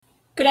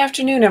Good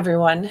afternoon,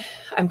 everyone.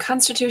 I'm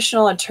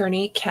constitutional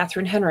attorney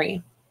Catherine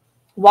Henry.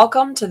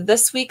 Welcome to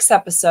this week's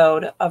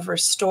episode of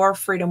Restore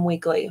Freedom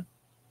Weekly.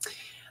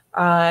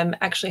 I'm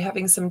actually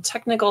having some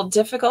technical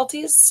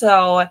difficulties,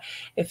 so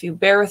if you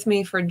bear with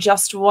me for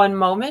just one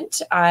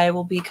moment, I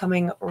will be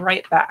coming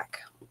right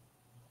back.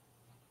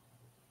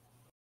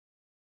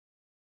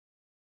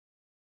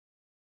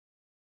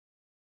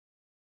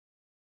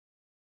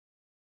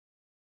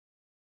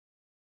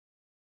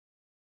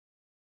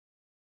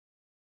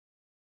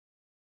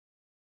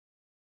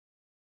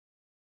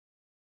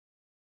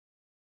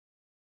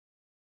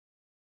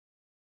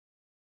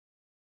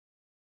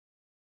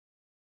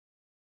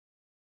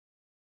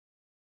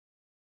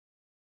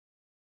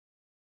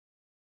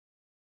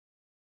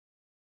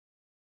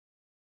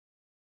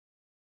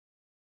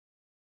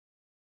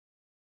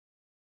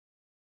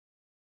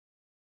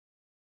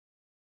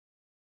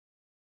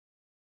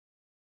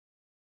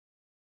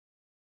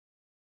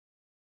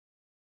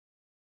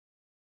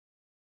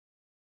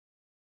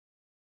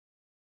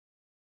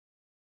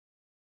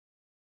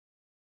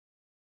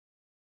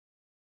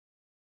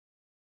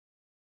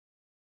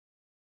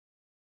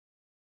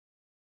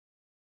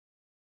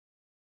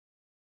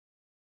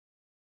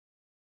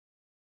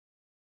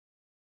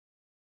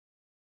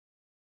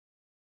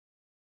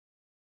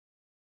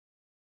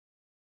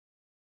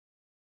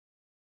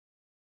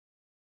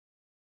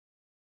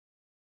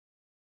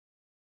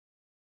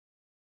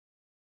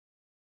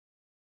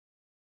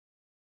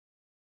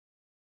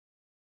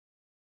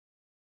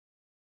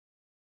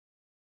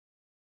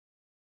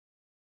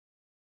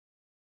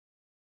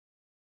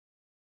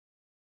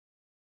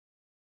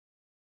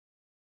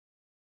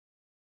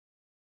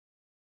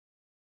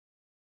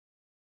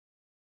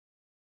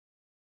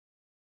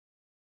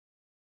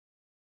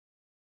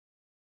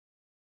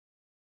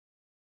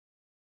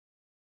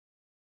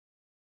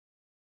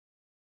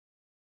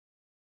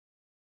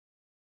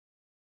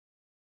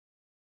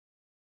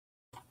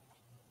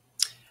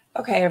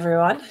 Okay,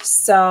 everyone.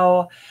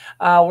 So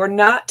we're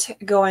not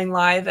going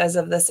live as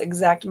of this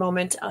exact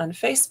moment on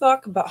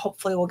Facebook, but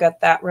hopefully we'll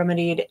get that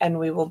remedied and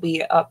we will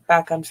be up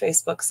back on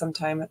Facebook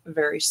sometime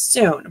very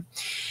soon.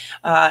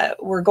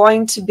 We're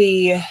going to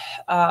be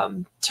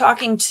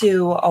talking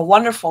to a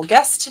wonderful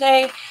guest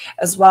today,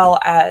 as well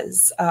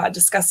as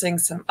discussing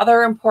some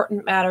other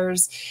important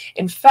matters.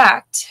 In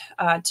fact,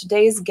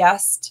 today's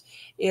guest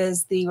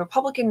is the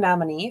Republican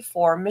nominee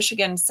for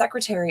Michigan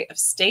Secretary of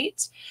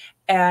State.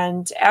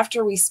 And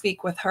after we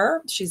speak with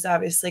her, she's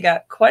obviously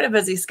got quite a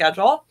busy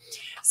schedule.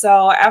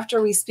 So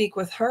after we speak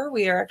with her,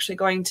 we are actually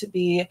going to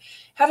be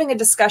having a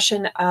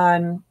discussion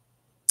on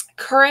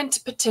current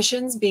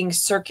petitions being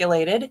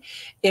circulated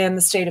in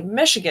the state of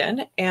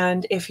Michigan.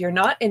 And if you're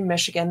not in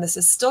Michigan, this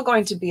is still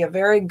going to be a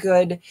very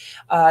good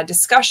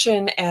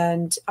discussion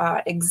and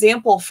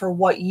example for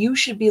what you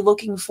should be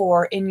looking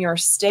for in your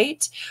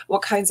state,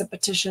 what kinds of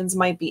petitions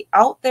might be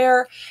out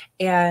there,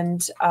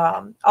 and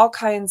all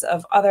kinds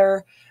of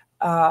other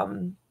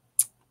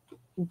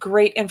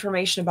great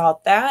information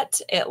about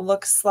that. It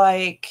looks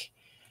like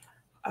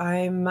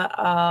I'm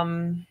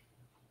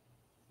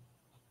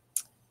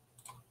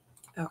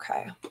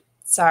okay.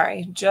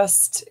 Sorry,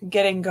 just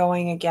getting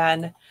going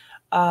again.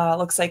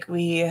 Looks like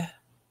we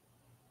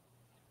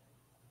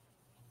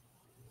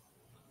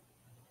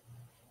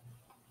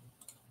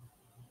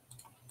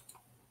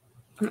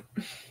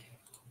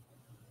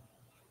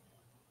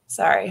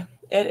sorry.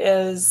 It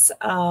is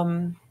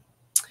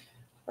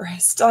we're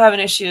still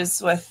having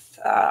issues with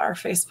our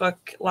Facebook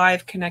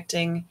Live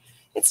connecting.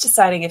 It's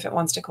deciding if it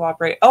wants to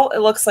cooperate. Oh, it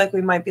looks like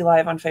we might be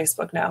live on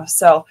Facebook now.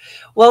 So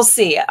we'll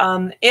see.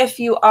 If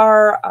you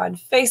are on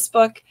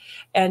Facebook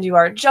and you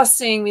are just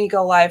seeing me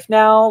go live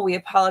now, we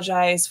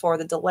apologize for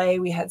the delay.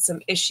 We had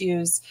some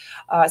issues,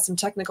 some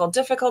technical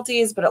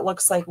difficulties, but it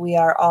looks like we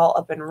are all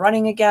up and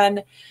running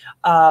again.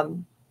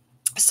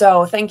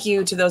 So thank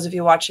you to those of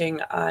you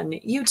watching on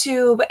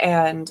YouTube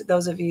and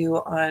those of you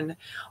on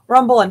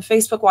Rumble and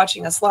Facebook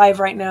watching us live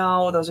right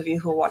now, those of you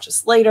who will watch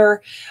us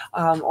later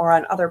or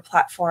on other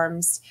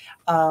platforms.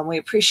 We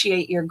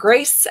appreciate your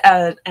grace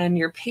and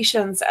your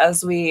patience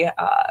as we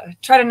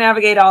try to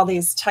navigate all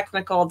these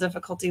technical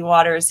difficulty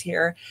waters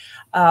here.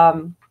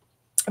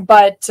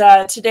 But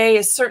today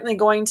is certainly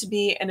going to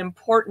be an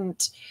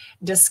important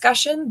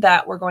discussion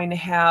that we're going to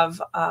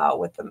have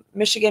with the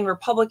Michigan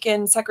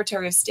Republican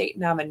Secretary of State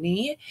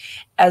nominee,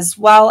 as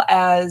well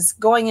as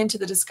going into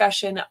the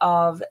discussion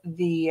of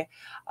the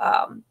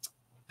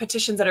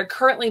petitions that are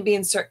currently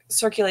being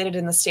circulated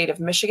in the state of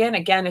Michigan.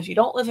 Again, if you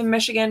don't live in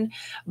Michigan,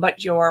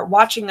 but you're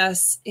watching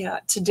us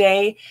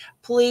today,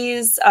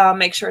 please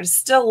make sure to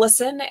still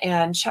listen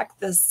and check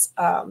this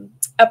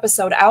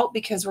episode out,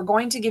 because we're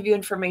going to give you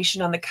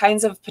information on the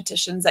kinds of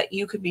petitions that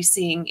you could be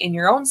seeing in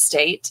your own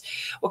state,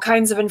 what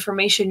kinds of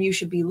information you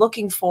should be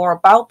looking for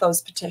about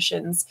those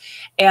petitions,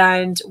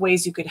 and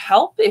ways you could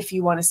help if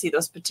you want to see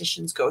those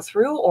petitions go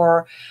through,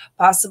 or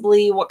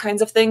possibly what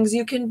kinds of things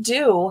you can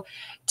do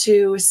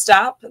to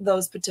stop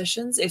those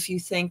petitions if you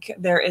think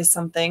there is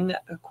something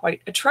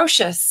quite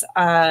atrocious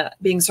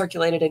being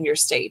circulated in your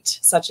state,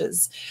 such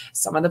as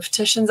some of the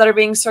petitions that are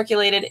being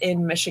circulated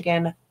in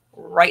Michigan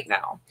right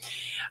now.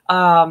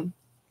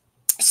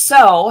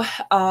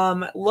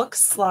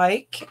 Looks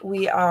like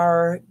we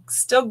are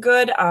still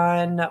good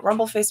on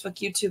Rumble, Facebook,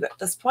 YouTube at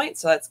this point.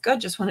 So that's good.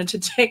 Just wanted to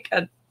take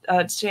a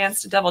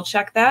chance to double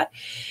check that.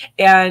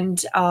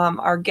 And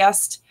our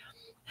guest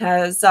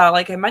has,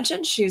 like I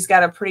mentioned, she's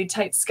got a pretty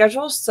tight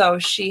schedule, so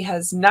she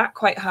has not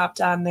quite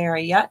hopped on there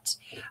yet.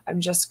 I'm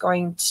just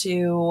going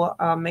to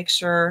make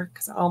sure,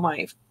 because all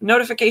my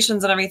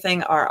notifications and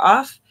everything are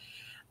off.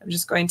 I'm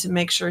just going to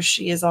make sure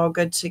she is all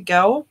good to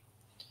go.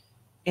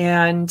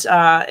 And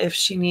if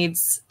she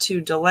needs to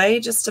delay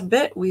just a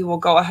bit, we will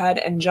go ahead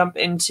and jump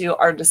into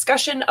our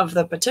discussion of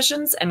the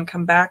petitions and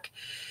come back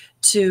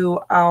to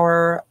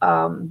our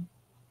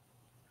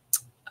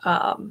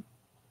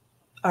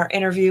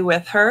interview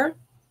with her.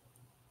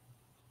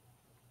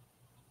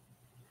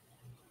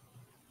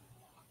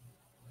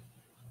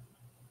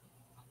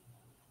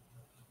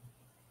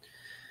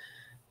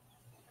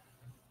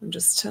 I'm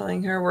just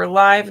telling her we're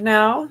live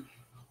now.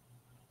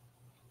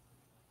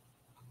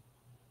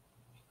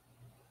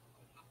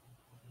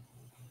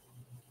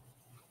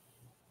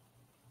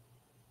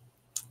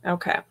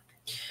 Okay.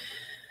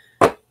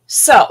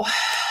 So,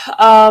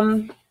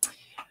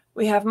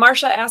 we have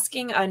Marsha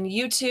asking on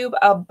YouTube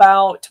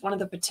about one of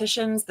the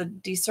petitions, the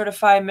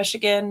Decertify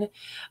Michigan.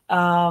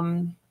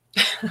 And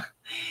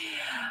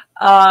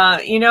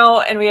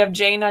we have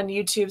Jane on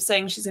YouTube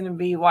saying she's going to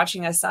be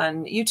watching us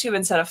on YouTube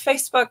instead of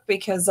Facebook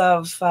because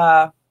of,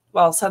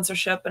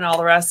 censorship and all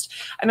the rest.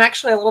 I'm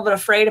actually a little bit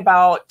afraid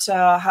about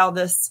how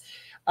this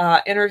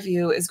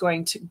interview is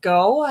going to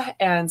go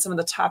and some of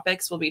the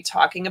topics we'll be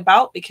talking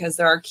about, because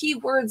there are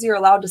keywords you're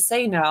allowed to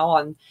say now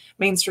on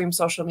mainstream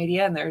social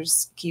media, and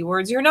there's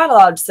keywords you're not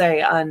allowed to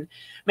say on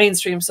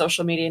mainstream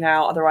social media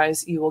now.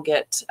 Otherwise, you will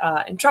get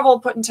in trouble,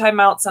 put in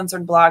timeout,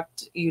 censored,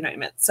 blocked, you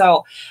name it.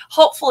 So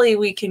hopefully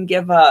we can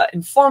give a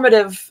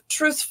informative,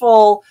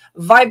 truthful,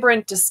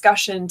 vibrant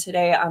discussion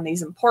today on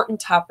these important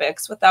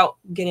topics without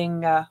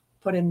getting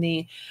put in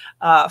the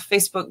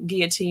Facebook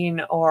guillotine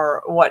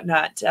or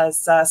whatnot,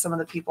 as some of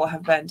the people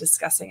have been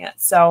discussing it.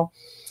 So,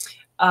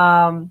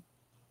 all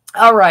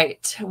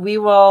right, we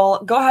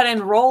will go ahead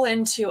and roll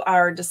into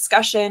our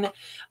discussion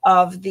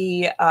of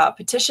the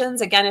petitions.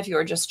 Again, if you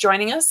are just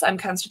joining us, I'm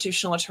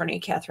constitutional attorney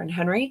Catherine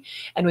Henry,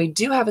 and we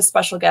do have a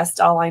special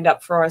guest all lined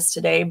up for us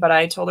today, but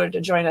I told her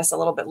to join us a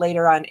little bit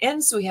later on in,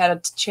 so we had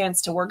a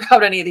chance to work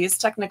out any of these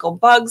technical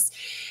bugs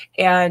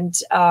and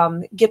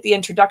get the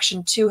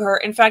introduction to her.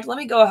 In fact, let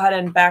me go ahead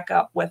and back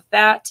up with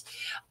that.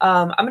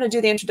 I'm going to do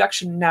the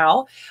introduction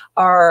now.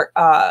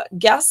 Our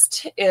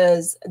guest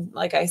is,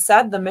 like I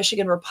said, the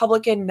Michigan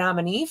Republican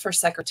nominee for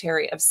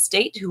Secretary of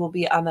State, who will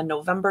be on the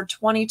November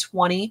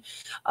 2020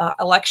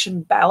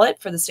 election ballot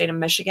for the state of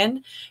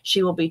Michigan.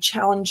 She will be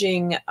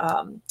challenging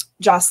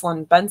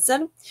Jocelyn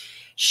Benson.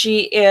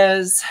 She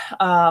is,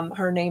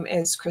 her name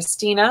is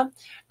Christina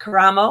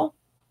Caramo.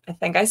 I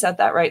think I said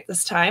that right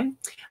this time.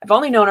 I've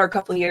only known her a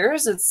couple of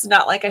years. It's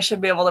not like I should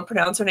be able to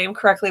pronounce her name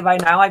correctly by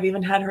now. I've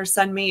even had her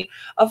send me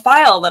a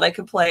file that I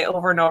could play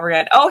over and over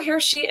again. Oh, here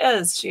she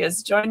is. She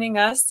is joining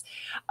us.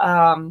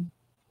 All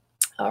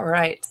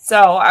right.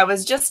 So I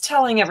was just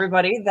telling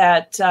everybody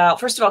that,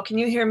 first of all, can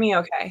you hear me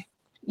okay?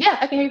 Yeah,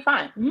 I can hear you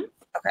fine. Mm-hmm.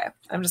 Okay.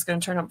 I'm just going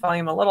to turn up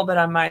volume a little bit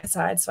on my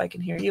side so I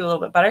can hear you a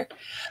little bit better.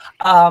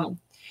 Why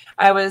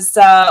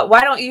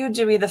don't you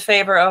do me the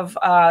favor of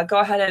go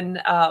ahead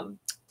and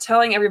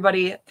telling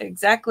everybody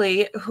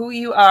exactly who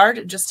you are,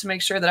 just to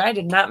make sure that I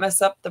did not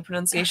mess up the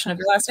pronunciation of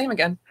your last name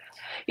again.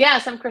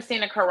 Yes, I'm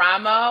Christina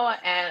Caramo,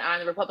 and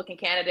I'm the Republican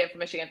candidate for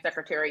Michigan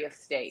Secretary of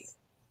State.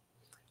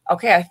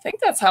 Okay, I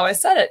think that's how I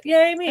said it.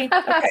 Yay, me.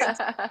 Okay.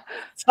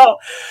 So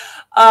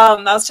I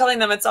was telling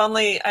them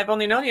I've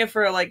only known you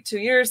for like 2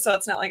 years, so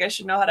it's not like I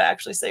should know how to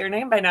actually say your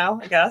name by now,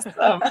 I guess.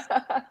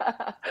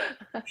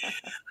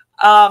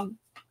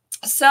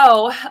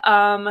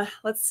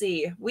 Let's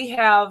see. We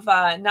have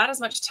not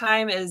as much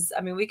time as,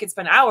 we could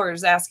spend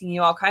hours asking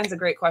you all kinds of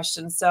great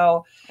questions.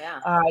 So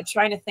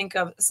trying to think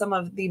of some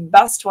of the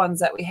best ones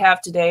that we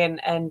have today.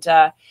 And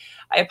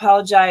I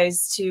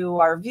apologize to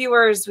our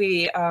viewers.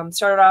 We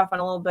started off on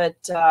a little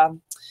bit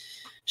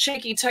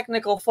shaky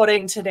technical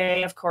footing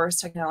today. Of course,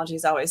 technology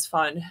is always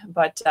fun,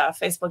 but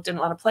Facebook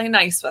didn't want to play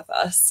nice with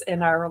us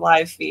in our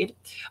live feed.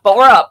 But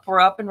we're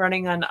up and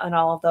running on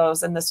all of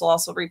those, and this will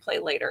also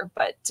replay later.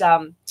 But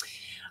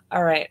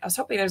all right, I was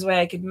hoping there's a way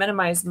I could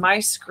minimize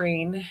my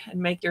screen and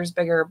make yours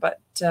bigger,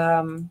 but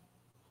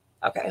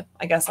okay,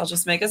 I guess I'll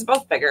just make us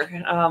both bigger.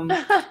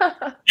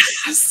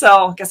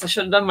 So I guess I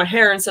should have done my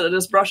hair instead of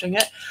just brushing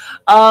it.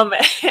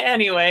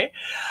 Anyway,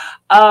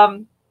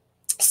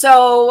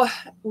 so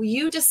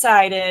you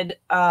decided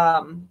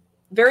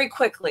very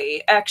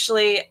quickly,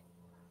 actually,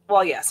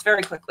 well, yes,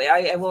 very quickly.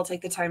 I will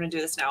take the time to do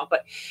this now.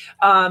 But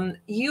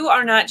you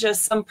are not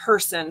just some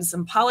person,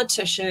 some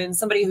politician,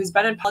 somebody who's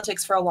been in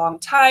politics for a long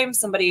time,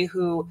 somebody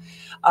who,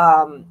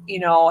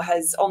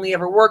 has only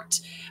ever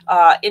worked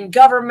in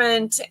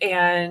government,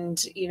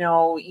 and,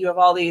 you have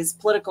all these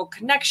political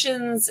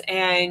connections,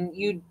 and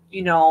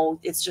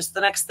it's just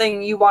the next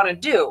thing you want to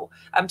do.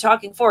 I'm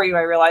talking for you,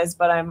 I realize,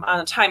 but I'm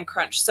on a time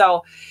crunch.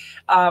 So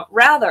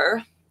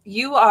rather,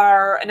 you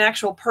are an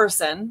actual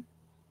person,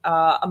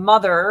 a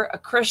mother, a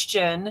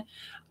Christian.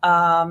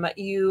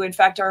 You, in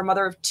fact, are a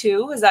mother of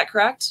 2. Is that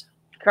correct?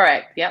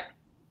 Correct. Yep.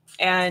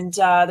 And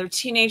they're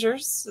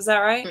teenagers. Is that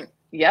right?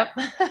 Yep.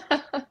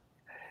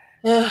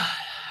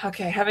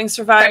 Okay. Having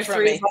survived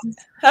 3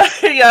 months.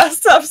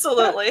 Yes,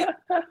 absolutely.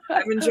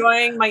 I'm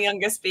enjoying my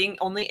youngest being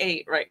only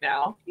 8 right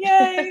now.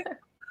 Yay.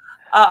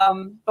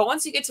 But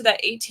once you get to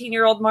that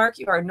 18-year-old mark,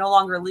 you are no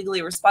longer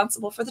legally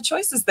responsible for the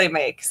choices they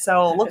make.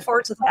 So look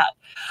forward to that.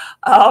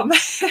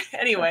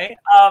 Anyway,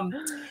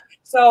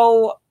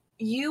 so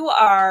you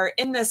are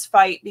in this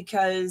fight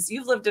because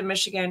you've lived in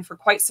Michigan for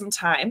quite some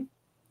time.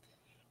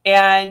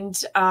 And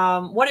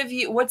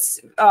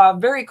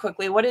very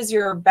quickly, what is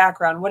your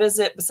background? What is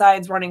it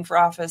besides running for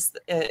office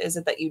is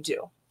it that you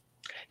do?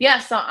 Yeah,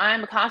 so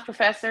I'm a college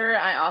professor.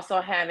 I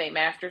also have a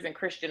master's in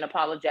Christian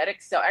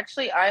apologetics. So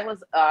actually, I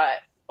was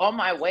on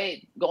my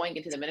way going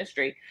into the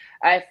ministry.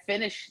 I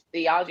finished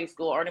theology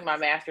school, earning my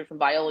master's from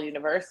Biola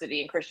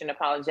University in Christian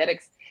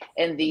apologetics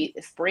in the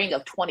spring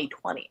of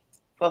 2020.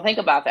 So think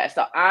about that.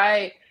 So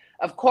I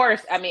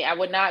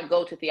would not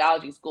go to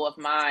theology school if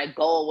my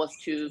goal was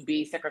to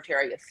be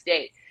Secretary of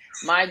State.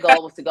 My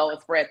goal was to go and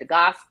spread the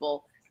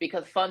gospel,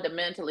 because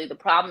fundamentally the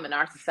problem in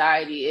our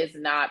society is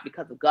not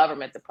because of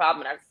government. The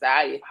problem in our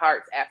society is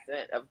hearts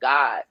absent of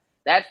God.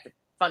 That's the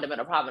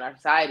fundamental problem in our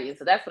society. And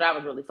so that's what I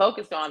was really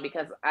focused on,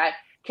 because I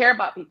care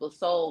about people's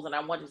souls and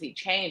I want to see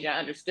change. And I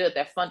understood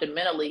that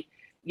fundamentally,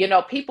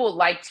 people I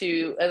like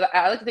to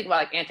think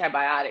about like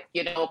antibiotics.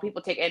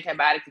 People take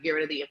antibiotics to get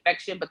rid of the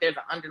infection, but there's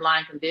an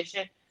underlying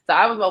condition. So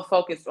I was more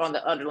focused on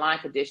the underlying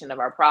condition of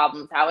our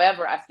problems.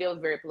 However, I still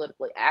was very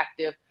politically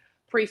active,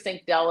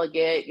 precinct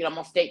delegate, I'm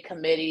on state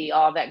committee,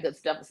 all that good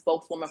stuff, a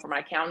spokeswoman for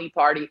my county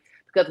party,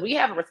 because we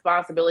have a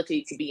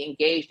responsibility to be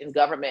engaged in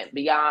government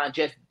beyond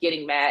just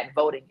getting mad and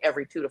voting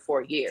every 2 to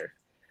 4 years.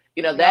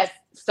 That's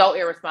so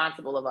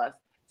irresponsible of us.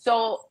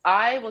 So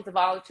I was a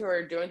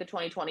volunteer during the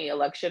 2020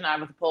 election. I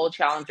was a poll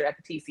challenger at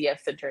the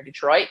TCF Center in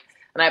Detroit,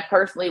 and I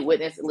personally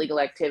witnessed illegal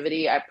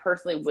activity. I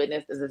personally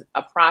witnessed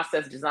a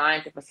process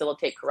designed to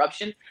facilitate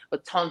corruption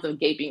with tons of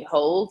gaping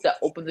holes that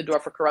opened the door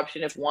for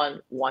corruption if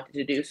one wanted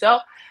to do so.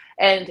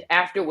 And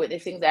after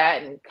witnessing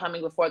that and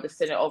coming before the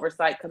Senate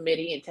Oversight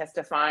Committee and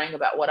testifying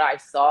about what I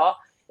saw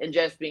and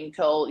just being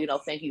told,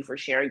 thank you for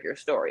sharing your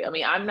story. I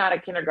mean, I'm not a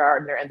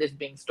kindergartner and this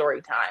being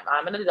story time.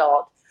 I'm an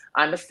adult.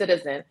 I'm a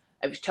citizen.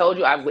 I've told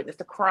you I've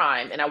witnessed a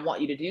crime and I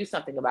want you to do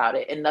something about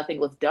it, and nothing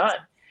was done.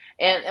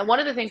 And one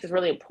of the things that's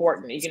really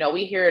important is,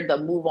 we hear the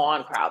move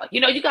on crowd, like,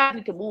 you guys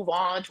need to move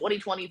on.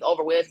 2020 is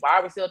over with. Why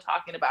are we still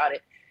talking about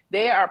it?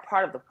 They are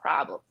part of the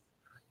problem.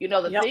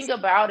 The thing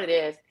about it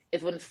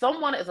is when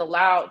someone is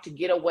allowed to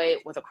get away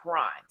with a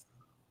crime,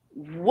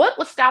 what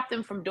would stop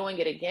them from doing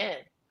it again?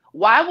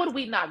 Why would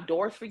we knock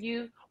doors for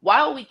you?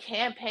 Why would we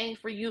campaign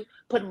for you,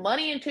 put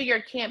money into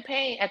your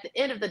campaign? At the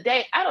end of the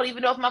day, I don't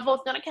even know if my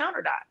vote's going to count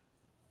or not.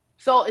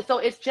 So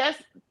it's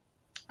just,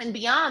 and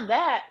beyond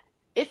that,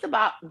 it's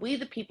about we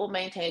the people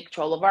maintain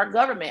control of our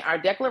government. Our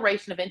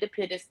Declaration of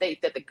Independence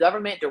states that the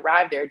government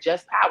derived their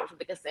just powers from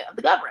the consent of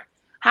the governed.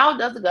 How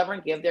does the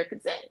government give their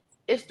consent?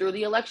 It's through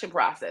the election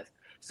process.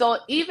 So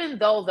even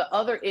though the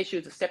other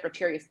issues of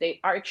Secretary of State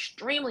are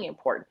extremely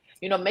important,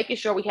 making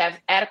sure we have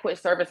adequate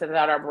services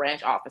at our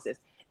branch offices,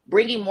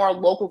 bringing more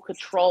local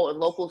control and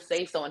local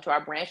say-so into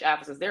our branch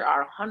offices. There are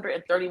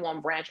 131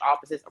 branch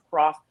offices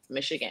across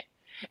Michigan,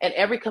 and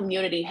every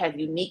community has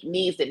unique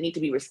needs that need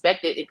to be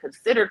respected and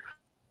considered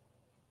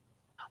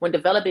when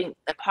developing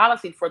a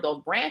policy for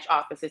those branch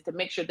offices to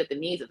make sure that the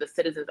needs of the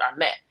citizens are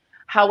met.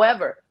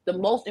 However, the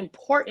most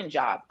important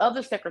job of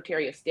the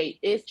Secretary of State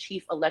is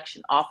Chief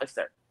Election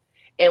Officer.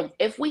 And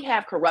if we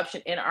have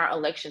corruption in our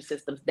election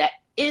systems, that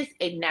is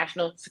a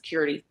national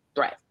security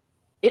threat.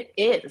 It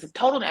is. It's a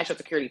total national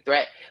security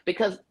threat,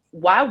 because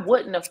why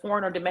wouldn't a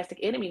foreign or domestic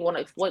enemy want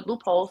to exploit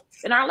loopholes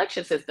in our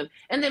election system?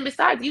 And then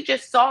besides, you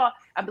just saw,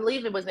 I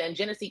believe it was in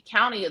Genesee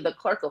County, the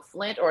clerk of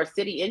Flint, or a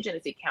city in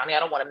Genesee County, I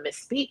don't want to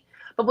misspeak,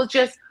 but was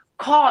just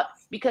caught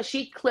because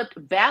she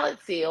clipped ballot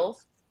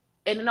seals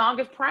in an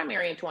August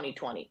primary in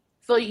 2020.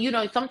 So,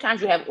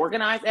 sometimes you have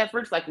organized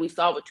efforts like we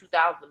saw with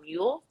 2,000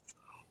 Mules,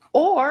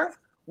 or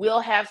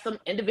we'll have some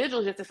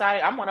individuals just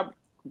decided, I'm going to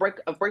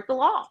break the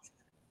law.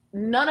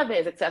 None of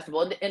it is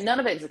accessible, and none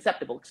of it is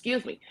acceptable,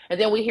 excuse me. And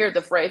then we hear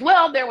the phrase,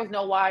 well, there was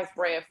no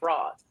widespread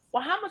fraud.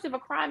 Well, how much of a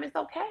crime is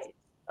okay?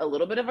 A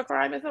little bit of a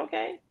crime is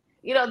okay?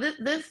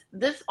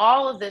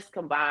 All of this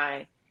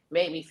combined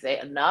made me say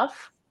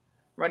enough.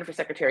 I'm running for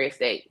Secretary of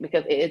State,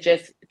 because it's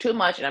just too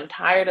much, and I'm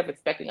tired of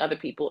expecting other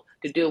people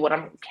to do what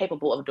I'm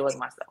capable of doing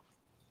myself.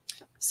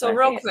 So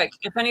real quick,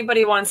 if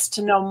anybody wants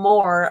to know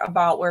more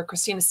about where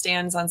Christina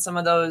stands on some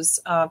of those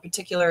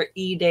particular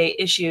E-Day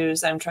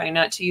issues, I'm trying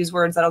not to use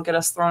words that'll get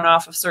us thrown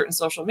off of certain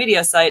social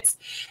media sites.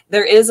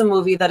 There is a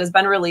movie that has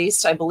been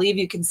released. I believe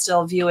you can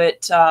still view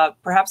it,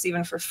 perhaps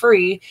even for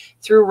free,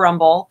 through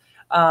Rumble.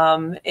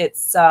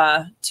 It's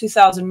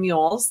 2000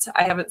 Mules.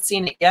 I haven't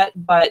seen it yet,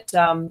 but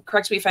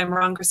correct me if I'm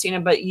wrong, Christina,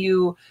 but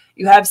you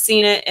have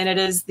seen it, and it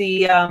is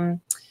the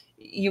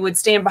you would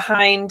stand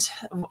behind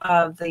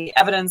the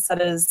evidence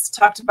that is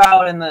talked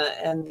about and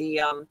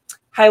the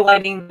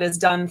highlighting that is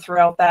done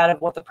throughout that of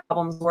what the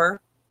problems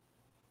were.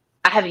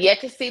 I have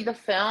yet to see the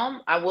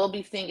film. I will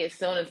be seeing it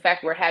soon. In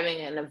fact, we're having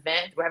an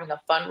event. We're having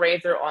a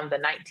fundraiser on the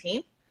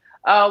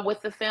 19th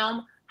with the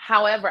film.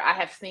 However, I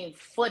have seen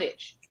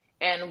footage.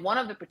 And one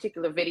of the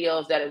particular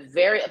videos that is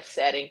very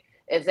upsetting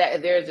is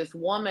that there's this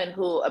woman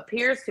who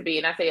appears to be,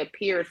 and I say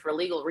appears for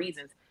legal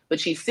reasons, but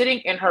she's sitting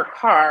in her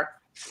car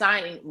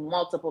signing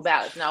multiple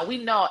ballots. Now,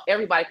 we know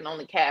everybody can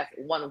only cast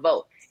one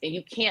vote, and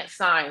you can't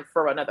sign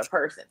for another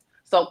person.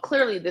 So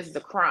clearly this is a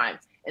crime.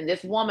 And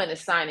this woman is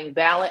signing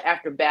ballot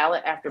after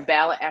ballot after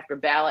ballot after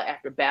ballot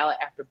after ballot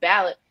after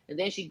ballot. And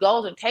then she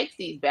goes and takes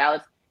these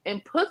ballots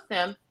and puts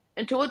them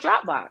into a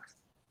drop box.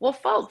 Well,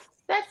 folks,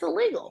 that's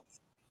illegal.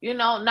 You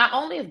know, not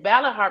only is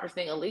ballot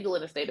harvesting illegal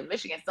in the state of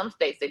Michigan, some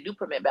states, they do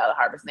permit ballot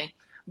harvesting,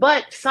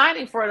 but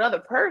signing for another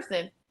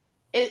person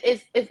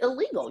is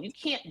illegal. You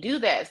can't do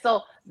that.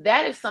 So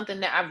that is something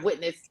that I've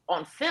witnessed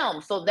on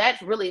film. So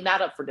that's really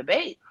not up for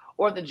debate.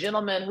 Or the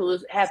gentleman who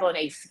has on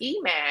a ski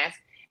mask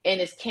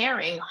and is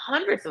carrying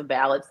hundreds of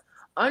ballots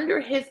under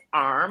his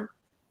arm,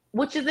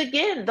 which is,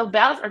 again, the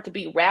ballots are to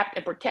be wrapped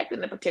and protected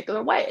in a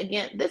particular way.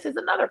 Again, this is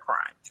another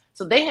crime.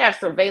 So they have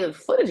surveillance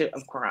footage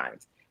of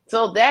crimes.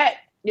 So that,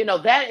 you know,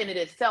 that in it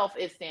itself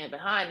is stand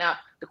behind. Now,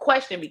 the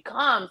question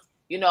becomes,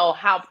 you know,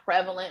 how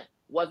prevalent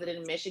was it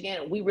in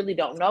Michigan? We really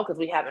don't know because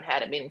we haven't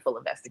had a meaningful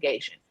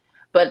investigation.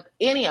 But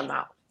any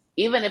amount,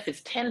 even if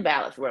it's 10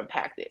 ballots were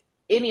impacted,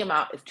 any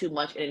amount is too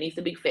much and it needs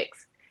to be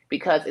fixed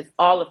because it's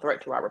all a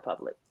threat to our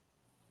republic.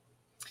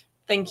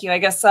 Thank you. I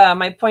guess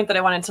my point that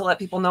I wanted to let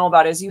people know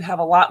about is you have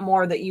a lot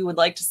more that you would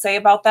like to say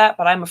about that,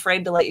 but I'm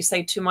afraid to let you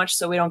say too much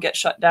so we don't get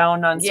shut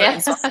down on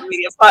certain social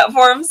media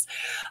platforms.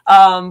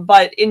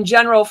 But in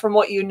general, from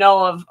what you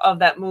know of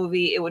that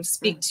movie, it would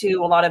speak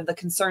to a lot of the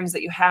concerns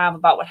that you have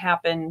about what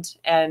happened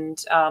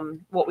and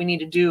what we need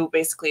to do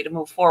basically to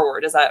move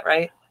forward. Is that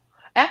right?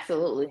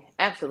 Absolutely.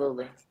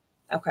 Absolutely.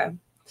 Okay.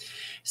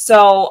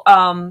 So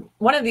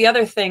one of the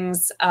other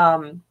things,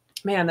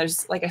 man,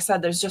 there's, like I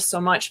said, there's just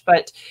so much,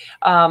 but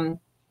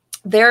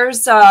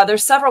there's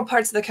several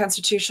parts of the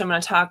Constitution I'm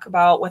going to talk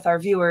about with our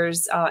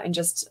viewers in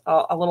just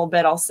a little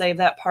bit. I'll save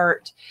that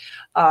part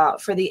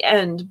for the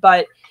end,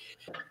 but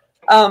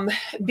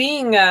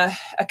being a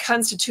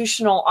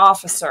constitutional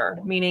officer,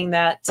 meaning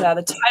that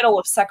the title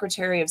of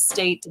Secretary of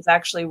State is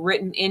actually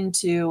written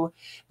into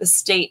the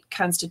state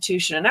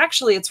constitution. And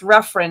actually it's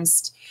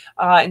referenced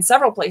in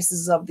several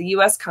places of the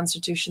U.S.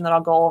 Constitution that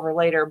I'll go over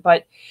later.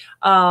 But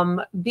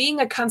being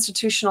a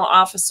constitutional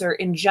officer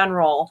in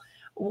general,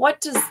 what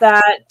does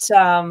that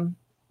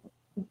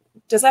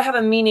have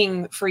a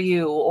meaning for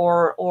you,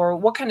 or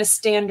what kind of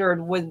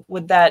standard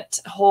would that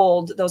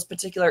hold those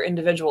particular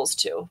individuals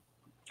to?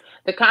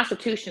 The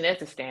Constitution is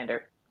the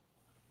standard.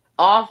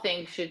 All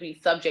things should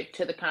be subject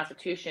to the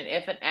Constitution.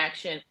 If an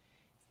action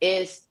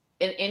is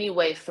in any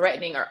way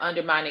threatening or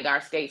undermining our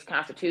state's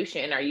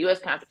Constitution and our U.S.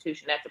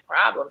 Constitution, that's a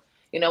problem.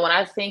 You know, when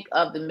I think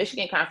of the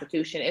Michigan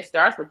Constitution, it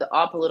starts with the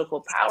all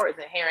political power is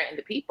inherent in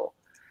the people.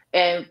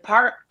 And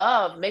part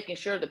of making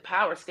sure the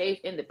power stays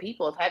in the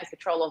people is having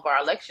control of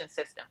our election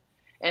system.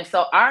 And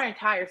so our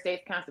entire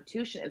state's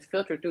Constitution is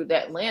filtered through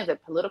that lens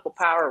that political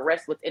power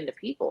rests within the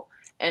people.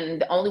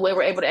 And the only way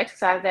we're able to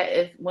exercise that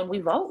is when we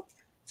vote.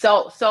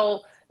 So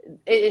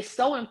it is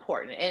so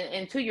important.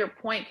 And to your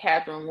point,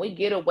 Catherine, when we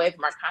get away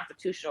from our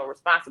constitutional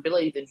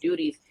responsibilities and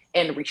duties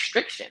and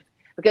restrictions,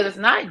 because it's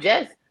not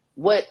just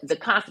what the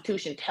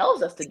Constitution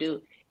tells us to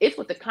do, it's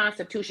what the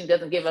Constitution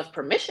doesn't give us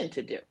permission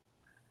to do.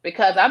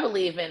 Because I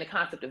believe in the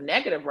concept of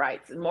negative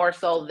rights, more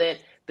so that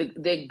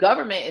the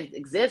government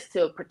exists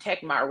to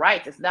protect my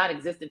rights. It's not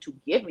existing to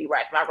give me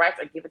rights. My rights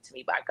are given to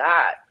me by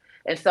God.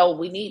 And so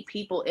we need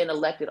people in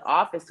elected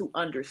office who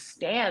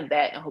understand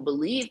that and who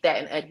believe that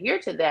and adhere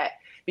to that,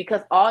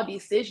 because all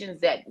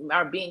decisions that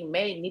are being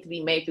made need to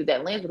be made through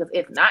that lens, because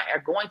if not,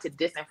 are going to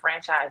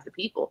disenfranchise the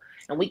people.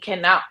 And we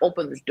cannot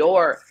open the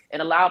door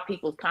and allow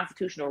people's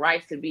constitutional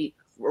rights to be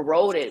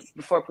eroded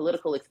for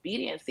political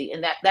expediency.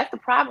 And that's the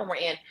problem we're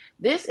in.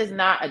 This is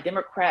not a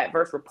Democrat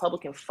versus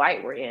Republican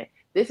fight we're in.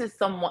 This is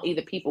someone,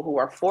 either people who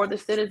are for the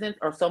citizens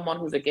or someone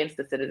who's against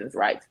the citizens'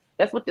 rights.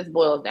 That's what this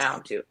boils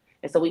down to.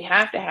 And so we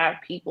have to have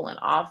people in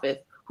office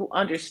who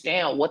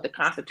understand what the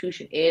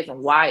Constitution is and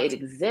why it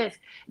exists.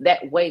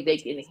 That way they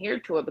can adhere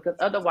to it, because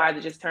otherwise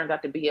it just turns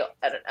out to be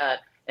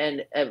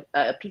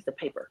a piece of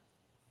paper.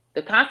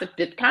 The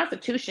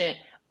Constitution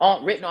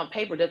written on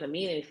paper doesn't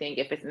mean anything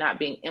if it's not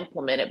being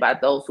implemented by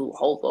those who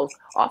hold those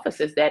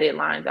offices that it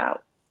lines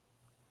out.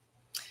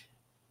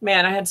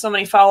 Man, I had so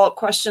many follow-up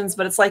questions,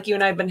 but it's like you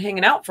and I have been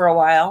hanging out for a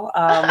while.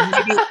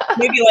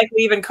 Maybe like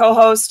we even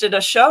co-hosted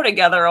a show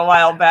together a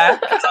while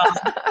back.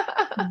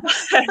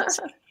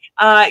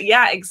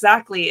 Yeah,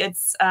 exactly.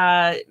 It's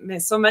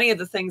so many of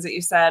the things that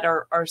you said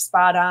are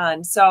spot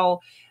on. So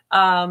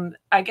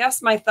I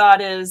guess my thought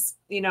is,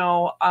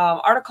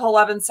 Article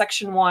 11,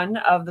 Section 1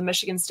 of the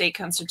Michigan State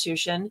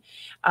Constitution,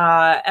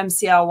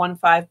 MCL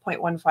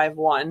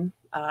 15.151,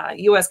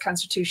 U.S.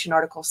 Constitution,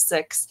 Article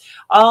 6,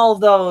 all of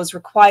those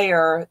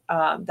require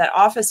that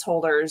office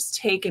holders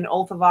take an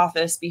oath of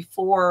office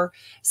before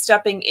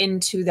stepping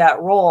into that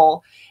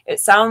role. It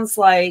sounds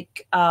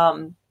like,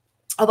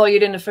 although you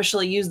didn't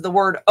officially use the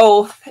word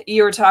oath,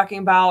 you were talking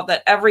about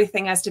that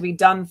everything has to be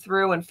done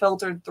through and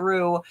filtered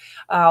through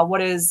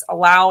what is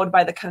allowed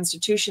by the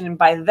Constitution. And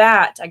by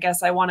that, I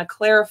guess I want to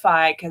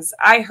clarify, because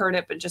I heard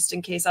it, but just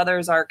in case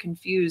others are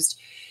confused,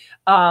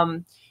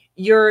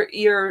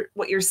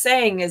 what you're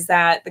saying is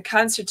that the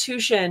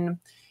Constitution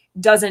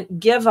doesn't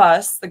give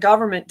us, the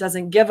government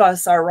doesn't give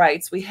us our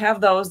rights. We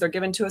have those, they're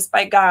given to us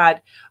by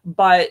God,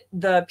 but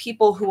the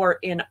people who are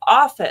in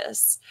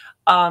office,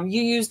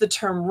 you use the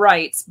term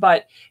rights,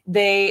 but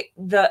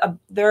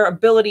their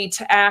ability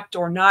to act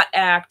or not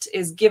act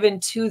is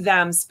given to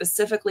them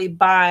specifically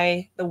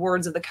by the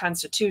words of the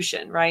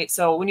Constitution, right?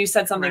 So when you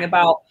said something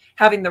about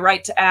having the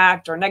right to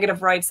act or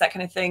negative rights, that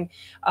kind of thing,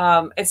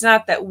 it's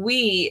not that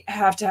we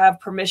have to have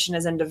permission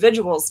as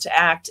individuals to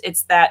act.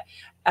 It's that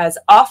as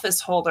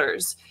office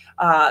holders,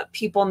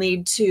 people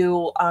need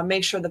to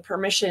make sure the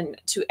permission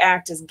to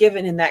act is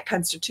given in that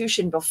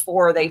Constitution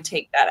before they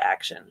take that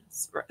action.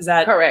 Is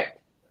that correct?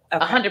 Okay.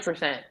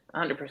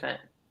 100%.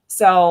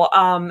 So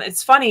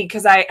it's funny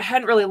because I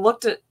hadn't really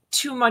looked at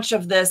too much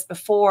of this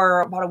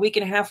before about a week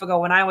and a half ago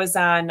when I was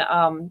on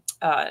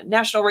a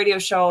national radio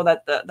show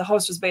that the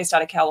host was based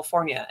out of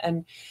California.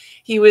 And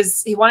he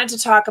wanted to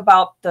talk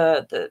about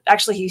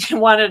actually he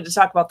wanted to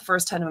talk about the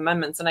first 10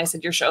 amendments. And I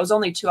said, your show's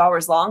only 2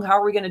 hours long. How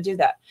are we going to do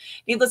that?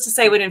 Needless to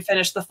say, we didn't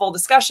finish the full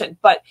discussion,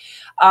 but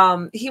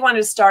he wanted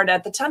to start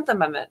at the 10th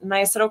Amendment. And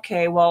I said,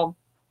 okay, well,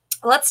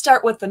 let's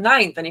start with the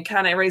 9th. And he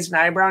kind of raised an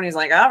eyebrow and he's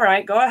like, all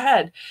right, go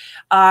ahead.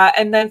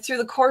 And then through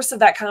the course of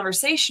that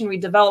conversation, we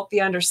developed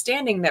the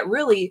understanding that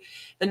really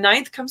the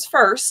 9th comes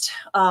first,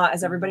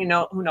 as everybody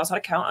who knows how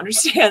to count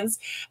understands.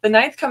 The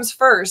 9th comes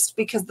first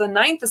because the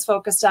 9th is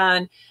focused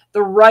on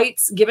the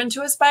rights given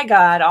to us by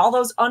God, all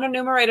those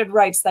unenumerated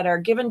rights that are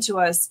given to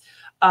us,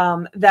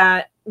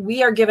 that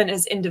we are given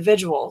as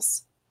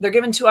individuals. They're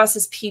given to us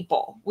as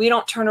people. We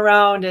don't turn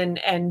around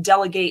and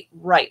delegate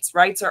rights.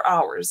 Rights are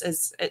ours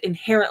as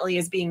inherently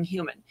as being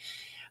human.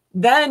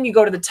 Then you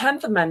go to the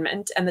 10th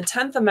Amendment, and the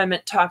 10th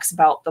Amendment talks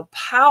about the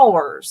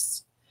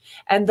powers.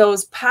 And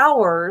those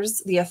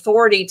powers, the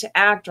authority to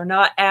act or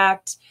not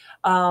act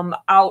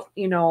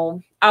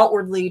outwardly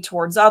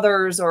towards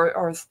others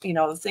or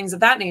things of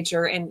that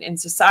nature in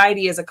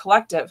society as a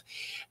collective,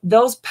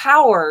 those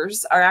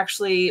powers are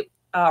actually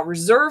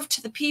reserved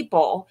to the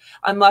people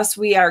unless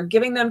we are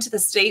giving them to the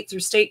state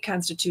through state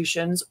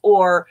constitutions,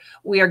 or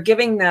we are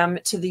giving them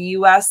to the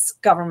U.S.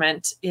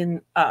 government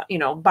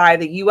by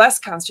the U.S.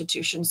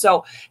 Constitution.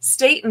 So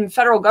state and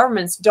federal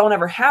governments don't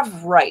ever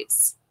have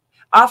rights.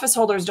 Office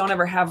holders don't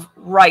ever have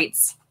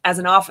rights as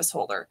an office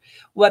holder.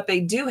 What they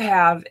do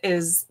have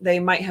is they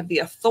might have the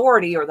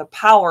authority or the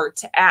power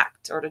to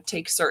act or to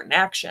take certain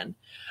action.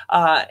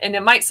 And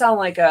it might sound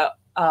like a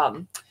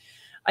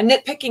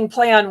nitpicking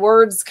play on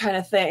words kind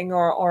of thing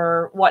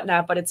or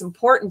whatnot, but it's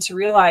important to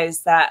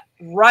realize that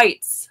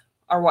rights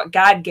are what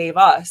God gave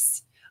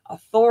us.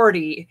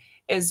 Authority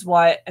is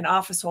what an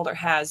office holder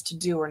has to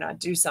do or not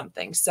do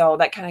something. So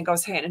that kind of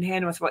goes hand in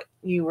hand with what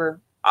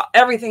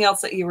everything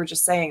else that you were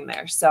just saying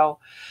there. So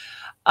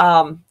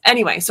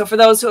anyway, so for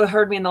those who have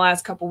heard me in the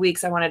last couple of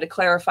weeks, I wanted to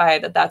clarify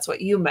that that's what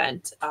you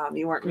meant.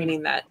 You weren't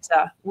meaning that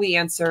we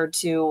answer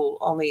to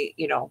only,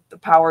 the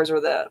powers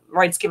or the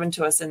rights given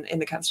to us in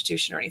the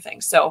Constitution or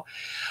anything. So,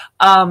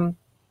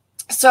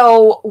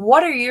 so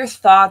what are your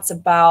thoughts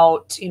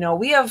about,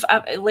 we have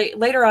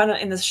later on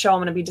in this show, I'm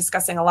going to be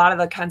discussing a lot of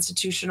the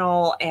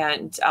constitutional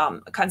and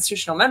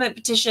constitutional amendment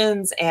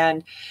petitions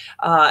and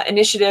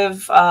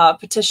initiative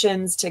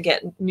petitions to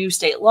get new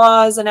state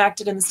laws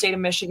enacted in the state of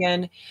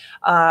Michigan.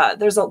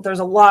 There's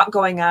a lot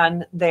going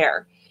on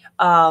there.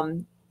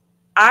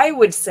 I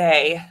would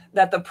say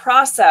that the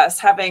process,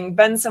 having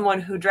been someone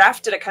who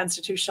drafted a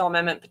constitutional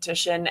amendment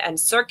petition and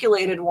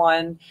circulated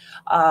one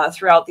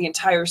throughout the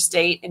entire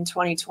state in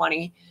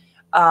 2020,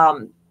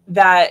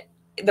 that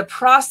the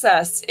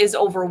process is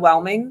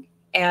overwhelming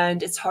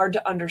and it's hard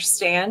to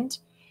understand.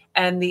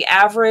 And the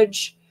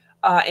average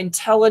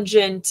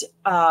intelligent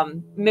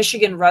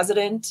Michigan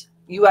resident,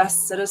 U.S.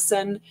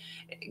 citizen,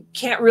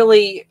 can't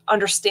really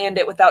understand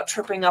it without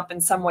tripping up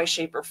in some way,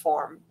 shape, or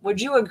form.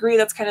 Would you agree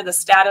that's kind of the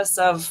status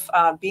of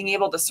being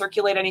able to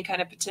circulate any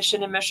kind of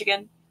petition in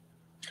Michigan?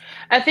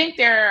 I think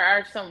there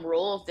are some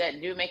rules that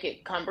do make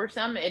it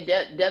cumbersome. It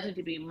does need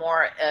to be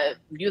more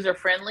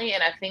user-friendly,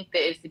 and I think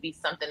that it's to be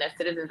something that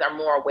citizens are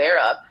more aware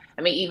of.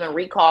 I mean, even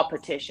recall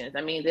petitions.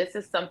 I mean, this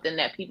is something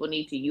that people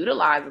need to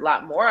utilize a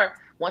lot more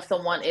once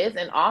someone is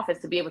in office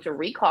to be able to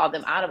recall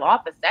them out of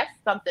office. That's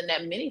something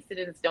that many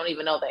citizens don't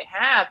even know they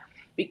have,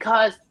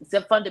 because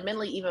to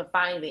fundamentally even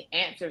find the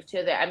answers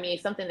to that, I mean,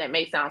 something that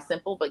may sound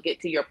simple, but get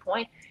to your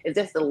point, is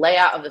just the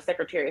layout of the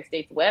Secretary of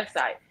State's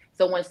website.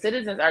 So when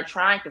citizens are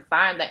trying to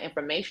find that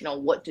information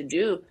on what to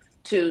do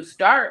to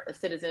start a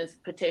citizen's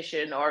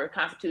petition or a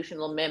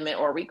constitutional amendment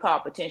or recall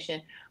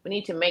petition, we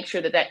need to make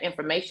sure that that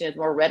information is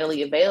more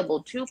readily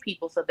available to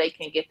people so they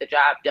can get the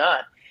job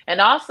done.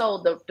 And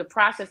also the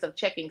process of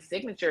checking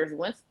signatures.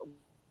 Once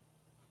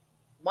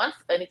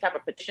any type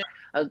of petition,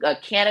 a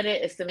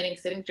candidate is submitting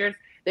signatures,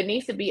 there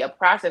needs to be a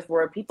process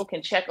where people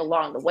can check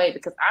along the way,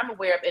 because I'm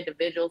aware of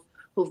individuals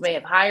who may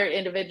have hired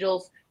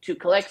individuals to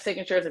collect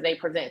signatures and they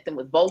present them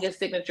with bogus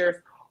signatures.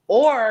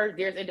 Or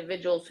there's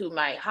individuals who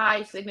might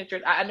hide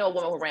signatures. I know a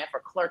woman who ran for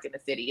clerk in the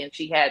city, and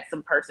she had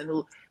some person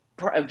who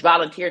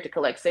volunteered to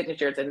collect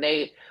signatures and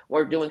they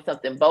were doing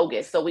something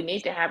bogus. So we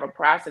need to have a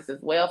process as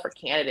well for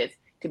candidates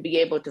to be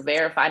able to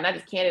verify, not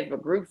just candidates,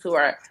 but groups who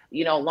are,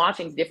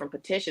 launching different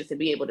petitions, to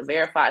be able to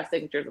verify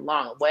signatures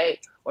along the way,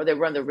 or they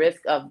run the risk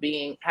of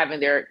having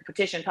their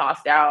petition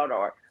tossed out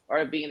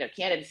or being their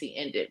candidacy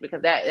ended,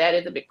 because that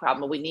is a big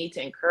problem. We need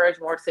to encourage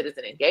more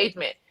citizen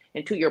engagement.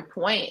 And to your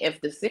point,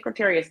 if the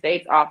Secretary of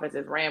State's office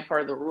is ran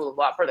per the rule of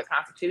law, per the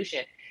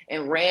Constitution,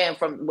 and ran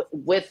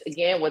with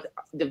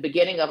the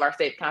beginning of our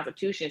state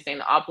constitution saying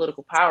that all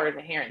political power is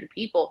inherent to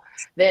people,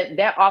 then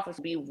that office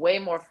would be way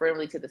more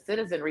friendly to the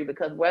citizenry,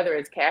 because whether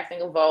it's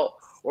casting a vote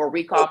or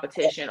recall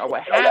petition or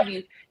what have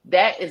you,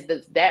 that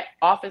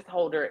office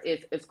holder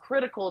is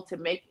critical to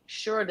make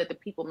sure that the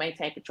people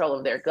maintain control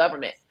of their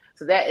government.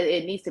 So that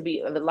it needs to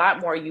be a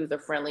lot more user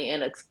friendly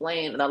and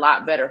explained in a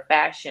lot better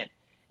fashion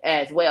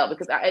as well,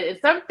 because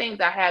some things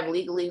I have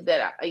legally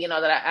that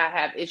I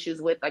have issues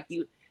with, like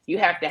you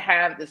have to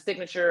have the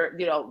signature,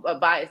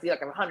 by it's like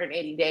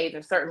 180 days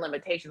and certain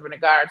limitations in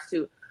regards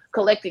to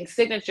collecting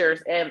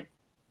signatures. And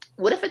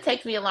what if it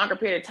takes me a longer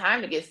period of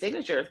time to get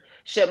signatures?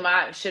 Should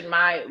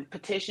my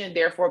petition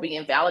therefore be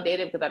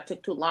invalidated because I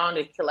took too long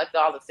to collect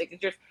all the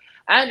signatures?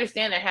 I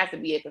understand there has to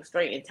be a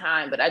constraint in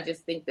time, but I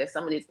just think that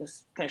some of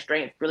these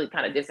constraints really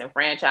kind of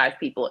disenfranchise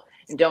people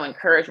and don't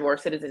encourage more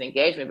citizen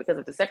engagement. Because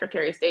if the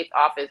Secretary of State's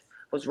office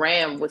was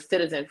ran with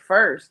citizen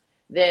first,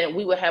 then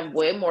we would have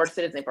way more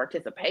citizen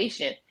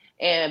participation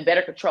and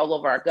better control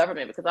over our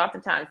government, because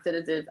oftentimes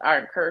citizens are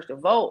encouraged to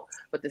vote,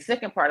 but the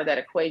second part of that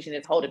equation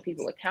is holding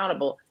people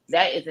accountable.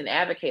 That isn't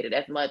advocated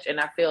as much, and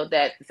I feel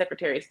that the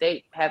Secretary of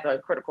State has a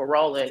critical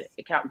role in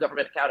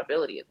government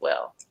accountability as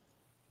well.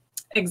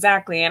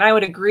 Exactly. And I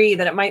would agree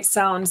that it might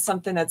sound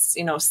something that's,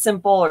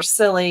 simple or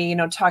silly,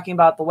 talking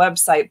about the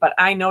website, but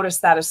I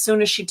noticed that as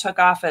soon as she took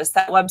office,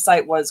 that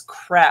website was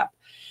crap.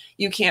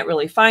 You can't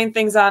really find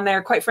things on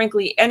there. Quite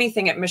frankly,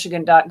 anything at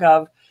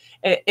michigan.gov,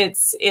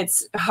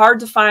 it's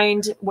hard to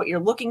find what you're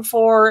looking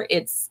for.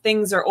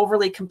 Things are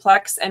overly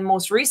complex. And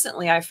most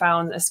recently I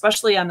found,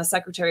 especially on the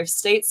Secretary of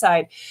State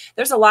side,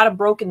 there's a lot of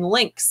broken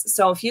links.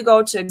 So if you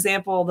go to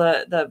example,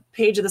 the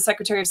page of the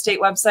Secretary of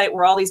State website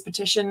where all these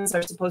petitions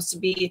are supposed to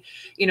be,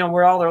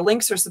 where all their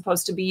links are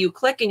supposed to be, you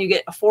click and you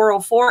get a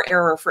 404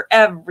 error for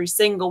every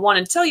single one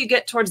until you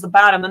get towards the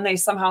bottom, and they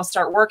somehow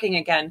start working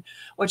again,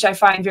 which I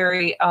find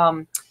very,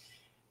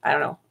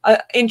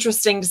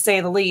 interesting to say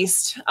the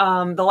least.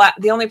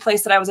 The only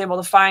place that I was able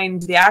to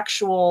find the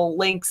actual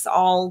links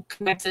all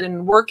connected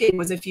and working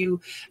was if you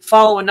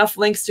follow enough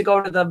links to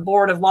go to the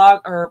Board of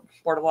Law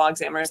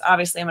Examiners.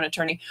 Obviously, I'm an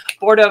attorney.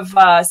 Board of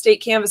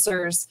State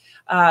Canvassers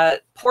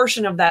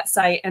portion of that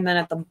site, and then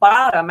at the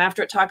bottom,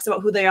 after it talks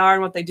about who they are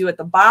and what they do at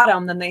the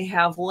bottom, then they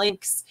have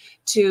links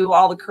to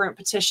all the current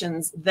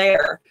petitions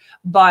there.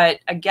 But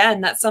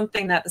again, that's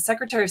something that the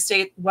Secretary of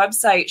State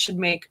website should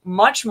make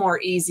much more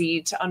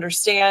easy to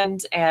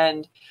understand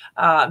and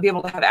be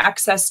able to have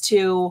access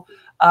to.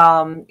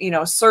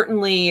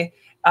 Certainly,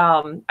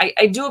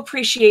 I do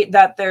appreciate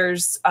that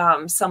there's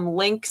some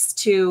links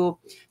to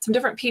some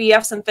different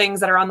PDFs and things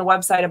that are on the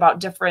website about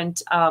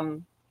different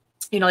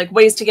like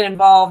ways to get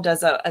involved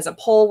as a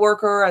poll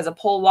worker, as a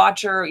poll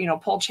watcher,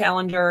 poll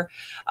challenger,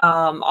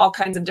 all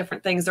kinds of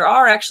different things. There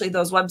are actually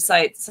those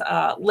websites,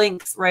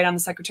 links right on the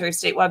Secretary of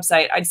State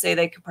website. I'd say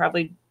they could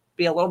probably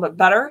be a little bit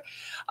better.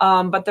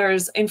 But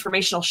there's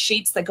informational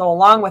sheets that go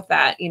along with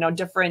that,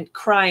 different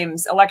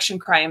crimes, election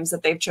crimes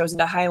that they've chosen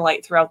to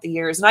highlight throughout the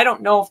years. And I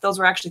don't know if those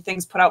were actually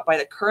things put out by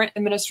the current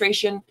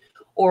administration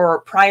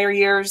or prior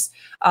years.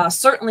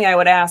 Certainly, I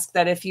would ask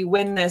that if you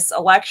win this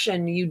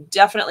election, you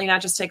definitely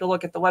not just take a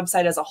look at the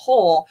website as a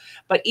whole,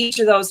 but each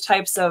of those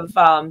types of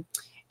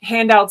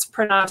handouts,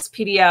 printouts,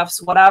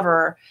 PDFs,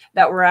 whatever,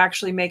 that we're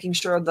actually making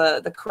sure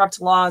the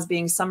corrupt law is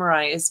being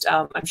summarized.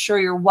 I'm sure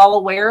you're well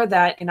aware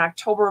that in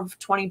October of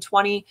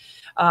 2020,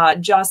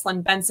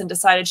 Jocelyn Benson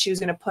decided she was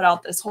going to put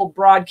out this whole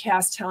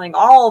broadcast telling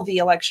all of the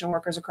election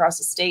workers across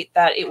the state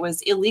that it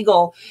was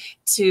illegal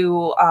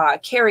to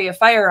carry a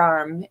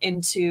firearm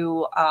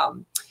into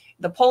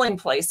the polling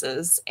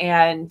places,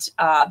 and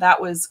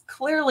that was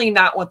clearly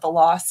not what the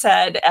law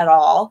said at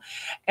all.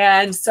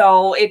 And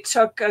so it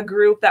took a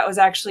group that was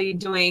actually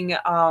doing,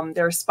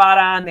 they're spot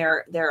on,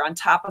 they're on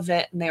top of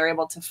it, and they were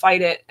able to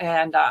fight it.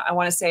 And I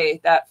want to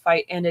say that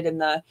fight ended in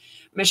the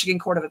Michigan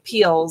Court of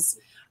Appeals.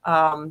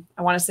 I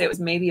want to say it was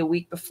maybe a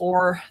week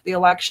before the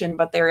election,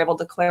 but they were able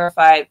to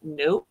clarify,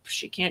 nope,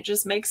 she can't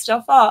just make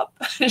stuff up.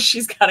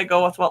 She's got to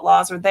go with what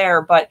laws are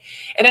there. But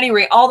at any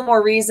rate, all the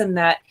more reason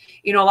that,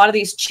 you know, a lot of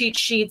these cheat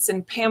sheets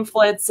and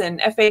pamphlets and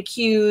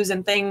FAQs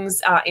and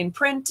things in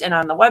print and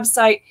on the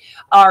website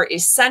are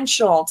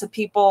essential to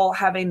people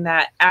having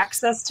that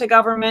access to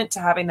government, to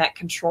having that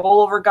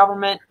control over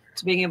government,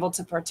 to being able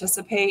to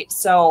participate.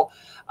 So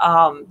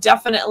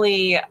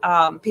definitely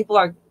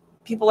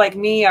people like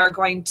me are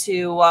going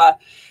to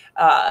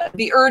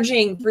be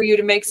urging for you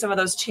to make some of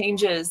those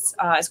changes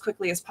as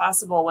quickly as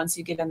possible once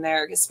you get in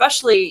there,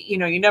 especially, you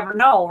know, you never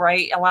know,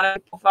 right? A lot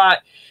of people thought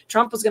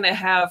Trump was going to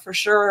have for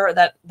sure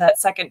that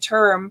second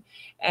term.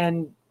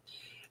 And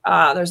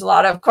there's a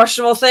lot of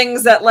questionable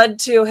things that led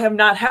to him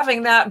not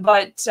having that.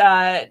 But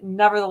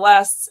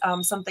nevertheless,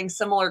 something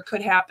similar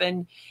could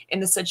happen in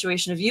the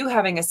situation of you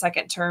having a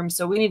second term.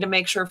 So we need to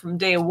make sure from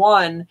day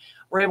one,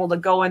 we're able to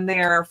go in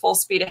there full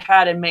speed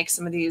ahead and make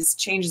some of these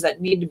changes that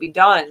need to be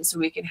done so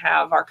we can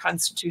have our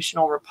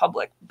constitutional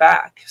republic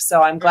back.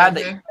 So I'm glad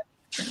that you're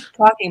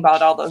talking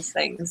about all those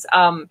things.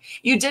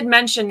 You did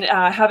mention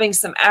having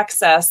some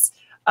access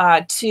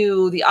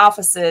to the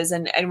offices,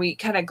 and we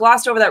kind of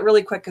glossed over that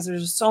really quick because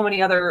there's so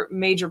many other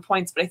major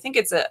points, but I think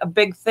it's a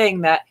big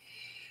thing that,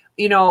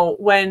 you know,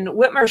 when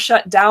Whitmer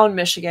shut down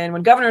Michigan,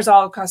 when governors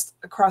all across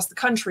the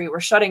country were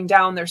shutting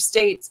down their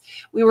states,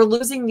 we were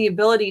losing the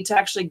ability to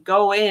actually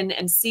go in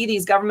and see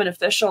these government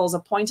officials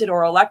appointed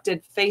or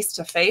elected face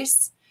to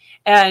face.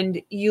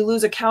 And you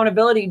lose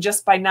accountability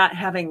just by not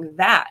having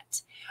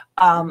that.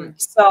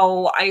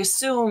 So I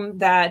assume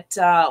that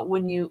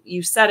when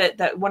you said it,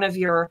 that one of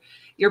your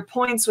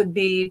points would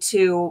be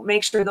to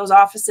make sure those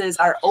offices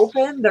are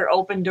open. They're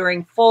open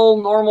during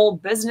full normal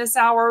business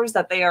hours,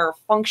 that they are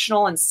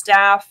functional and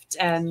staffed,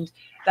 and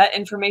that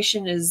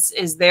information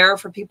is there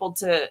for people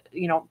to,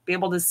 you know, be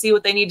able to see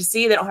what they need to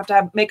see. They don't have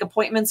to make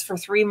appointments for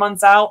 3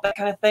 months out, that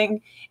kind of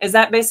thing. Is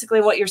that basically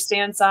what your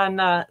stance on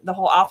the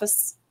whole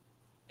office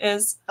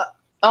is?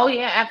 Oh,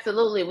 yeah,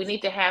 absolutely. We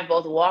need to have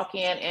both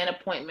walk-in and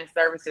appointment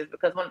services,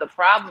 because one of the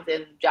problems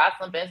is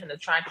Jocelyn Benson is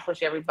trying to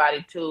push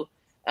everybody to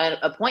an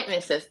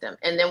appointment system.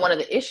 And then one of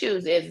the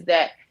issues is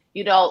that,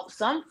 you know,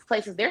 some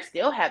places, they're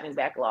still having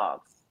backlogs.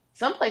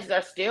 Some places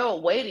are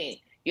still waiting,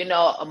 you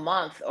know, a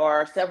month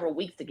or several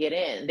weeks to get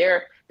in.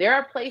 There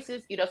are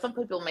places, you know, some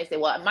people may say,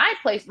 well,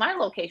 my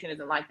location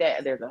isn't like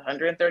that. There's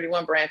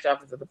 131 branch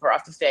offices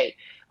across the state.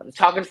 I was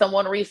talking to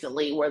someone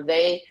recently where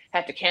they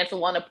had to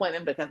cancel one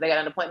appointment because they got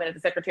an appointment at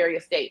the Secretary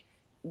of State.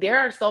 There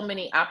are so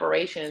many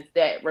operations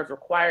that was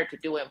required to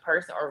do in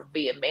person or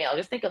via mail.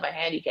 Just think of a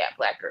handicap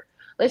placard.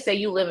 Let's say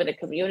you live in a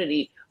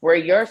community where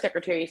your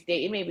Secretary of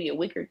State, it may be a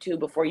week or two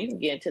before you can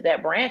get into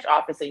that branch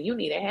office and you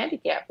need a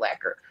handicap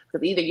placard,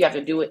 because either you have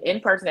to do it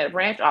in person at a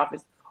branch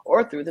office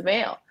or through the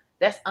mail.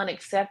 That's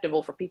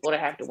unacceptable for people to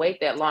have to wait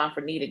that long for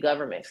needed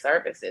government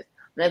services.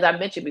 And as I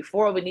mentioned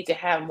before, we need to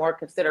have more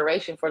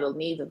consideration for the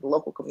needs of the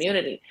local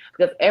community,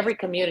 because every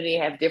community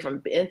has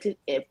different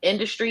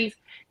industries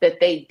that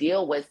they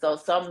deal with. So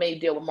some may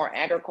deal with more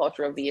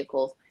agricultural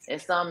vehicles,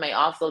 and some may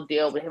also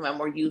deal with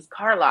more used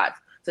car lots.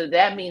 So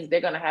that means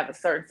they're going to have a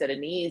certain set of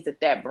needs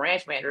that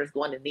branch manager is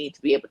going to need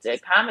to be able to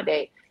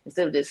accommodate,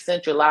 instead of this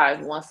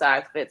centralized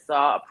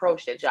one-size-fits-all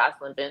approach that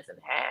Jocelyn Benson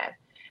has.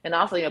 And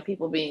also, you know,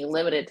 people being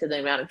limited to the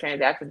amount of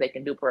transactions they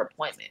can do per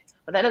appointment.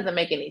 But that doesn't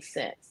make any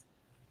sense.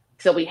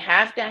 So we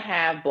have to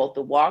have both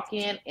the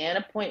walk-in and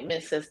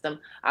appointment system.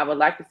 I would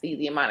like to see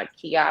the amount of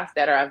kiosks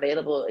that are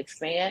available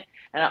expand.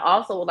 And I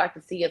also would like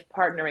to see us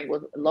partnering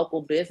with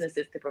local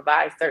businesses to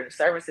provide certain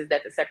services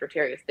that the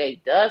Secretary of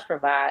State does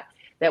provide.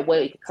 That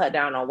way we can cut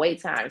down on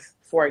wait times.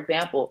 For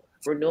example,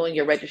 renewing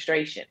your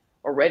registration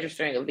or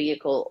registering a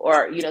vehicle,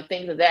 or, you know,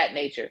 things of that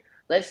nature.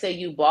 Let's say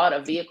you bought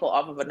a vehicle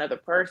off of another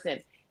person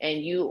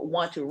and you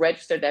want to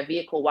register that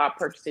vehicle while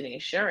purchasing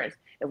insurance.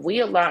 If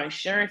we allow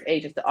insurance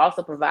agents to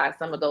also provide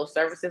some of those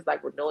services,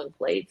 like renewing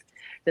plates,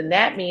 then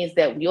that means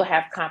that you'll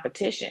have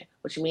competition,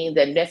 which means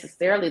that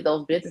necessarily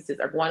those businesses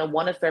are going to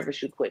want to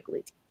service you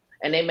quickly.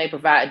 And they may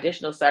provide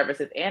additional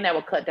services, and that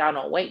will cut down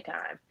on wait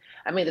times.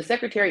 I mean, the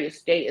Secretary of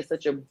State is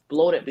such a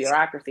bloated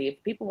bureaucracy.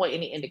 If people want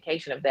any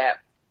indication of that,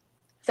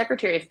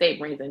 Secretary of State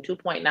brings in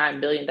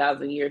 $2.9 billion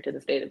a year to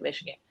the state of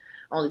Michigan.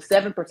 Only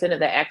 7% of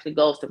that actually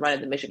goes to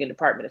running the Michigan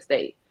Department of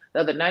State. The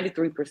other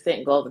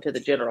 93% goes into the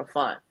general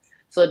fund.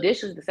 So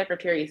additionally, the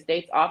Secretary of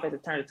State's office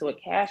has turned into a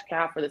cash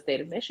cow for the state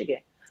of Michigan.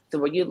 So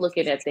when you're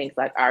looking at things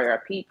like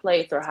IRP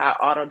plates, or how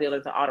auto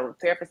dealers and auto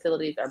repair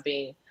facilities are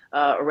being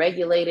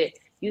regulated,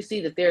 you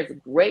see that there's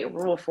great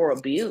room for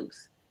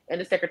abuse in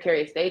the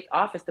Secretary of State's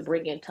office to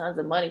bring in tons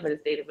of money for the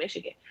state of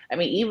Michigan. I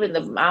mean, even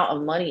the amount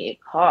of money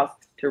it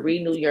costs to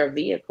renew your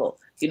vehicle,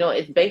 you know,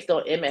 it's based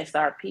on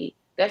MSRP.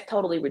 That's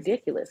totally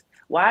ridiculous.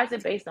 Why is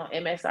it based on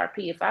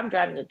MSRP? If I'm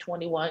driving a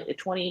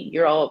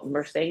 20-year-old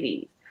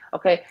Mercedes,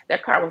 okay,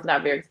 that car was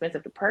not very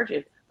expensive to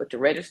purchase, but to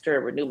register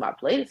and renew my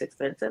plate is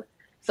expensive.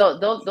 So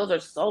those are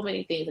so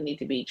many things that need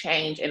to be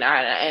changed.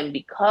 And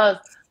because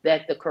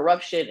that the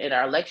corruption in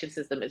our election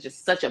system is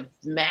just such a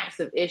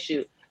massive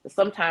issue, that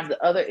sometimes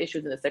the other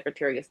issues in the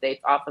Secretary of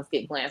State's office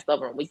get glanced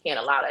over, and we can't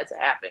allow that to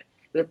happen.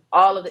 Because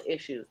all of the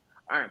issues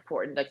are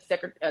important. Like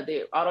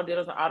the auto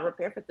dealers and auto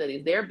repair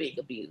facilities, they're being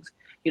abused.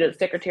 You know, the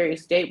Secretary of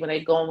State, when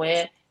they go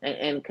in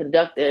and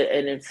conduct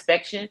an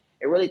inspection,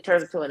 it really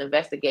turns into an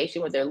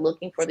investigation where they're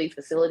looking for these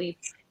facilities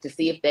to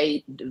see if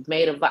they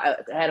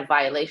had a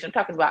violation. I'm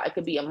talking about, it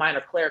could be a minor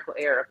clerical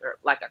error, or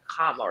like a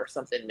comma or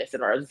something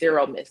missing, or a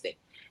zero missing.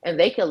 And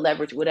they can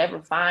leverage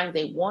whatever fines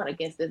they want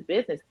against this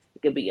business.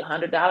 It could be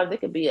 $100, it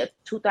could be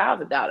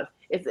 $2,000.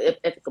 It's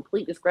a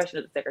complete discretion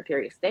of the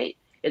Secretary of State.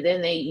 And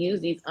then they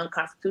use these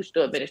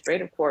unconstitutional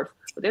administrative courts,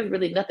 but there's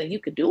really nothing you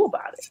could do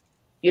about it.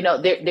 You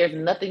know, there's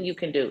nothing you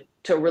can do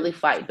to really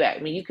fight back. I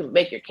mean, you can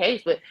make your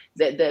case, but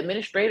the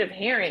administrative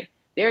hearing,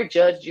 they're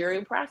judge, jury,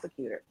 and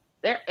prosecutor.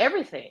 They're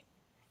everything.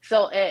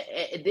 So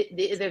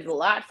there's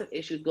lots of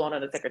issues going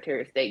on in the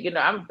Secretary of State. You know,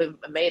 I'm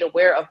made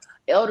aware of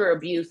elder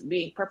abuse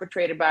being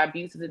perpetrated by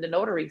abuses in the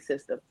notary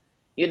system,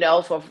 you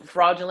know, for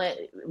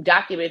fraudulent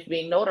documents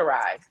being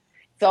notarized.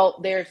 So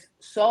there's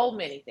so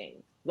many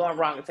things going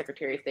wrong in the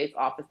Secretary of State's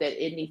office that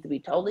it needs to be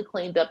totally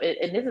cleaned up.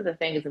 And this is the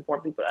thing that's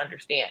important for people to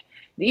understand.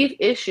 These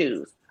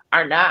issues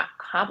are not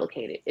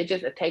complicated.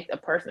 It takes a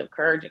person of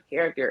courage and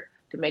character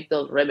to make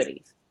those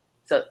remedies.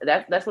 So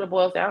that's what it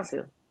boils down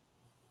to.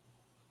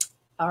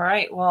 All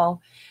right.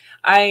 Well,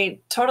 I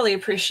totally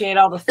appreciate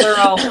all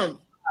the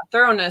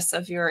thoroughness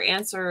of your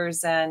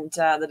answers and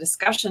the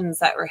discussions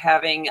that we're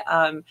having.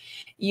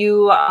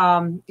 You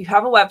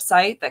have a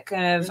website that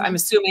kind of, I'm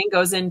assuming,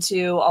 goes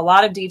into a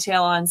lot of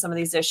detail on some of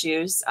these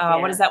issues.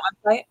 What is that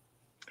website?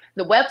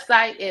 The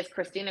website is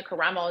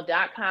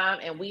ChristinaCaramo.com,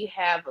 and we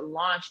have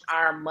launched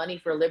our Money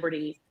for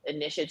Liberty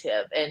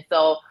initiative. And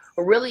so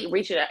we're really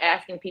reaching out,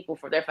 asking people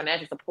for their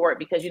financial support,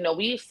 because, you know,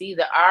 we see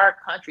that our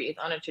country is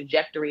on a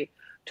trajectory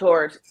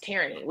towards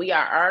tyranny.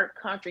 Our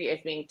country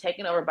is being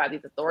taken over by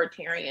these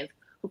authoritarians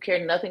who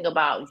care nothing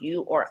about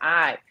you or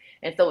I.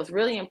 And so it's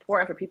really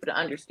important for people to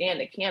understand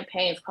that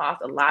campaigns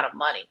cost a lot of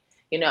money.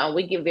 You know, and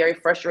we get very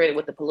frustrated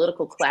with the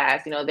political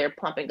class. You know, they're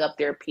pumping up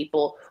their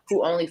people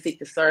who only seek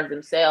to serve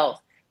themselves.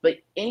 But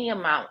any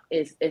amount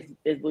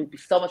would be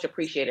so much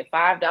appreciated.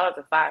 $5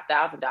 or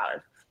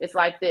 $5,000. It's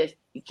like this.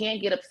 You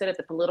can't get upset at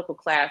the political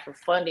class for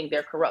funding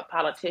their corrupt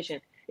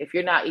politicians if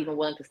you're not even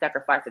willing to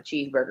sacrifice a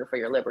cheeseburger for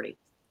your liberty.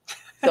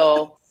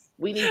 So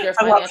we need your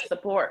financial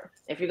support.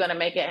 If you're going to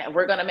make it,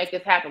 we're going to make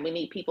this happen. We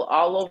need people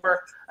all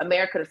over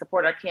America to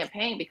support our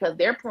campaign, because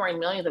they're pouring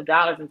millions of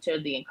dollars into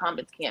the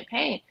incumbent's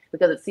campaign,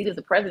 because the seat of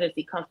the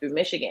presidency comes through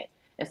Michigan.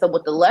 And so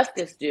what the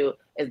leftists do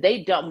is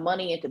they dump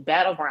money into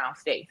battleground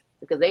states,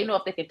 because they know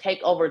if they can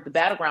take over the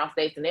battleground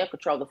states, then they'll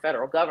control the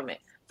federal government.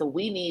 So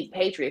we need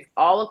patriots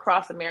all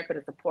across America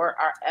to support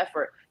our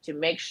effort to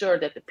make sure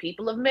that the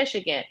people of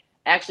Michigan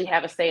actually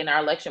have a say in our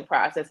election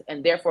process,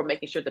 and therefore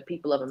making sure the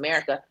people of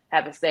America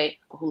have a say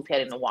who's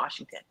heading to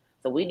Washington.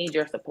 So we need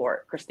your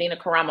support.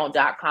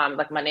 ChristinaCaramo.com,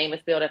 like my name is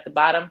spelled at the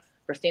bottom.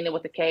 Christina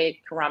with a K,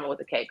 Caramo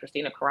with a K,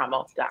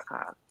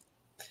 ChristinaCaramo.com.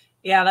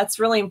 Yeah, that's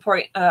really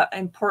important.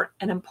 An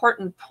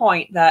important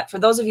point, that for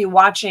those of you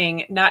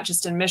watching, not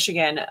just in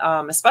Michigan,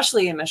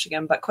 especially in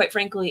Michigan, but quite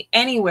frankly,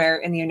 anywhere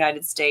in the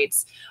United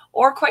States,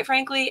 or quite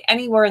frankly,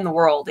 anywhere in the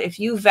world, if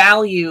you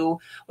value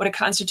what a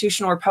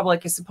constitutional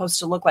republic is supposed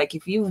to look like,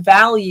 if you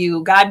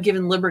value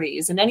God-given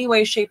liberties in any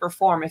way, shape, or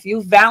form, if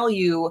you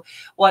value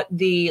what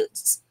the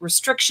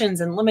restrictions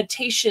and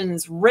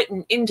limitations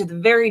written into the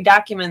very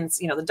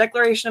documents, you know, the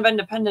Declaration of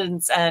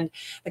Independence and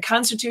the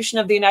Constitution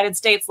of the United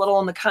States, let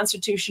alone the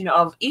Constitution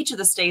of each of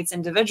the states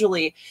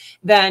individually,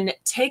 then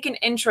take an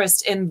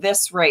interest in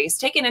this race.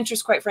 Take an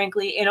interest, quite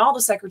frankly, in all the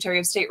Secretary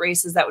of State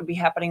races that would be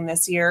happening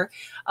this year,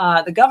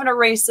 the governor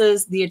races,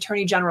 the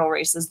attorney general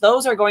races.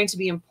 Those are going to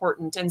be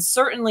important. And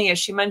certainly, as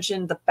she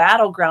mentioned, the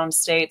battleground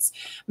states,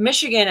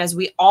 Michigan, as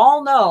we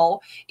all know,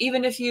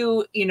 even if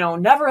you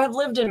never have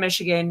lived in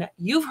Michigan,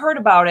 you've heard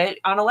about it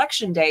on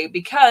election day,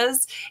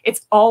 because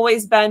it's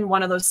always been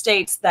one of those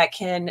states that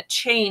can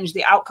change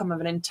the outcome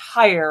of an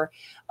entire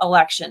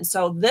election.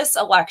 So this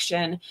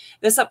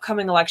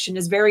upcoming election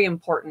is very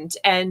important.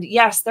 And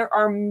yes, there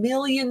are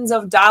millions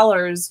of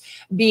dollars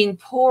being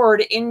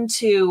poured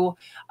into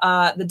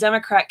the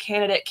Democrat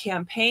candidate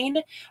campaign.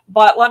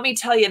 But let me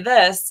tell you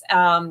this,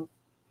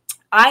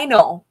 I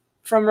know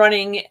from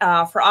running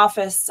for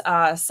office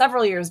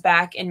several years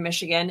back in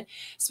Michigan,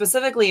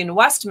 specifically in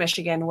West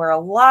Michigan, where a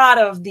lot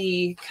of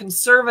the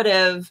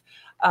conservative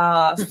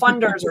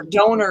funders or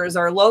donors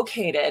are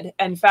located.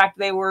 In fact,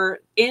 they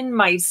were in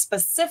my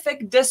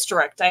specific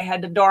district, I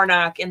had to door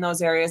knock in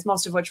those areas,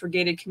 most of which were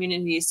gated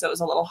communities, so it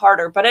was a little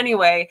harder. But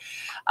anyway,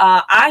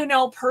 I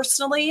know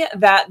personally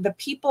that the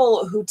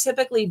people who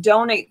typically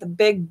donate the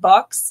big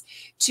bucks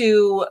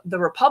to the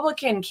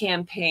Republican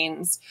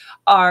campaigns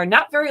are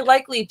not very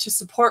likely to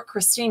support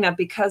Christina,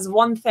 because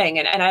one thing,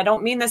 and I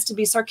don't mean this to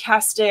be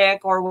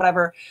sarcastic or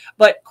whatever,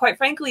 but quite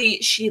frankly,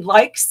 she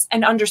likes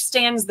and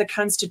understands the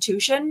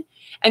Constitution,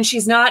 and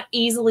she's not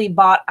easily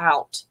bought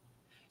out.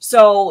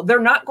 So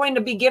they're not going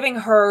to be giving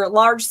her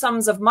large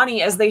sums of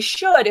money, as they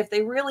should if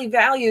they really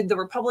valued the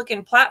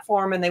Republican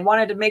platform and they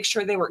wanted to make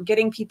sure they were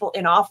getting people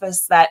in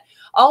office that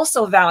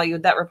also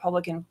valued that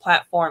Republican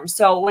platform.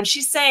 So when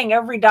she's saying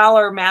every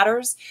dollar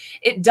matters,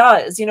 it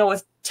does. You know,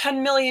 with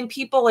 10 million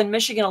people in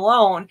Michigan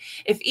alone,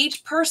 if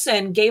each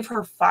person gave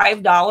her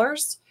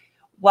 $5,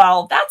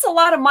 well, that's a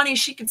lot of money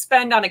she could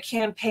spend on a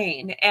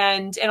campaign.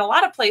 And in a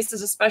lot of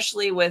places,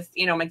 especially with,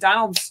 you know,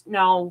 McDonald's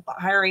now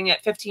hiring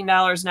at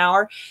 $15 an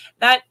hour,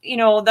 that, you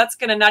know, that's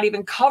going to not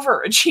even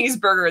cover a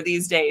cheeseburger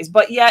these days,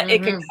 but yet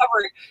it can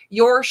cover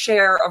your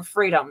share of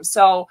freedom.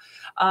 So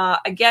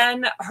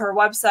again, her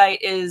website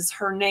is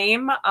her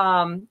name.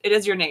 It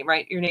is your name,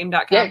 right?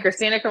 Yourname.com. Yeah,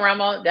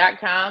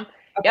 ChristinaCaramo.com.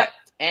 Okay. Yep.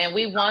 And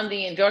we won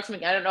the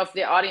endorsement. I don't know if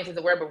the audience is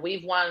aware, but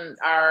we've won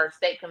our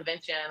state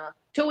convention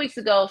 2 weeks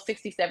ago,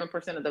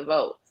 67% of the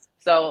vote.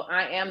 So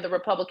I am the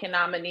Republican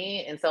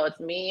nominee. And so it's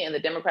me and the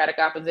Democratic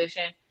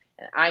opposition.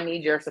 And I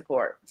need your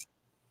support.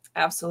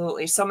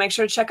 Absolutely. So make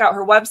sure to check out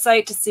her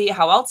website to see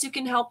how else you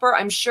can help her.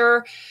 I'm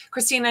sure,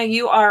 Christina,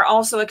 you are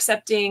also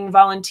accepting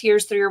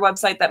volunteers through your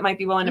website that might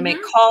be willing to make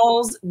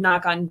calls,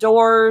 knock on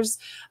doors,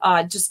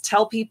 just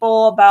tell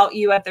people about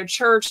you at their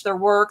church, their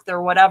work,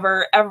 their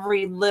whatever.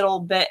 Every little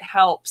bit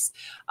helps.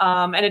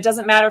 And it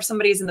doesn't matter if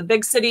somebody's in the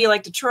big city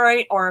like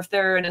Detroit or if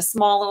they're in a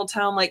small little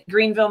town like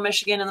Greenville,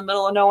 Michigan, in the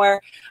middle of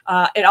nowhere.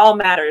 It all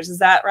matters. Is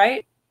that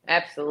right?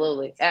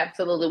 Absolutely.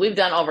 Absolutely. We've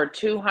done over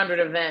 200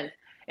 events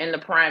in the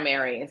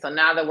primary. And so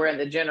now that we're in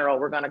the general,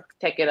 we're going to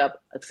take it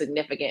up a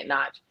significant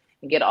notch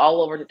and get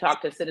all over to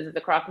talk to citizens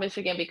across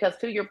Michigan, because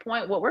to your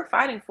point, what we're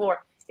fighting for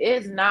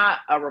is not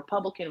a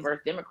Republican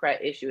versus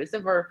Democrat issue. It's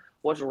over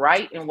what's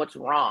right and what's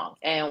wrong.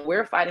 And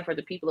we're fighting for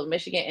the people of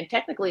Michigan. And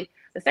technically,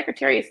 the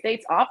Secretary of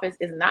State's office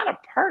is not a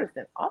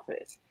partisan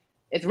office.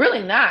 It's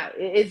really not.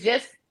 It's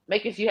just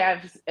making sure you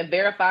have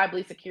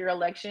verifiably secure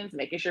elections,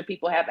 making sure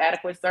people have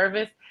adequate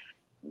service.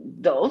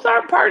 Those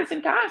are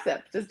partisan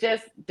concepts. It's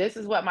just, this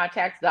is what my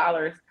tax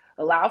dollars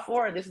allow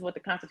for, and this is what the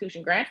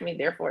Constitution grants me.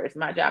 Therefore, it's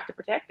my job to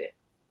protect it.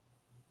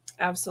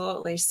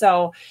 Absolutely.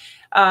 So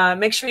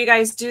make sure you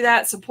guys do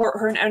that. Support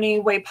her in any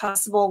way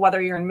possible, whether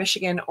you're in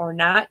Michigan or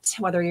not,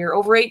 whether you're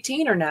over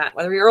 18 or not,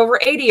 whether you're over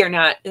 80 or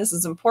not. This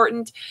is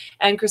important.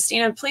 And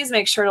Christina, please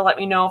make sure to let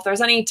me know if there's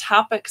any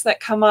topics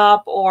that come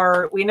up,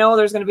 or we know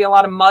there's going to be a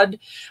lot of mud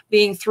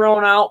being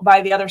thrown out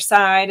by the other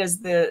side as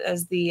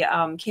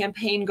the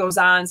campaign goes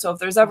on. So if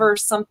there's ever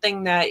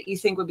something that you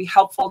think would be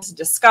helpful to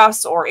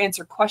discuss or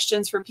answer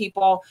questions for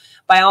people,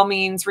 by all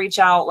means, reach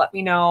out, let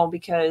me know,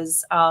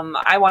 because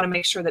I want to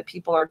make sure that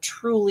people are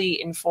truly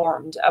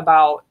informed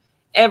about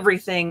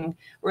everything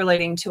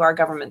relating to our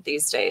government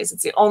these days.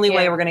 It's the only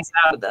way we're going to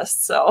get out of this.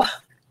 So,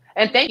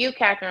 and thank you,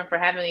 Catherine, for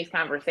having these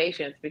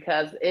conversations,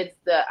 because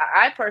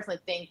I personally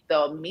think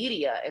the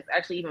media is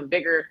actually even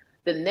bigger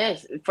than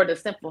this, for the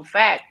simple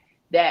fact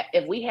that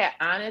if we had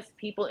honest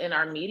people in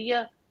our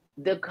media,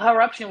 the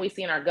corruption we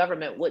see in our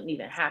government wouldn't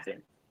even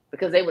happen,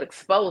 because they would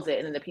expose it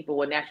and then the people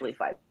would naturally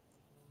fight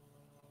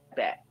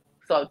back.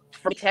 So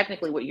for me,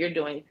 technically what you're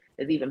doing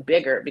is even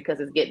bigger, because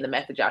it's getting the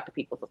message out to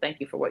people. So thank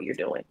you for what you're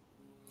doing.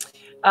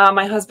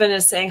 My husband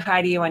is saying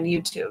hi to you on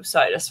YouTube, so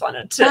I just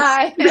wanted to.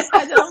 Hi.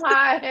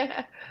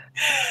 Hi.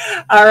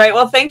 All right.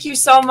 Well, thank you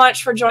so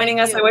much for joining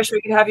us. I wish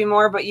we could have you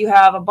more, but you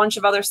have a bunch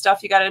of other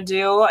stuff you got to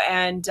do,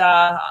 and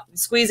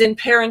squeeze in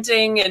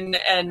parenting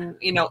and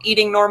you know,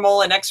 eating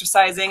normal and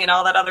exercising and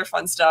all that other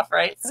fun stuff,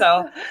 right?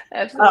 So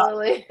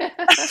absolutely.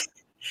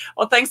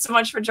 Well, thanks so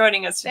much for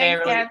joining us today.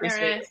 Thanks, I really Catherine.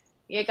 appreciate it.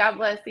 Yeah, God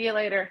bless. See you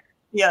later.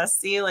 Yes,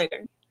 see you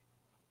later.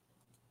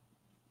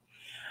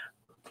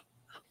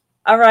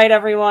 All right,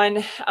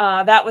 everyone.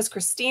 That was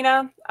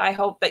Christina. I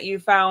hope that you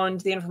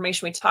found the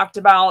information we talked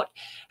about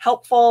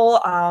helpful.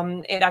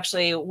 It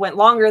actually went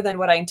longer than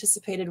what I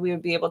anticipated we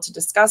would be able to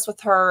discuss with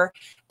her,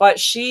 but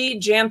she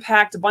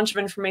jam-packed a bunch of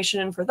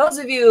information. And for those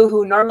of you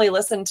who normally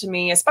listen to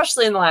me,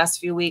 especially in the last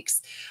few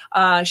weeks,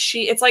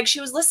 it's like she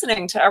was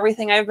listening to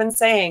everything I've been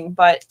saying.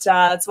 But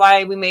that's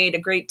why we made a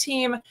great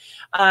team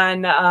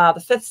on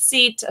the Fifth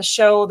Seat, a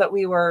show that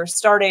we were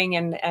starting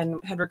and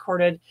had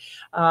recorded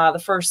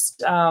the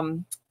first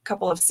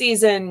couple of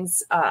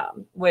seasons,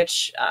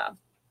 which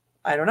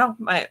I don't know,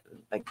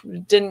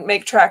 didn't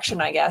make traction,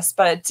 I guess.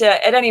 But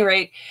at any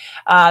rate,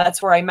 that's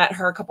where I met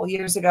her a couple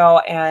years ago,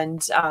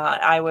 and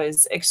I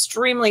was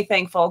extremely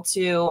thankful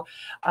to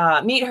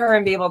meet her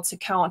and be able to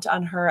count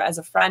on her as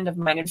a friend of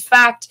mine. In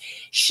fact,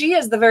 she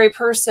is the very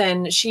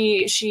person,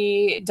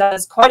 she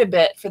does quite a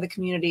bit for the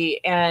community,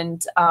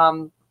 and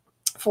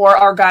for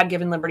our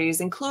God-given liberties,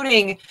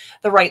 including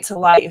the right to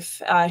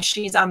life.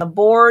 She's on the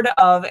board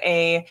of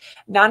a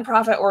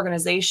nonprofit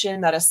organization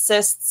that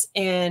assists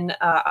in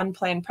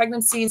unplanned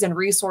pregnancies and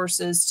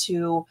resources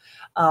to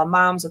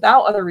moms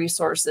without other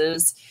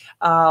resources.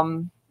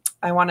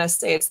 I want to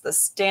say it's the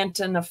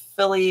Stanton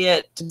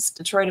affiliate, it's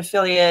Detroit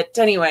affiliate.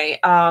 Anyway,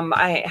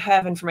 I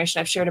have information.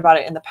 I've shared about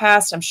it in the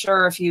past. I'm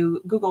sure if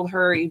you Googled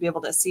her, you'd be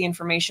able to see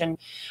information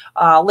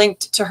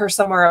linked to her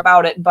somewhere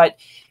about it. But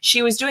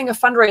she was doing a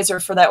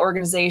fundraiser for that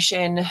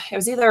organization. It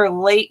was either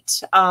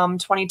late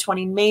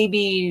 2020,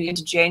 maybe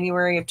into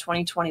January of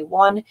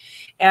 2021.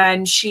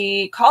 And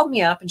she called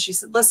me up and she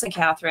said, listen,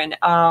 Catherine,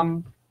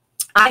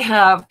 I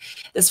have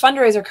this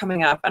fundraiser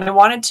coming up and I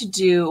wanted to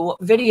do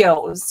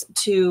videos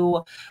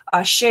to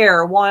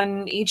share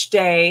one each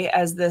day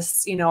as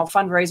this,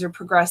 fundraiser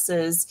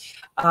progresses,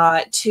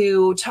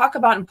 to talk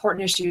about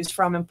important issues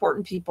from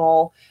important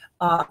people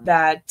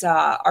that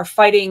are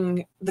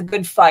fighting the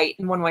good fight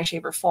in one way,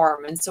 shape, or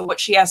form. And so what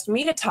she asked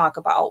me to talk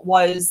about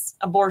was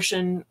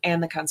abortion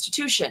and the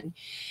Constitution.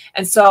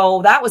 And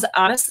so that was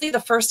honestly the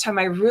first time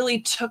I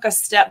really took a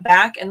step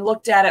back and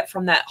looked at it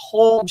from that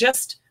whole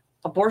just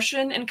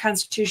abortion and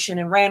Constitution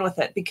and ran with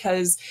it,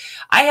 because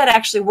I had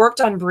actually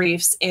worked on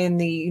briefs in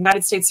the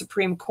United States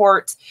Supreme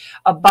Court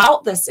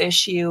about this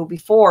issue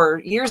before,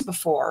 years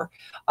before,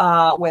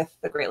 with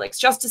the Great Lakes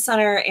Justice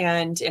Center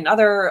and in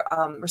other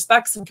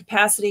respects and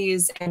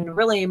capacities. And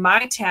really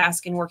my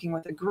task in working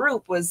with a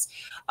group was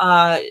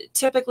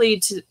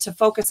typically to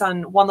focus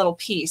on one little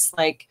piece,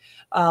 like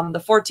the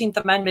 14th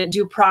Amendment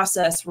due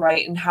process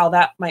right and how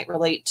that might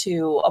relate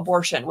to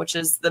abortion, which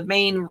is the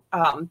main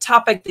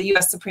topic the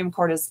U.S. Supreme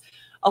Court is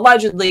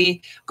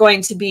allegedly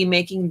going to be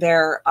making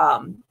their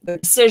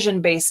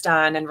decision based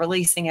on and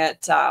releasing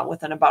it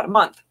within about a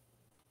month.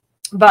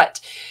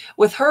 But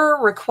with her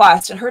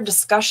request and her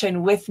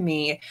discussion with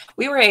me,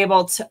 we were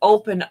able to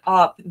open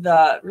up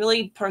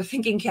really put our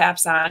thinking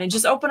caps on and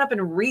just open up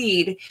and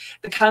read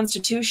the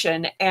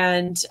Constitution.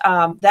 And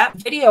that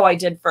video I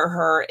did for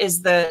her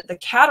is the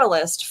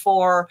catalyst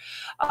for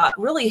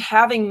really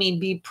having me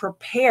be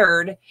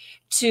prepared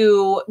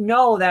to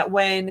know that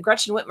when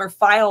Gretchen Whitmer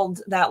filed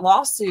that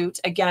lawsuit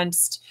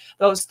against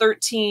those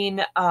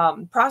 13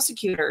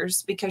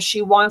 prosecutors, because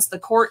she wants the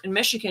court in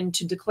Michigan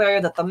to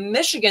declare that the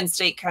Michigan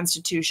state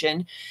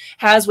constitution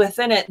has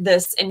within it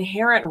this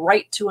inherent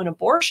right to an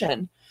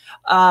abortion,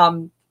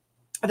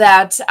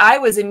 that I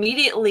was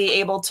immediately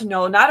able to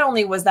know not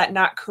only was that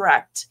not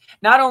correct,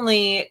 not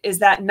only is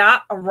that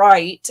not a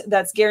right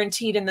that's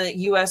guaranteed in the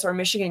U.S. or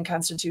Michigan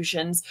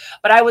constitutions,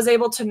 but I was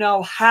able to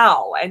know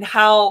how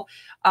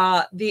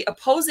the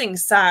opposing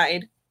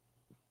side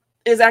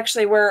is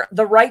actually where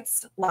the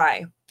rights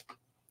lie,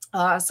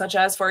 such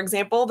as, for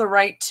example, the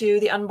right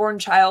to the unborn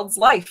child's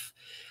life,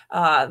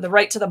 the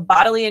right to the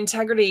bodily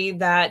integrity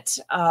that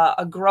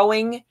a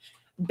growing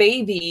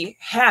baby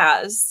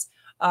has,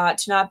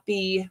 to not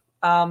be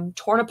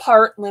torn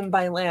apart limb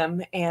by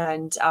limb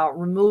and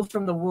removed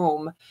from the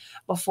womb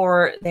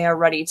before they are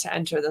ready to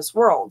enter this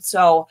world.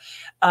 So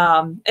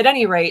at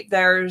any rate,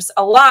 there's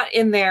a lot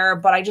in there,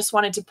 but I just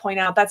wanted to point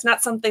out that's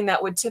not something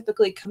that would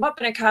typically come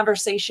up in a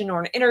conversation or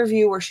an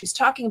interview where she's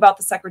talking about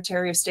the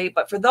Secretary of State.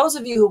 But for those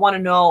of you who want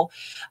to know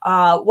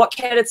what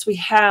candidates we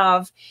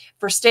have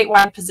for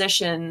statewide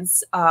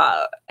positions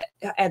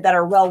that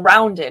are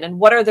well-rounded and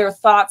what are their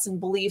thoughts and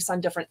beliefs on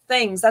different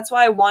things, that's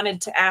why I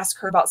wanted to ask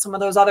her about some of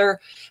those other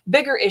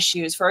bigger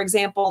issues. For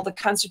example, the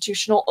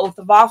constitutional oath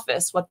of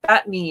office, what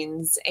that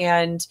means.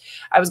 And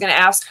I was going to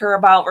ask her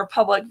about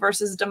republic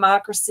versus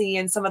democracy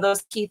and some of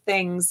those key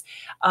things.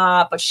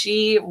 But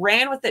she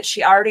ran with it.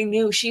 She already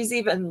knew. She's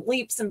even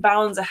leaps and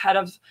bounds ahead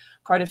of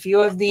quite a few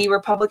of the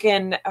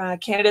Republican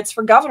candidates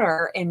for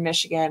governor in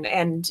Michigan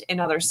and in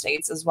other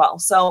states as well.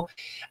 So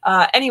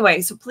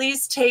anyway, so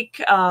please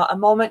take a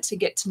moment to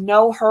get to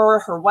know her,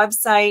 her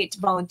website,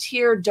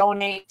 volunteer,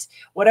 donate,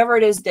 whatever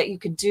it is that you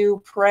could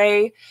do,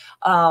 pray.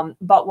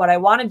 But what I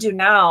want to do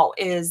now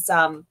is,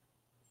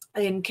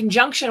 in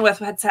conjunction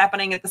with what's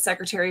happening at the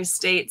Secretary of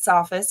State's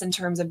office in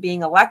terms of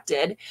being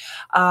elected,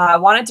 I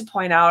wanted to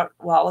point out,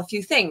 well, a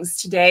few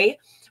things. Today,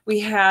 we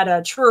had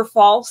a true or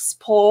false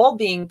poll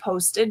being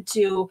posted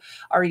to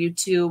our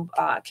YouTube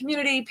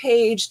community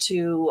page,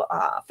 to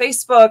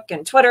Facebook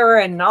and Twitter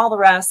and all the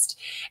rest.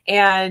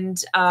 And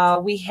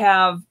we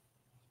have,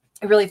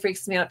 it really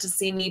freaks me out to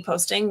see me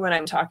posting when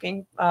I'm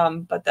talking,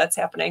 but that's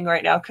happening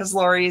right now because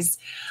Lori's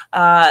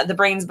the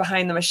brains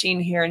behind the machine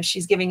here, and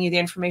she's giving you the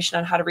information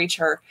on how to reach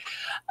her.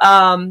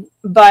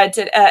 But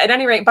at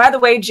any rate, by the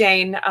way,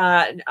 Jane,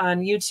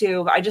 on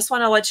YouTube, I just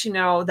want to let you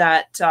know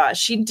that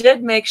she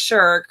did make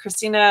sure,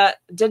 Christina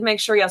did make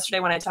sure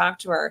yesterday when I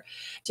talked to her,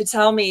 to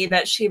tell me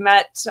that she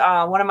met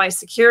one of my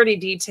security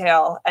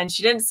detail, and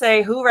she didn't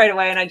say who right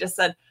away, and I just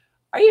said,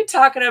 "Are you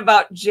talking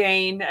about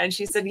Jane?" And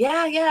she said,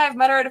 yeah, I've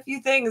met her at a few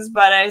things,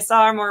 but I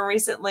saw her more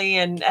recently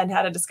and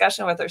had a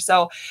discussion with her.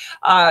 So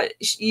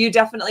you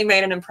definitely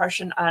made an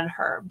impression on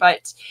her.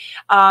 But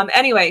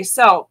anyway,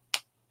 so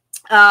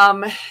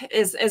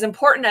as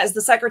important as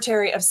the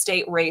Secretary of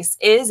State race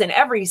is in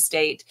every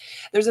state,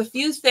 there's a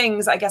few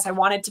things I guess I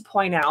wanted to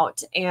point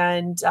out.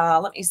 And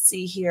let me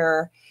see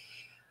here.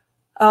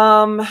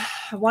 I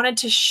wanted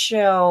to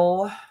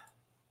show,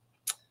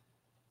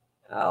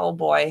 oh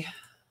boy,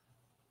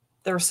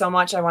 there was so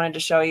much I wanted to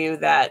show you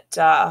that,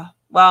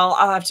 well,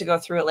 I'll have to go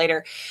through it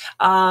later.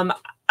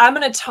 I'm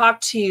going to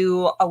talk to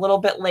you a little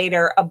bit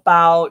later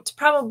about,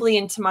 probably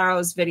in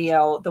tomorrow's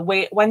video,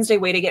 the Wednesday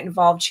Way to Get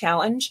Involved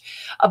Challenge,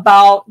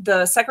 about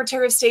the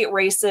Secretary of State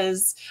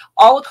races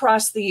all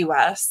across the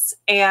U.S.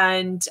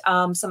 and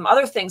some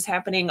other things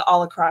happening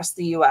all across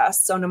the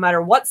U.S. So no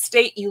matter what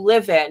state you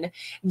live in,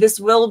 this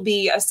will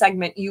be a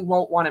segment you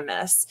won't want to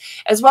miss,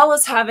 as well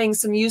as having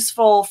some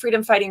useful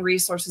freedom fighting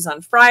resources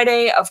on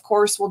Friday. Of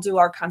course, we'll do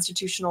our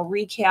constitutional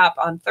recap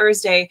on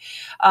Thursday.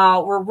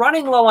 We're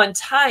running low on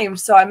time,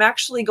 so I'm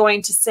actually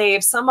going to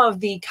save some of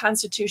the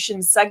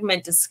Constitution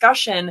segment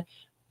discussion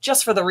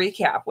just for the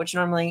recap, which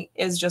normally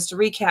is just a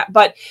recap.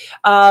 But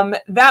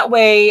that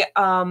way,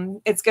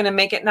 it's going to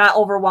make it not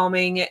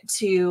overwhelming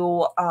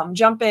to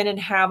jump in and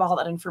have all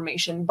that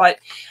information. But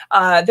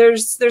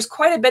there's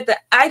quite a bit that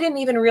I didn't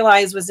even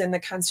realize was in the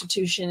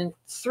Constitution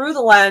through the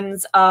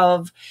lens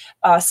of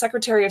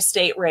Secretary of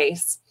State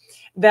race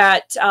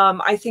that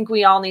I think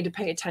we all need to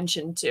pay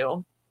attention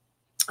to.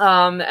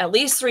 At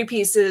least 3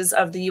 pieces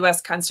of the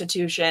U.S.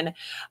 Constitution.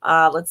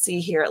 Let's see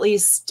here. At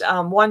least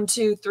 1,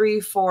 2, 3,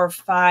 4,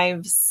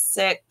 5,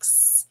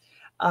 6,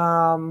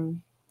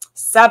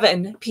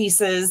 7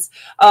 pieces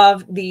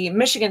of the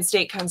Michigan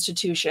State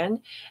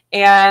Constitution.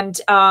 And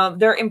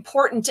they're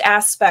important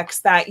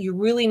aspects that you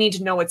really need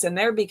to know what's in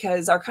there,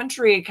 because our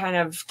country kind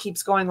of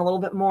keeps going a little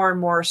bit more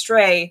and more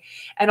astray.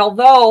 And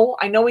although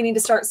I know we need to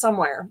start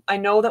somewhere, I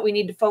know that we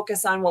need to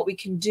focus on what we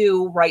can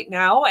do right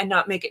now and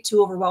not make it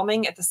too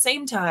overwhelming. At the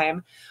same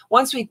time,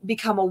 once we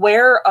become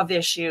aware of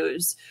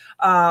issues,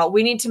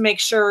 we need to make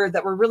sure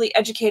that we're really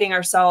educating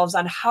ourselves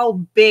on how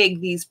big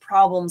these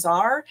problems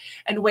are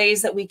and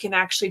ways that we can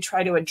actually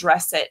try to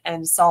address it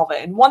and solve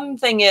it. And one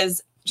thing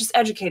is just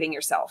educating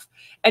yourself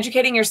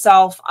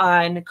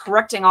on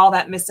correcting all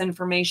that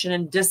misinformation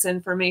and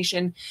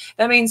disinformation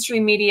that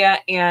mainstream media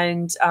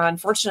and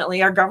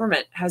unfortunately our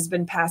government has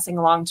been passing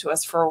along to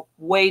us for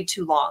way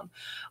too long,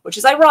 which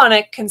is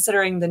ironic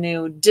considering the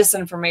new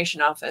disinformation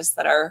office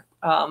that our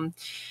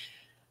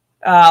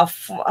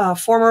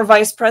former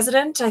vice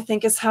president, I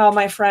think is how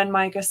my friend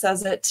Micah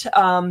says it,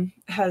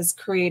 has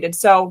created.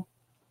 So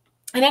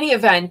in any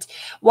event,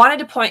 wanted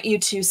to point you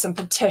to some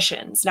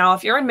petitions. Now,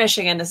 if you're in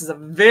Michigan, this is a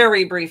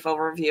very brief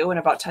overview in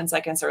about 10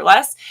 seconds or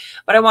less,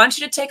 but I want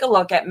you to take a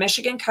look at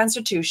Michigan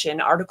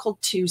Constitution, Article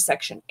 2,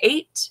 Section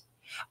 8,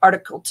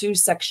 Article 2,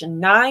 Section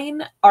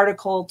 9,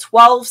 Article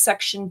 12,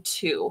 Section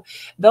 2.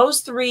 Those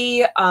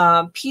 3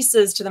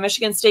 pieces to the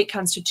Michigan State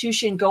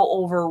Constitution go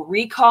over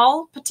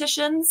recall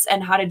petitions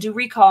and how to do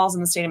recalls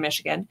in the state of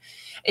Michigan,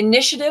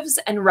 initiatives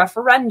and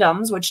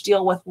referendums, which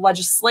deal with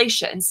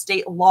legislation,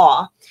 state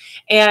law,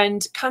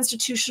 and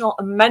constitutional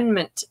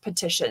amendment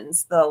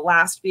petitions, the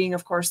last being,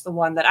 of course, the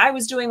one that I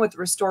was doing with the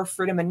Restore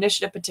Freedom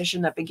Initiative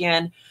petition that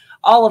began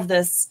all of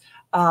this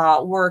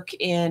work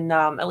in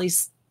at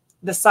least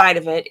the side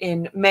of it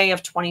in May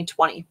of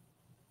 2020.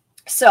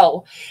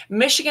 So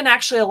Michigan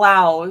actually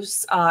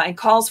allows and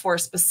calls for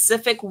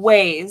specific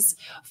ways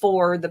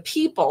for the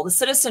people, the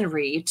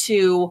citizenry,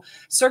 to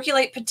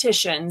circulate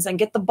petitions and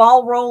get the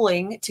ball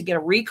rolling, to get a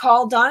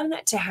recall done,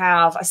 to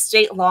have a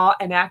state law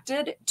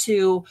enacted,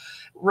 to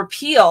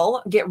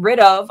repeal, get rid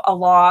of a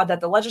law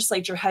that the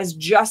legislature has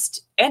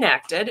just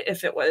enacted,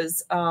 if it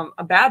was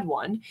a bad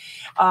one,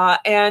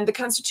 and the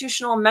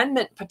constitutional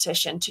amendment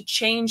petition to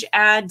change,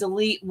 add,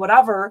 delete,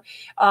 whatever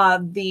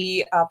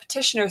the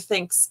petitioner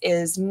thinks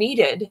is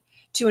needed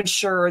to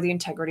ensure the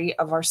integrity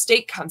of our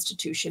state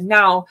constitution.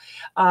 Now,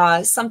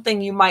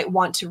 something you might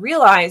want to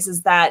realize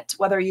is that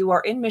whether you are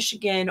in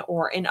Michigan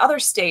or in other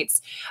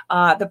states,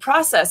 the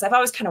process, I've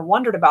always kind of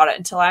wondered about it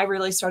until I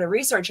really started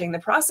researching, the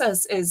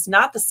process is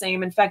not the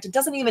same. In fact, it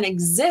doesn't even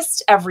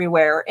exist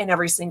everywhere in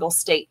every single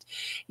state.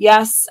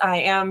 Yes, I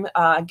am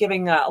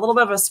giving a little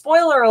bit of a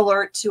spoiler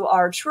alert to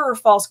our true or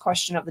false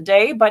question of the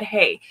day, but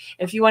hey,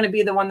 if you want to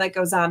be the one that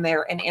goes on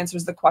there and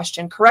answers the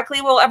question correctly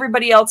while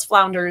everybody else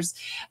flounders,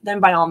 then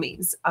by all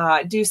means,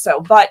 do so.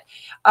 But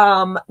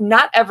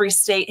not every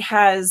state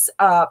has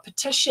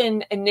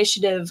petition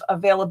initiative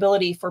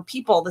availability for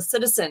people, the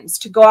citizens,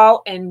 to go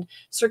out and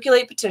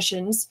circulate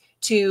petitions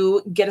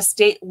to get a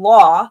state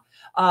law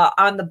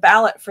on the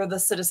ballot for the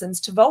citizens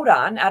to vote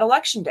on at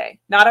election day.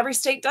 Not every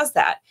state does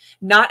that.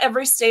 Not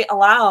every state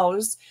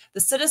allows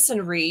the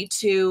citizenry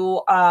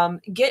to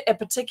get a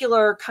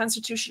particular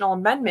constitutional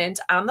amendment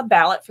on the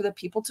ballot for the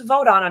people to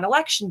vote on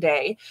election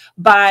day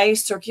by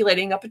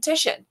circulating a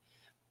petition.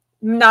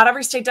 Not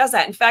every state does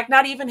that. In fact,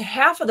 not even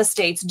half of the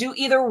states do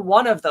either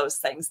one of those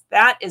things.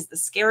 That is the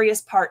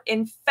scariest part.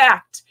 In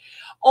fact,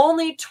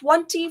 only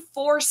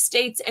 24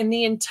 states in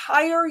the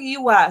entire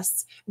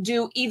U.S.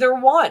 do either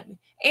one.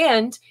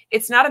 And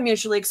it's not a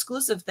mutually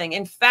exclusive thing.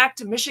 In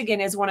fact, Michigan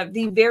is one of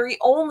the very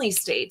only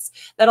states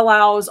that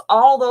allows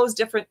all those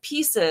different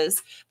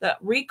pieces, the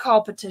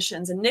recall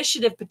petitions,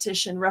 initiative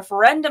petition,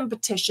 referendum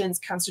petitions,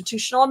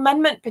 constitutional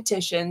amendment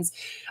petitions,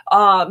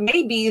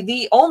 maybe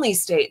the only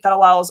state that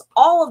allows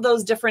all of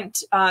those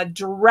different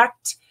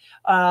direct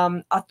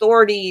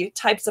authority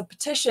types of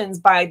petitions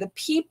by the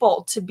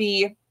people to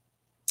be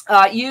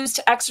used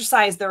to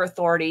exercise their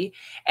authority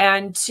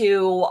and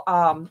to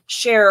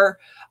share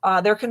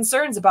their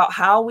concerns about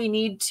how we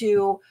need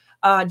to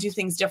do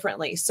things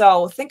differently.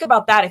 So think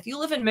about that. If you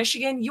live in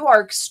Michigan, you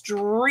are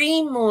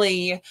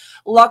extremely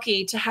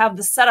lucky to have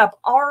the setup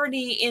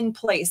already in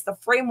place, the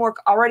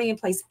framework already in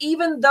place,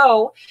 even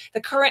though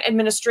the current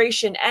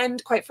administration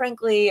and, quite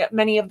frankly,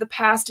 many of the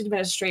past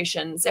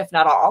administrations, if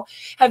not all,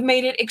 have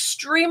made it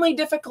extremely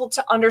difficult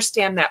to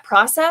understand that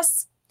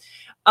process.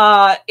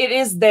 It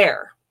is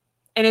there.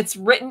 And it's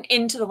written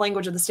into the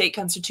language of the state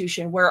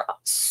constitution, where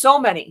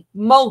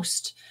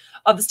most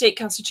of the state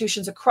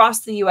constitutions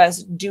across the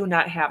U.S. do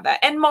not have that.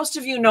 And most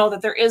of you know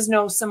that there is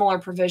no similar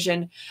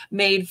provision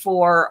made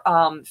for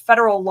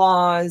federal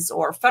laws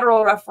or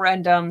federal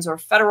referendums or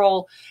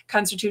federal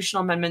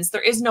constitutional amendments.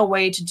 There is no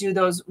way to do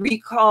those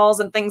recalls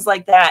and things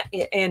like that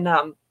in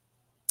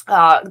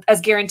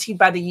as guaranteed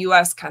by the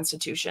U.S.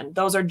 Constitution.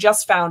 Those are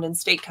just found in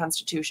state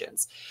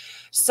constitutions.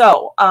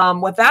 So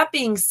with that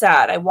being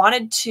said, I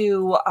wanted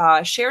to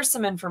share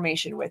some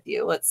information with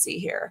you. Let's see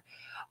here.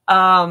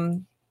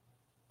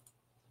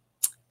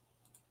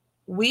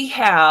 We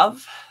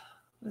have,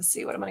 let's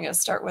see, what am I going to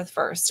start with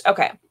first?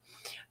 Okay,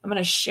 I'm going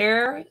to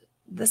share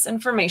this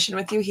information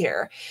with you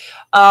here.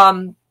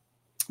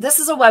 This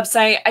is a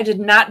website. I did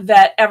not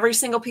vet every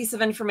single piece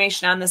of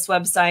information on this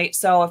website.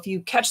 So if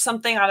you catch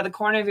something out of the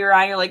corner of your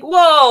eye, you're like,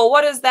 whoa,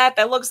 what is that?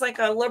 That looks like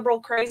a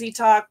liberal crazy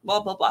talk, blah,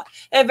 blah, blah.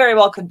 It very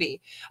well could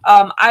be.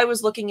 I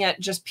was looking at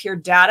just pure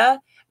data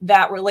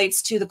that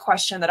relates to the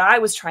question that I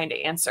was trying to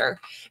answer.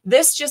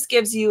 This just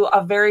gives you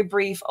a very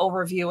brief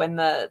overview, and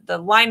the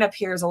lineup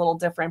here is a little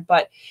different,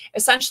 but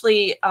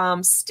essentially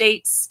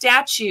state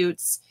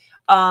statutes.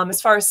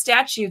 As far as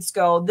statutes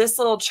go, this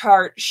little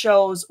chart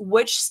shows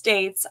which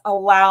states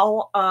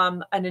allow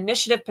an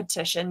initiative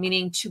petition,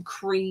 meaning to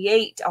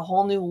create a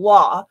whole new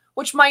law,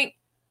 which might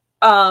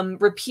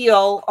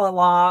repeal a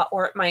law,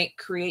 or it might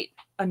create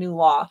a new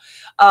law,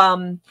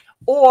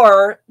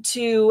 or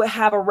to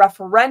have a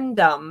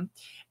referendum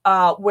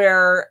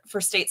where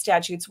for state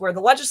statutes where the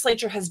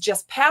legislature has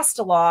just passed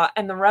a law,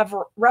 and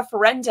the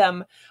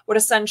referendum would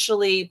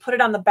essentially put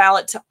it on the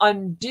ballot to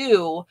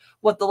undo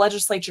what the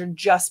legislature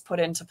just put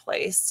into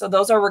place. So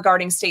those are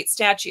regarding state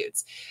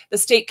statutes. The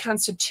state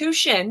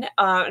constitution,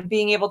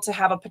 being able to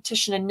have a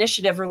petition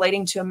initiative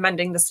relating to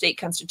amending the state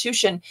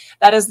constitution,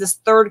 that is this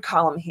third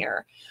column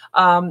here.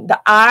 The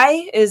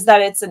I is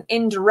that it's an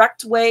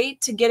indirect way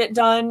to get it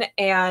done,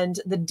 and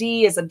the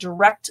D is a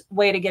direct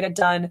way to get it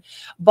done.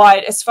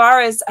 But as far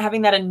as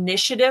having that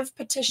initiative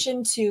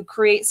petition to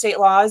create state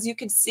laws, you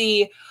could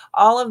see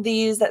all of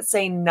these that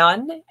say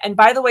none. And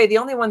by the way, the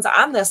only ones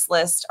on this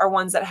list are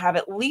ones that have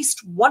at least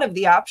one of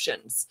the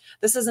options.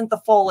 This isn't the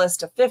full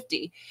list of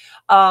 50.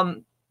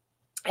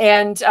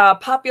 And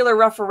popular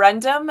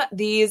referendum,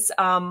 these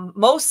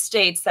most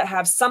states that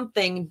have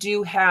something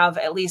do have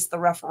at least the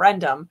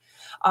referendum.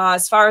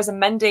 As far as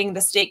amending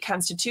the state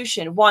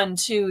constitution, 1,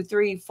 2,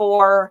 3,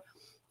 4,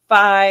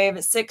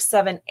 5, 6,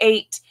 7,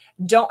 8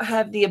 don't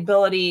have the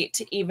ability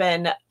to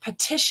even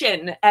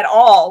petition at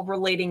all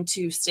relating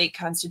to state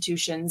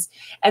constitutions.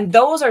 And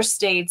those are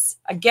states,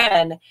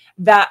 again,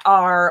 that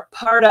are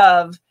part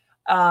of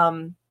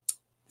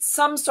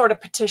some sort of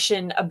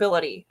petition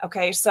ability.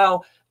 Okay,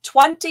 so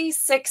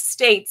 26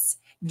 states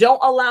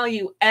don't allow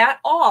you at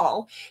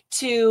all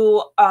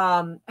to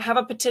have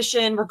a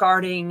petition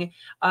regarding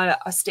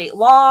a state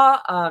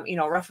law,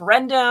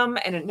 referendum,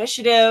 an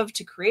initiative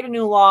to create a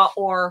new law,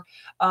 or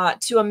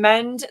to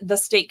amend the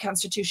state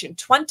constitution.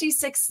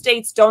 26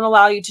 states don't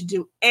allow you to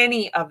do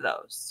any of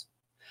those.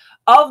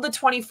 Of the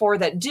 24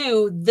 that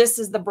do, this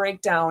is the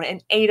breakdown,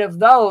 and 8 of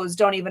those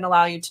don't even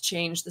allow you to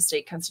change the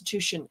state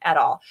constitution at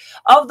all.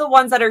 Of the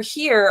ones that are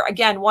here,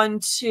 again, 1,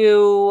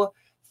 2,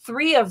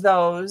 3 of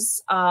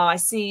those, I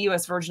see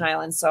U.S. Virgin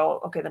Islands.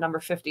 So, okay, the number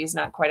 50 is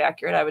not quite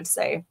accurate. I would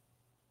say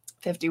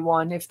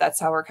 51 if that's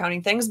how we're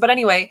counting things. But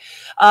anyway,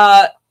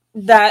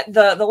 that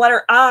the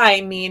letter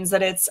I means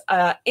that it's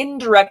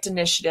indirect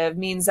initiative,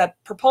 means that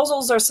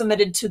proposals are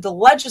submitted to the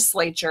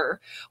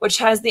legislature, which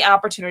has the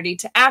opportunity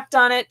to act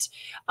on it.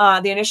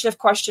 The initiative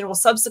question will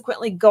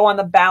subsequently go on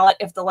the ballot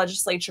if the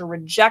legislature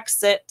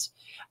rejects it,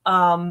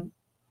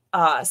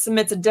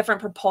 submits a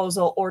different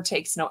proposal, or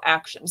takes no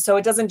action. So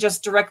it doesn't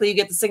just directly, you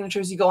get the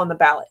signatures, you go on the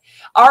ballot.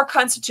 Our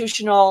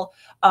constitutional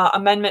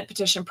amendment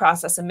petition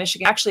process in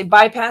Michigan actually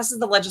bypasses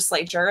the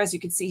legislature. As you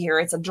can see here,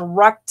 it's a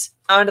direct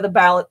onto the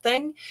ballot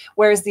thing,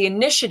 whereas the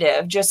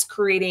initiative, just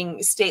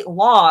creating state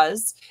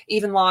laws,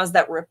 even laws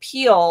that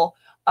repeal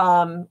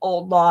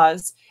old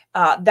laws,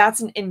 that's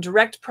an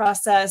indirect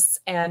process.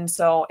 And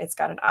so it's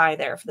got an I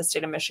there for the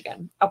state of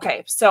Michigan.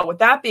 Okay, so with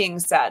that being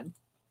said,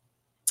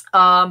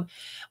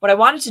 What I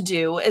wanted to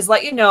do is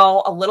let you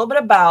know a little bit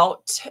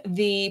about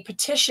the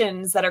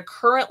petitions that are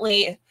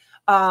currently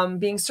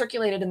being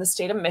circulated in the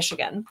state of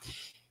Michigan.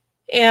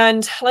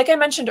 And like I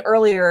mentioned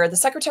earlier, the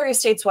Secretary of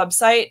State's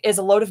website is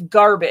a load of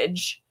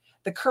garbage.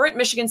 The current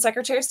Michigan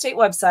Secretary of State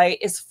website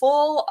is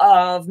full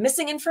of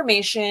missing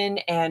information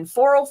and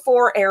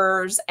 404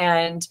 errors.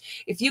 And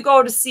if you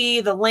go to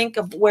see the link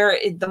of where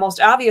the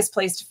most obvious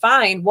place to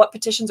find what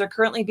petitions are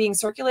currently being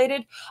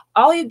circulated,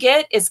 all you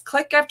get is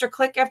click after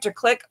click after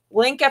click,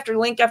 link after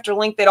link after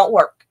link. They don't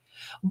work.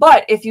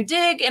 But if you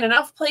dig in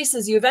enough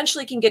places, you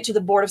eventually can get to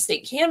the Board of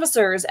State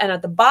Canvassers. And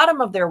at the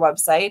bottom of their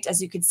website, as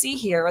you can see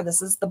here,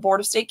 this is the Board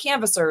of State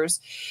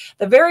Canvassers.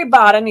 The very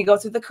bottom, you go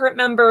through the current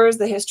members,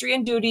 the history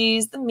and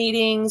duties, the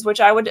meetings, which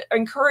I would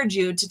encourage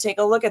you to take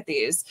a look at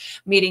these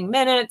meeting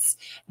minutes.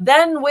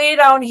 Then way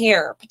down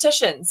here,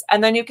 petitions.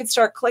 And then you can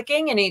start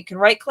clicking and you can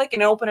right click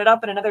and open it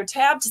up in another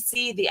tab to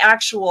see the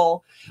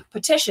actual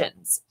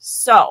petitions.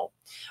 So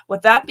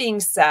with that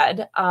being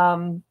said,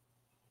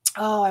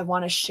 oh, I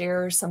want to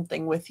share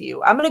something with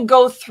you. I'm going to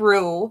go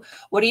through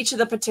what each of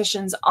the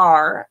petitions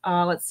are.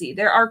 Let's see.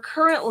 There are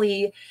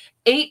currently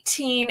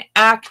 18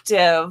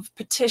 active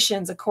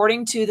petitions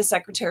according to the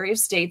Secretary of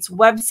State's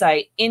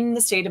website in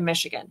the state of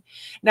Michigan.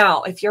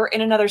 Now, if you're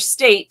in another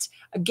state,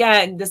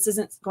 again, this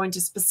isn't going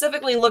to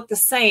specifically look the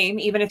same,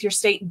 even if your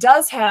state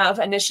does have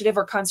initiative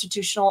or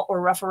constitutional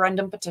or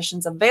referendum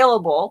petitions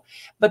available.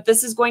 But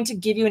this is going to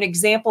give you an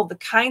example of the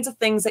kinds of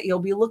things that you'll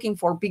be looking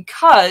for,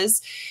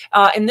 because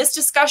in this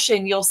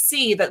discussion, you'll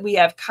see that we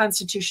have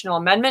constitutional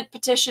amendment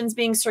petitions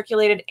being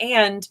circulated,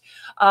 and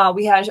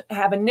we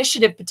have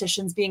initiative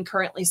petitions being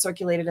currently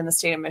circulated in the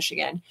state of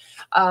Michigan.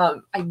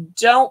 I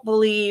don't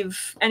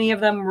believe any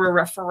of them were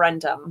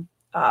referendum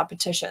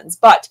petitions,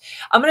 but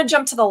I'm going to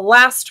jump to the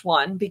last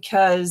one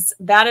because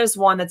that is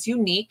one that's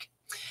unique.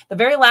 The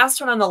very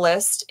last one on the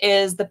list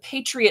is the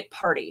Patriot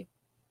Party.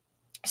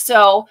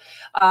 So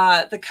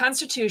the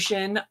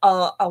Constitution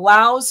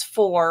allows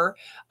for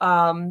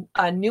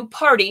a new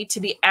party to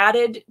be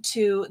added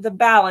to the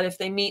ballot if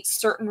they meet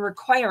certain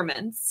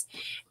requirements.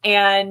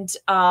 And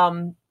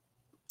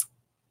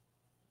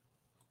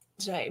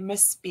did I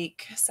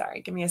misspeak?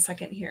 Sorry, give me a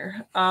second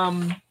here.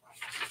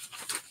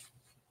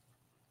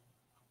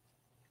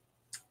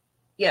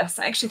 Yes,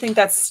 I actually think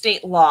that's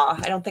state law.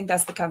 I don't think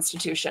that's the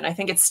Constitution. I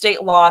think it's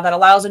state law that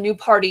allows a new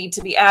party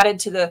to be added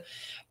to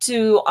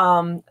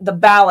the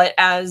ballot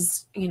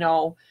as, you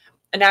know,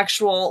 an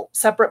actual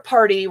separate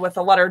party with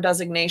a letter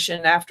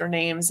designation after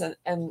names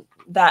and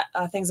that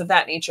things of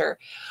that nature.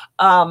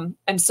 And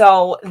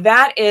so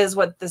that is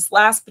what this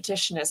last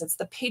petition is. It's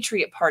the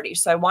Patriot Party.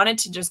 So I wanted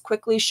to just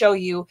quickly show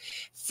you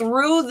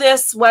through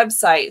this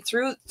website,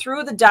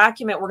 through the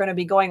document we're going to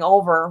be going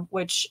over,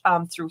 which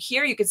through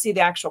here you can see the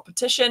actual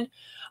petition,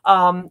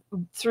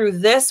 through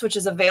this, which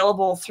is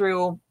available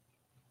through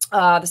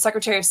the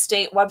Secretary of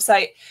State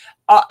website.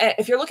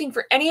 If you're looking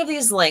for any of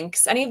these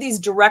links, any of these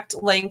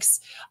direct links,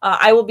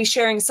 I will be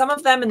sharing some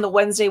of them in the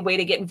Wednesday Way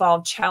to Get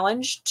Involved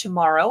Challenge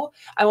tomorrow.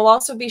 I will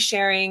also be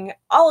sharing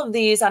all of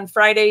these on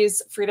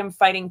Friday's Freedom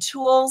Fighting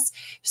Tools.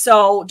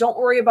 So don't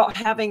worry about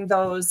having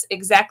those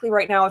exactly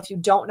right now if you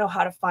don't know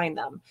how to find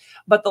them.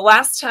 But the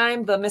last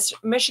time the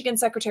Michigan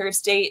Secretary of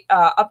State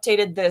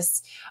updated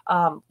this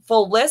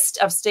full list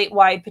of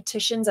statewide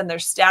petitions and their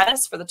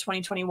status for the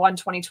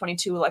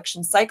 2021-2022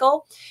 election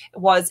cycle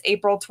was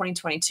April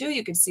 2022.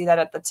 You can see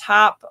that at the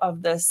top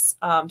of this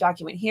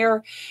document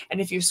here. And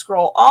if you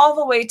scroll all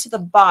the way to the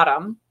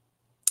bottom,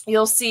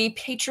 you'll see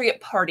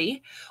Patriot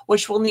Party,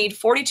 which will need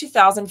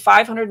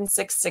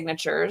 42,506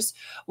 signatures,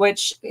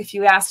 which if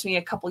you asked me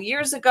a couple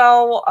years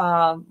ago,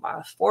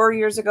 4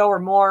 years ago or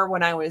more,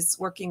 when I was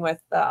working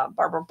with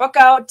Barbara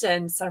Bookout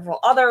and several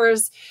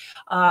others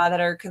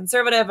that are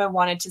conservative and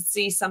wanted to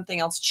see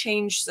something else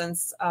change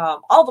since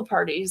all the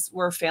parties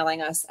were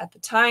failing us at the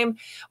time.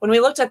 When we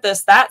looked at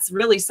this, that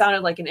really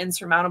sounded like an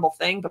insurmountable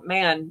thing. But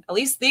man, at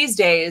least these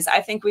days, I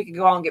think we could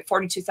go out and get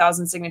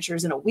 42,000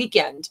 signatures in a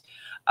weekend.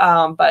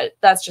 But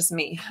that's just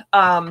me.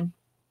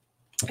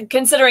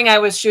 Considering I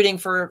was shooting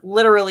for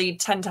literally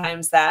 10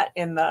 times that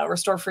in the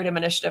Restore Freedom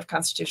Initiative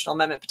Constitutional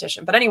Amendment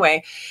petition. But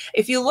anyway,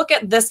 if you look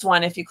at this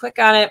one, if you click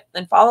on it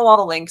and follow all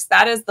the links,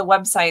 that is the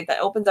website that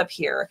opens up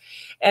here.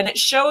 And it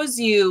shows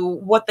you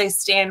what they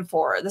stand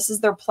for. This is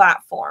their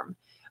platform.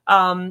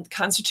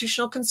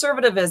 Constitutional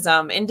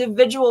conservatism,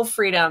 individual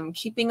freedom,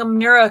 keeping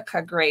America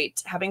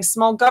great, having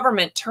small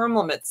government, term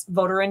limits,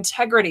 voter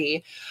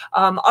integrity,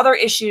 other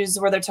issues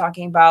where they're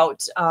talking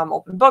about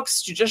open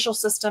books, judicial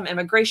system,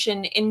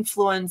 immigration,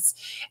 influence,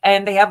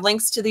 and they have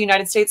links to the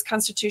United States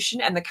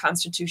Constitution and the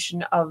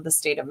Constitution of the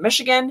state of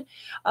Michigan.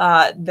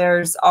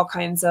 There's all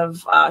kinds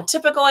of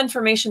typical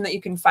information that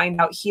you can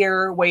find out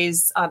here,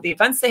 ways, the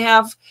events they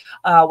have,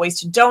 ways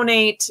to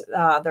donate,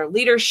 their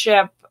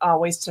leadership,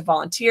 ways to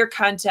volunteer,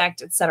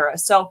 contact, etc.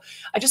 So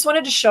I just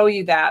wanted to show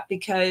you that,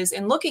 because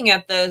in looking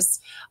at this,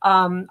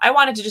 I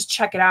wanted to just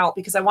check it out,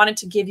 because I wanted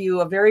to give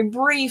you a very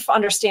brief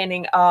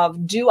understanding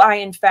of, do I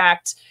in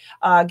fact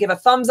give a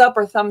thumbs up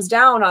or thumbs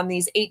down on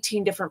these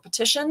 18 different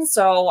petitions?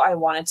 So I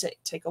wanted to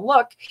take a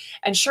look,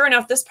 and sure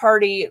enough, this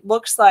party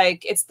looks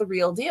like it's the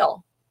real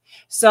deal.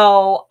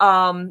 So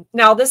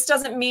now this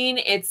doesn't mean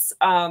it's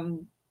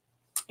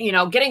you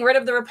know, getting rid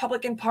of the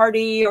Republican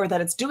Party, or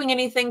that it's doing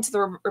anything to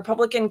the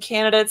Republican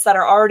candidates that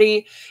are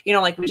already, you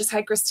know, like we just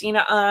had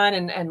Christina on,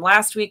 and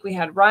last week we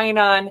had Ryan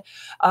on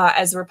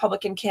as a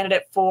Republican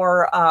candidate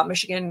for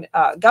Michigan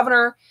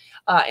governor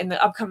in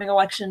the upcoming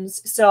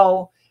elections.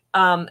 So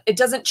it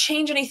doesn't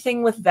change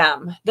anything with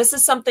them. This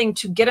is something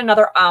to get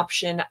another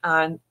option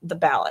on the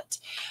ballot.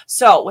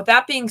 So with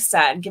that being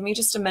said, give me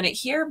just a minute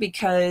here,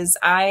 because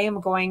I am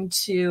going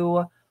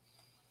to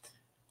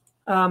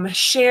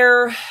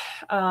share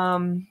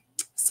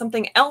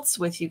something else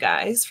with you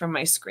guys from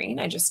my screen.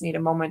 I just need a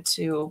moment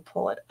to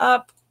pull it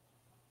up.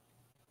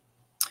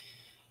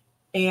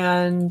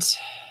 And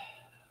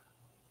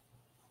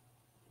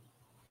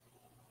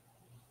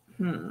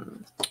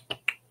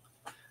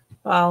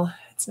well,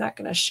 it's not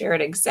going to share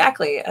it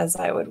exactly as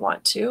I would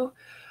want to.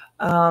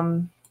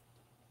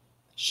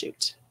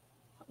 Shoot,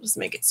 I'll just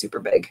make it super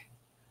big.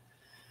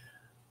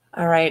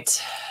 All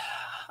right.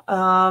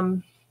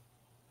 There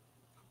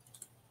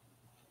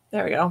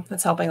we go.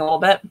 That's helping a little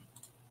bit.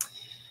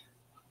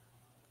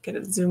 Get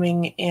it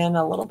zooming in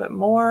a little bit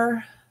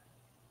more.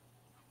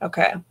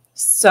 Okay,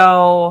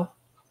 so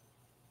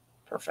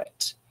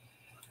perfect.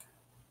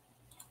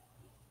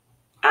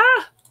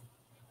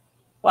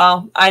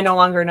 Well, I no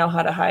longer know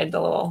how to hide the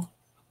little,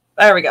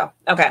 there we go.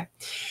 Okay.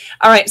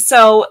 All right.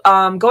 So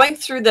going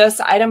through this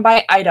item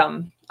by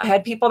item, I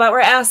had people that were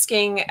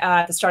asking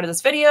at the start of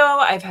this video.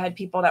 I've had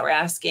people that were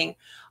asking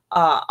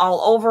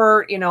all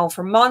over, you know,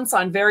 for months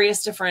on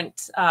various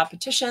different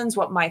petitions,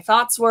 what my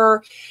thoughts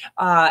were.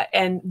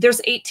 And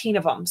there's 18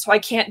 of them. So I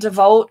can't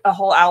devote a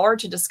whole hour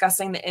to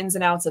discussing the ins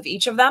and outs of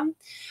each of them.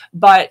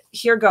 But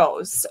here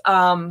goes.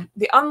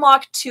 The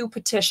Unlock 2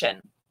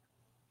 petition.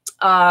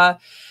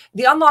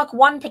 The Unlock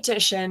 1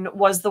 petition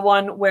was the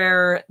one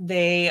where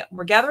they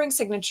were gathering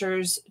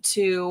signatures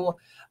to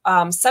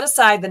set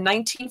aside the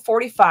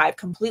 1945,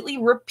 completely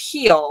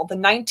repeal the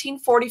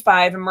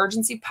 1945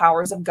 Emergency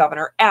Powers of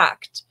Governor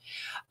Act.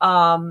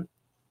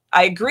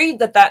 I agreed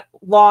that that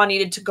law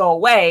needed to go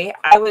away.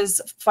 I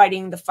was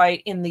fighting the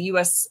fight in the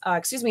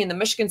in the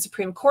Michigan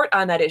Supreme Court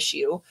on that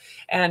issue.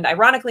 And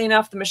ironically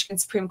enough, the Michigan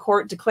Supreme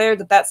Court declared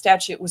that that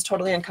statute was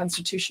totally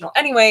unconstitutional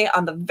anyway,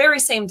 on the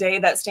very same day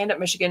that Stand Up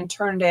Michigan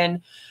turned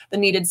in the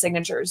needed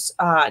signatures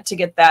to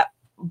get that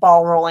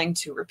ball rolling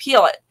to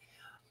repeal it.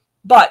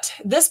 But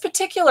this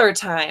particular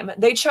time,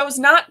 they chose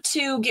not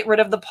to get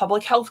rid of the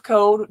Public Health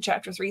Code,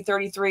 Chapter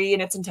 333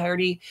 in its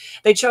entirety.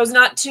 They chose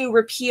not to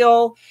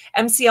repeal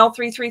MCL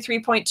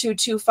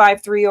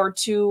 333.2253 or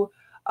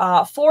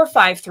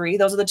 2453.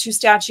 Those are the two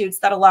statutes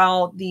that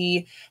allow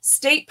the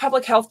state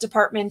public health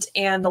department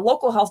and the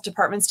local health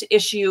departments to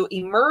issue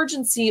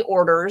emergency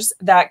orders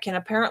that can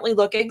apparently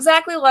look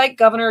exactly like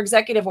governor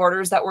executive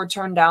orders that were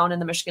turned down in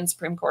the Michigan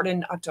Supreme Court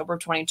in October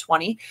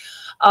 2020.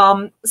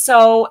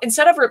 So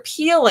instead of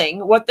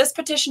repealing, what this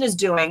petition is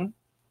doing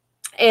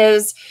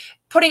is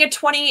putting a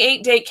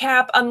 28-day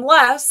cap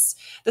unless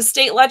the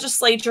state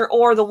legislature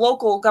or the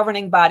local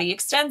governing body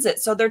extends it.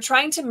 So they're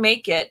trying to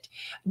make it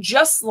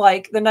just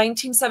like the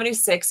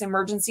 1976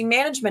 Emergency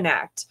Management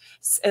Act.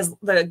 As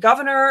the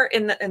governor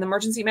in the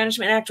Emergency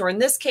Management Act, or in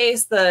this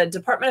case, the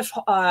Department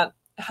of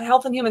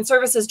Health and Human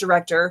Services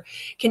director,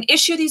 can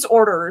issue these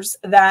orders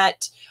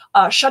that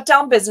shut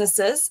down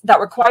businesses, that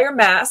require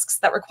masks,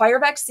 that require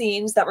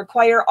vaccines, that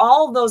require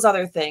all of those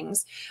other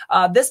things.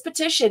 This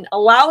petition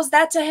allows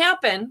that to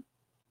happen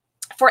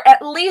for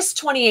at least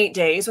 28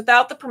 days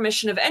without the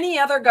permission of any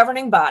other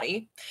governing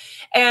body.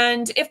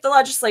 And if the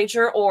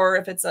legislature, or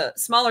if it's a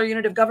smaller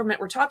unit of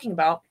government we're talking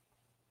about,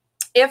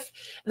 if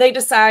they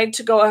decide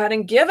to go ahead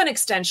and give an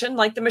extension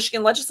like the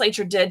Michigan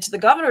legislature did to the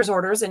governor's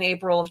orders in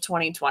April of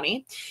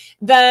 2020,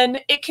 then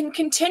it can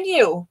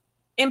continue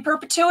in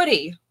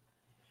perpetuity.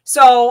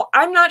 So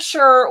I'm not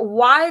sure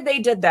why they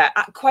did that.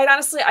 Quite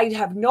honestly, I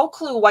have no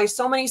clue why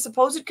so many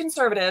supposed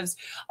conservatives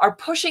are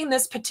pushing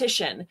this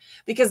petition,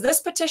 because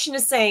this petition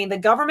is saying the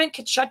government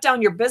could shut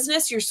down your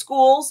business, your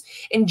schools,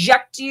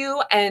 inject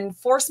you and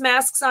force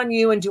masks on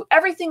you and do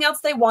everything else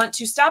they want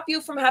to stop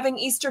you from having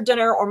Easter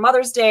dinner or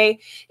Mother's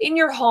Day in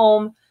your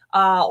home,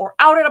 or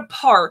out at a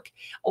park,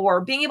 or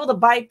being able to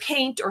buy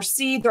paint or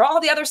seed, or all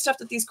the other stuff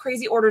that these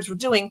crazy orders were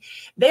doing.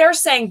 They are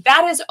saying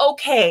that is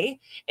okay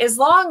as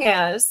long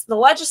as the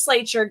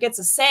legislature gets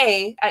a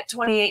say at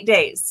 28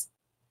 days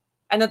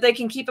and that they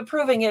can keep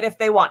approving it if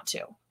they want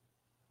to.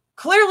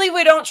 Clearly,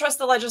 we don't trust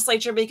the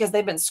legislature because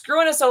they've been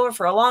screwing us over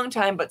for a long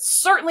time, but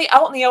certainly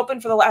out in the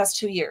open for the last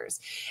 2 years.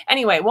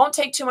 Anyway, won't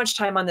take too much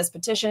time on this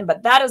petition,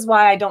 but that is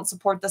why I don't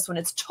support this one.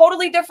 It's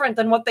totally different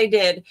than what they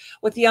did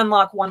with the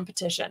Unlock 1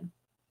 petition.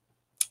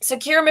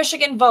 Secure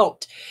Michigan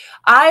Vote.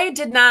 I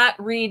did not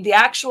read the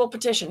actual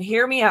petition.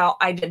 Hear me out.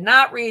 I did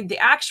not read the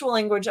actual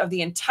language of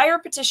the entire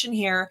petition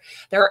here.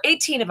 There are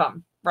 18 of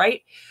them,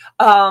 right?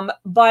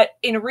 But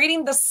in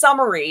reading the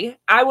summary,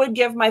 I would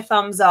give my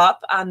thumbs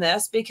up on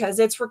this because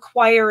it's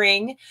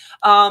requiring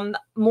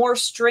more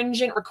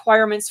stringent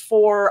requirements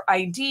for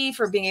ID,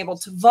 for being able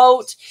to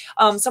vote.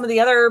 Some of the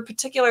other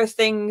particular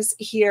things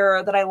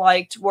here that I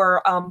liked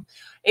were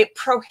it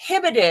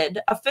prohibited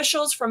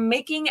officials from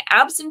making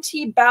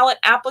absentee ballot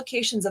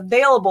applications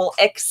available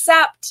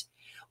except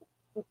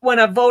when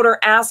a voter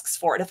asks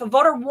for it. If a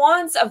voter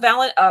wants a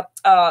valid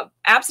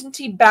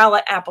absentee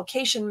ballot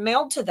application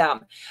mailed to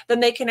them, then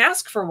they can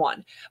ask for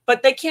one.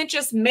 But they can't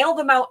just mail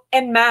them out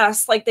en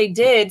masse like they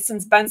did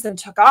since Benson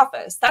took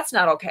office. That's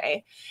not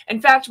okay.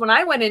 In fact, when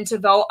I went in to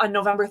vote on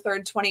November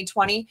 3rd,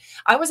 2020,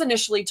 I was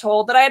initially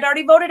told that I had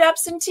already voted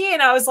absentee,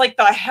 and I was like,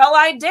 the hell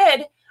I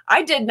did.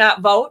 I did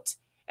not vote.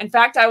 In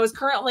fact, I was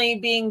currently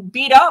being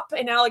beat up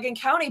in Allegan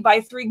County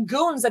by 3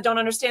 goons that don't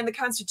understand the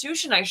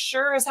Constitution. I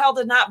sure as hell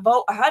did not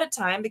vote ahead of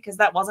time because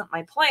that wasn't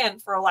my plan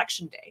for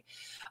Election Day.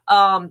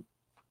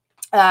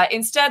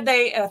 Instead,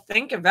 they, I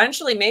think,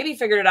 eventually maybe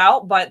figured it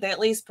out, but they at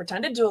least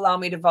pretended to allow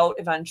me to vote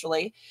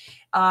eventually.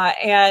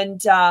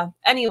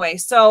 Anyway,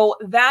 so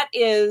that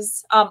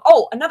is,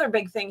 oh, another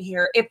big thing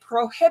here. It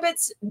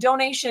prohibits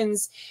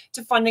donations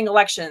to funding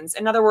elections.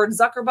 In other words,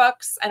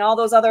 Zuckerbucks and all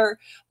those other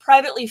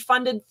privately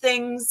funded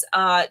things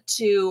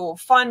to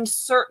fund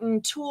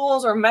certain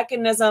tools or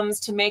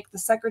mechanisms to make the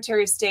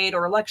Secretary of State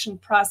or election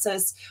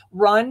process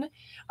run.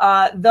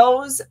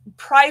 Those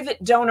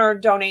private donor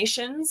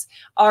donations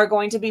are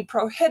going to be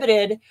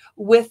prohibited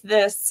with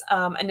this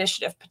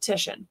initiative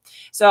petition.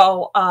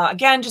 So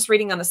again, just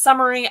reading on the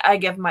summary,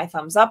 I give my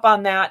thumbs up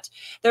on that.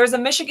 There's a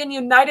Michigan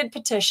United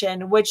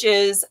petition, which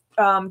is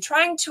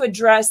trying to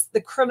address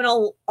the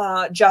criminal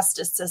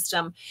justice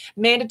system,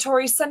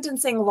 mandatory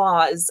sentencing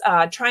laws,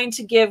 trying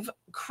to give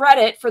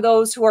credit for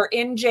those who are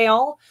in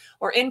jail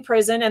or in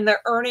prison and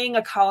they're earning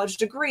a college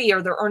degree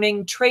or they're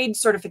earning trade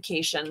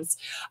certifications.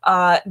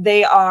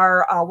 They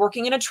are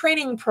working in a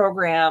training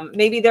program.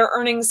 Maybe they're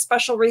earning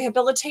special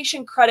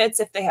rehabilitation credits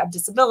if they have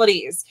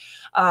disabilities.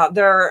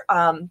 Their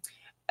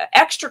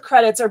extra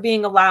credits are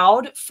being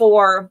allowed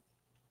for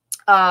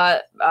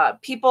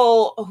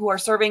people who are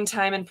serving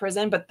time in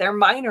prison, but they're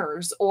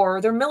minors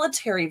or they're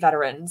military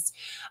veterans.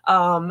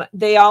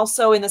 They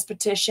also, in this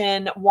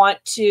petition, want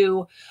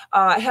to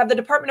have the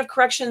Department of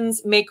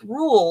Corrections make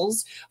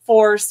rules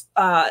for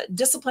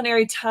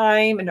disciplinary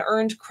time and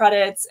earned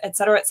credits, et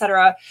cetera, et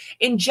cetera.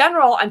 In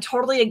general, I'm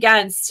totally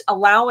against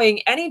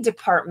allowing any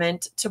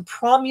department to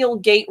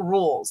promulgate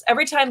rules.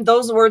 Every time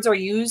those words are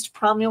used,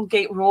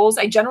 promulgate rules,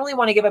 I generally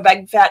want to give a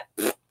big fat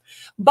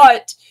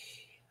but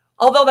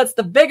although that's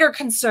the bigger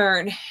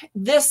concern,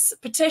 this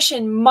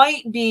petition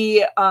might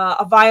be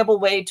a viable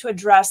way to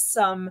address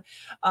some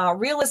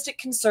realistic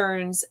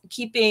concerns,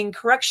 keeping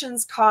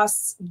corrections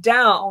costs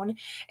down,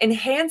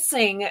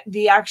 enhancing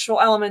the actual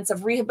elements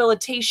of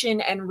rehabilitation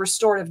and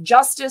restorative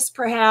justice,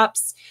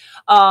 perhaps.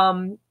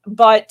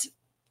 But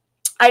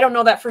I don't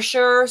know that for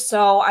sure,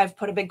 so I've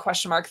put a big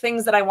question mark.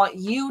 Things that I want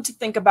you to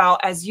think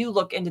about as you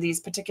look into these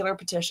particular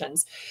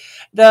petitions.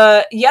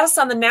 The yes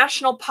on the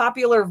national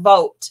popular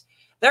vote.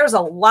 There's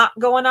a lot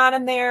going on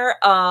in there.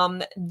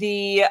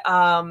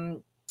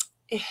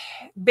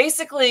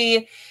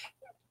 Basically,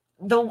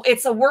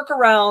 it's a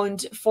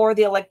workaround for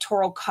the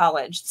Electoral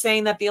College,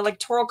 saying that the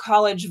Electoral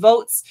College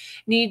votes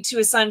need to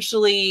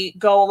essentially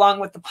go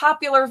along with the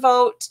popular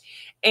vote.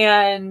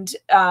 And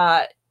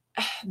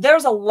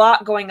there's a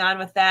lot going on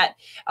with that.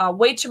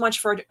 Way too much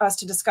for us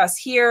to discuss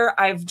here.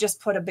 I've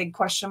just put a big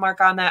question mark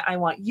on that. I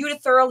want you to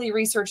thoroughly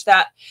research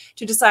that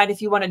to decide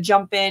if you want to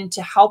jump in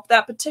to help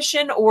that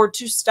petition or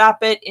to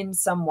stop it in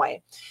some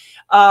way.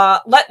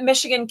 Let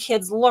Michigan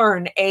Kids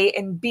Learn, A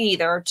and B.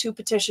 There are 2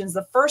 petitions.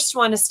 The first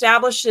one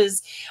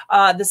establishes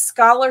the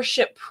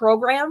scholarship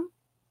program.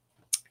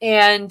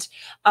 And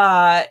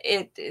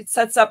it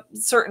sets up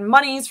certain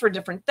monies for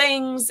different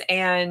things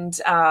and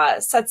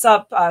sets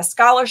up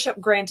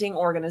scholarship granting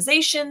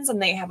organizations,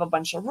 and they have a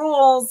bunch of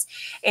rules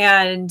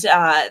and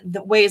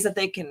the ways that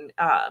they can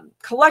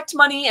collect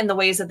money and the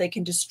ways that they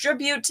can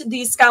distribute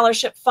these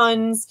scholarship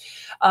funds.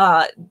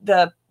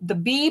 The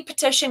B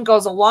petition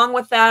goes along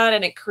with that,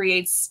 and it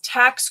creates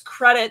tax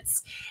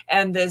credits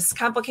and this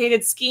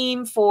complicated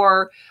scheme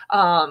for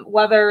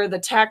whether the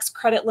tax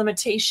credit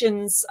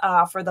limitations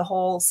for the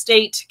whole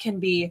state can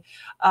be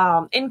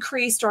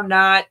increased or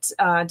not,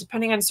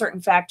 depending on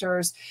certain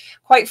factors.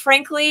 Quite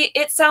frankly,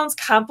 it sounds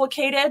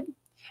complicated.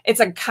 It's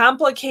a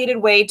complicated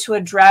way to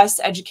address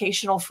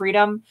educational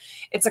freedom.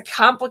 It's a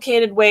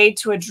complicated way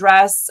to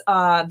address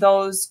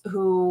those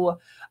who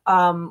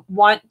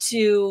want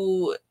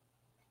to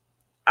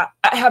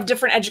have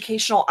different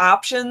educational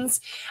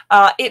options.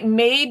 It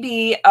may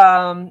be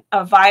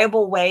a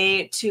viable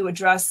way to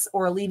address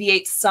or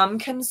alleviate some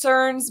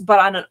concerns, but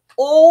on an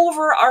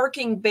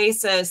overarching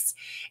basis,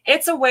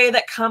 it's a way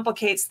that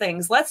complicates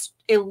things.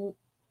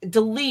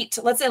 delete,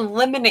 let's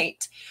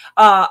eliminate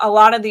a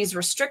lot of these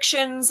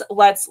restrictions.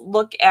 Let's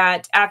look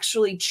at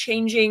actually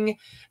changing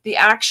the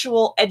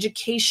actual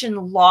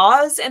education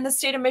laws in the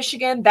state of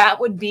Michigan. That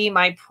would be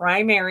my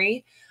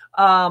primary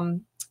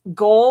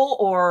goal,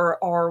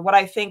 or what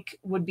I think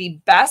would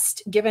be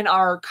best given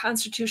our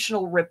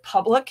constitutional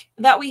republic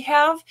that we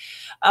have.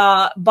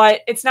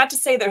 But it's not to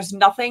say there's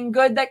nothing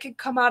good that could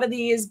come out of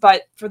these,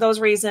 but for those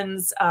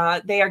reasons,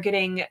 they are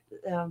getting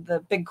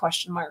the big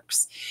question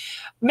marks.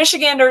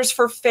 Michiganders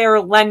for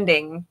fair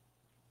lending.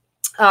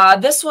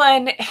 This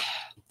one,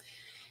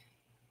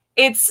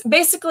 it's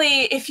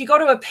basically if you go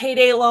to a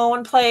payday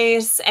loan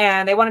place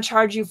and they want to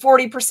charge you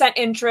 40%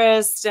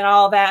 interest and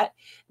all that,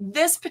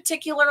 this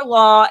particular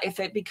law, if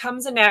it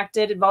becomes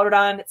enacted and voted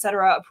on, et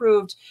cetera,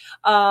 approved,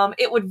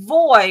 it would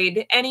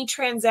void any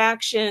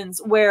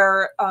transactions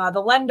where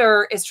the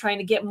lender is trying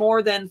to get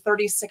more than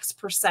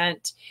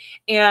 36%.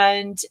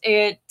 And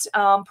it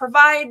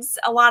provides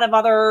a lot of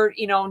other,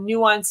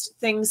 nuanced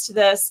things to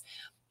this.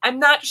 I'm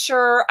not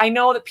sure. I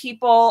know that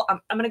people, I'm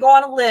going to go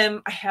on a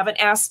limb. I haven't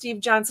asked Steve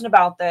Johnson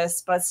about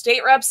this, but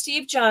State Rep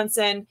Steve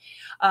Johnson,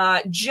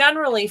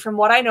 generally from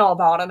what I know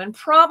about him, and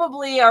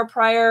probably our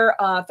prior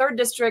 3rd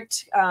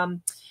District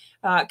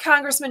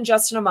Congressman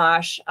Justin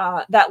Amash,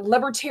 that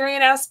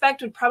libertarian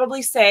aspect would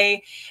probably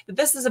say that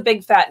this is a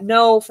big fat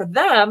no for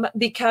them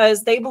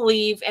because they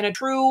believe in a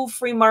true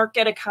free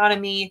market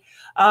economy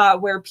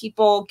where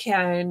people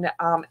can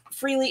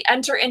freely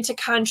enter into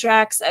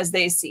contracts as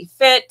they see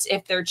fit.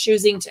 If they're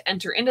choosing to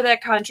enter into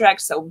that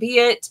contract, so be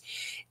it.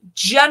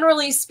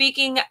 Generally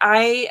speaking,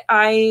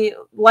 I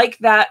like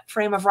that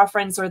frame of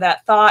reference or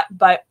that thought,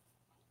 but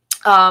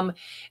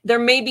there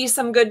may be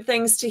some good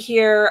things to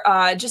hear,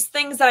 just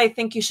things that I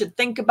think you should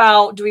think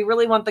about. Do we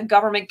really want the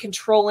government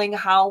controlling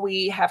how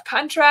we have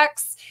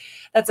contracts?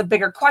 That's a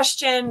bigger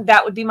question.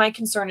 That would be my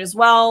concern as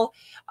well.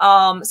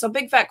 So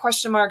big fat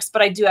question marks,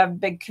 but I do have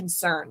big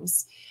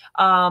concerns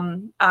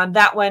on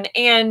that one.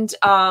 And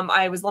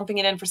I was lumping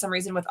it in for some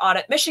reason with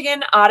Audit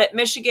Michigan. Audit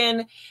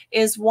Michigan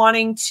is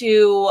wanting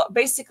to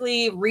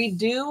basically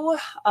redo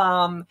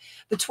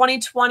the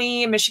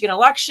 2020 Michigan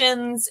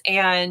elections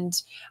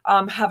and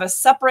have a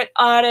separate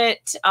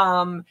audit,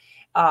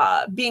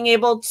 being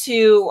able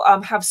to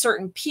have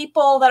certain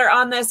people that are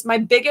on this. My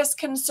biggest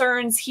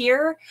concerns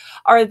here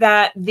are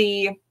that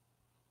the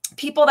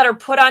people that are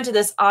put onto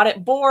this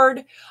audit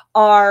board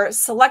are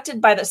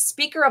selected by the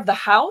Speaker of the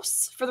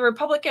House for the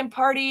Republican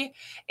Party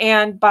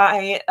and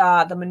by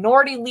the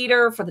minority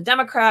leader for the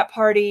Democrat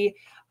Party.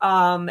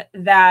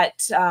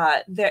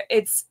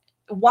 It's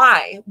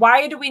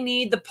why do we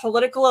need the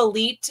political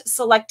elite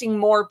selecting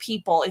more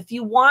people? If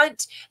you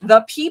want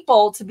the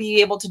people to be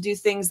able to do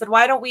things, then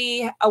why don't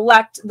we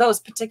elect those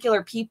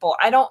particular people?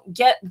 I don't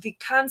get the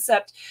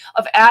concept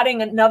of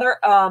adding another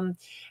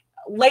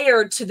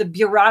layer to the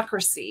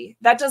bureaucracy.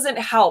 That doesn't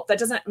help. That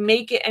doesn't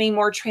make it any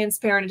more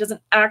transparent. It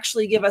doesn't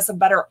actually give us a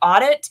better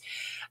audit.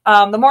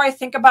 The more I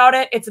think about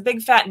it, it's a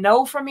big fat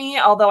no for me,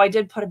 although I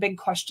did put a big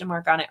question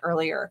mark on it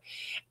earlier.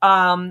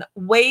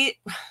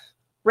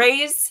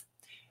 Raise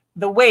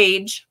the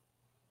wage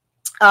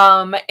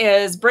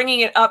is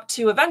bringing it up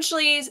to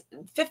eventually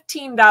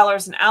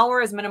 $15 an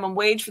hour as minimum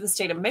wage for the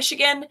state of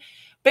Michigan.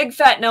 Big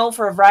fat no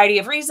for a variety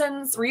of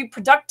reasons.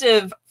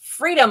 Reproductive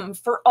freedom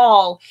for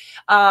all,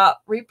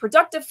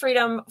 reproductive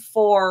freedom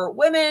for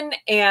women,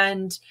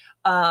 and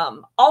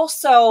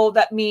also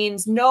that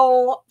means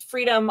no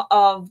freedom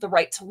of the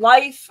right to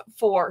life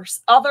for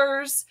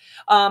others.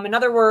 In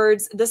other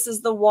words, this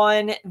is the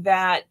one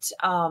that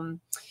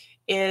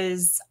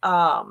is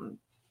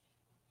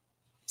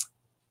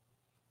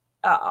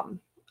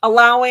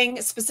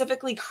allowing,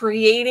 specifically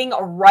creating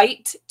a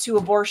right to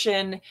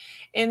abortion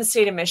in the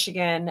state of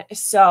Michigan.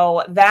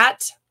 So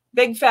that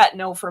big fat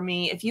no for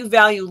me. If you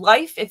value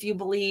life, if you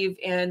believe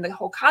in the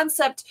whole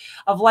concept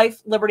of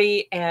life,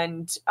 liberty,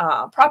 and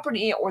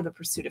property, or the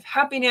pursuit of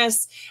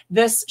happiness,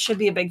 this should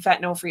be a big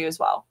fat no for you as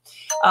well.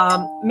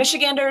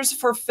 Michiganders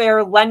for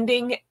fair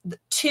lending,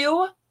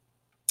 2.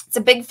 It's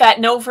a big fat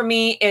no for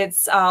me.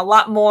 It's a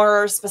lot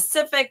more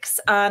specifics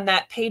on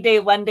that payday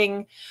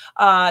lending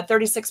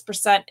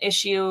 36%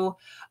 issue.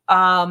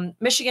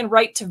 Michigan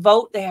right to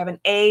vote, they have an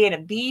A and a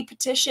B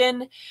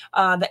petition.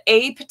 The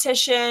A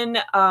petition,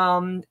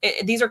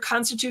 these are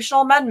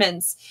constitutional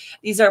amendments.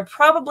 These are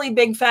probably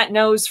big fat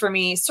no's for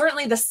me.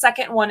 Certainly the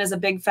second one is a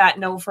big fat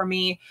no for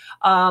me.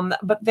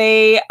 But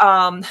they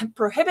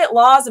prohibit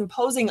laws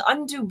imposing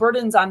undue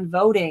burdens on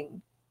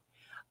voting.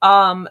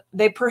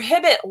 They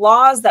prohibit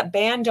laws that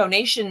ban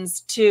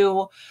donations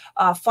to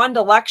fund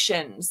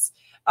elections.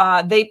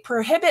 They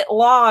prohibit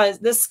laws.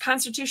 This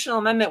constitutional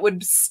amendment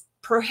would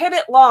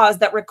prohibit laws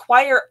that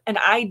require an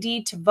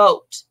ID to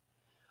vote.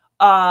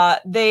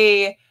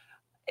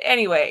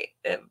 Anyway,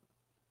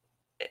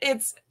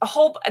 there's a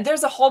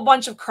whole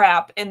bunch of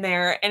crap in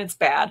there, and it's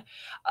bad.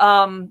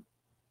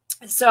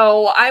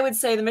 So I would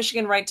say the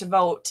Michigan right to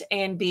vote,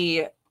 A and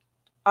B,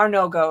 are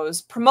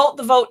no-goes. Promote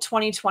the Vote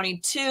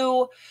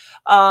 2022.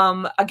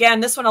 Again,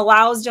 this one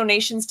allows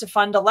donations to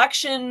fund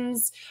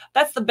elections.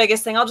 That's the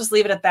biggest thing. I'll just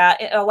leave it at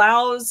that. It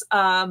allows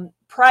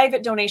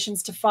private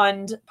donations to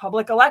fund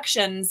public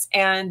elections,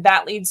 and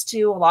that leads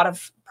to a lot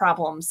of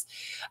problems.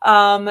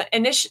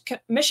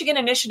 Michigan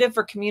Initiative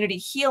for Community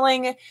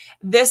Healing.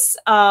 This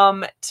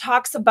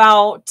talks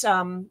about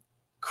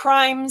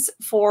crimes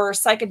for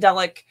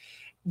psychedelic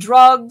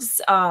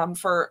drugs,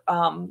 for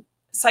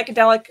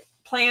psychedelic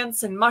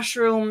plants and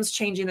mushrooms,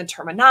 changing the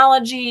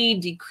terminology,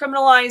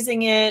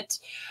 decriminalizing it.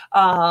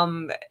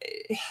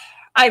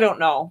 I don't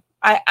know.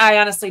 I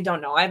honestly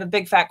don't know. I have a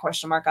big fat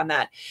question mark on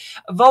that.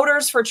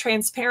 Voters for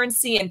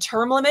Transparency and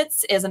Term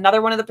Limits is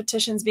another one of the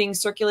petitions being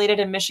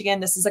circulated in Michigan.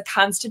 This is a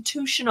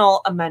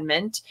constitutional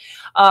amendment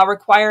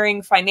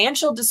requiring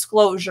financial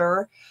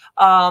disclosure.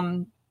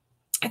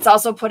 It's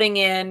also putting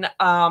in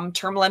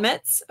term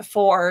limits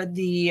for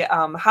the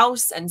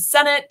House and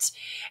Senate,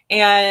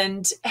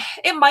 and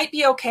it might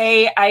be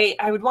okay.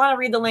 I would want to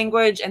read the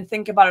language and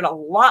think about it a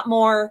lot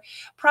more,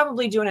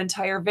 probably do an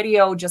entire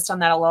video just on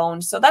that alone.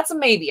 So that's a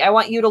maybe. I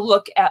want you to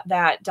look at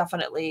that,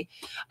 definitely.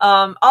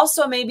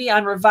 Also maybe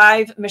on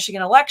Revive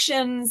Michigan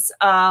Elections.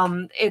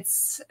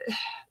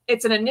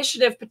 It's an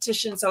initiative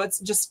petition, so it's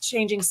just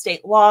changing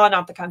state law,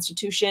 not the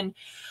Constitution.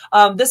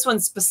 This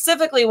one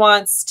specifically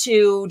wants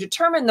to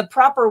determine the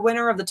proper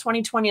winner of the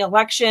 2020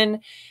 election.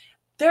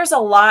 There's a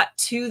lot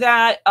to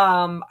that.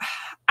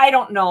 I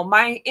don't know.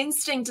 My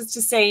instinct is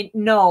to say,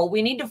 no,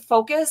 we need to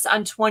focus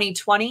on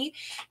 2020,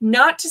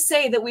 not to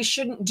say that we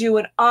shouldn't do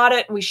an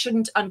audit. We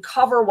shouldn't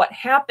uncover what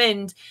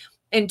happened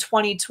in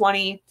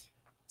 2020.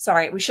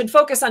 Sorry, we should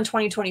focus on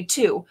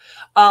 2022.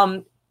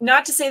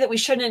 Not to say that we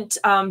shouldn't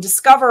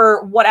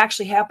discover what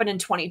actually happened in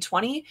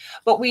 2020,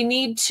 but we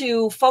need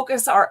to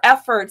focus our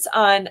efforts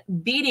on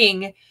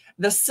beating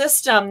the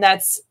system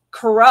that's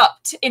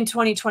corrupt in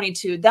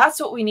 2022. That's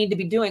what we need to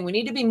be doing. We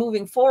need to be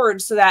moving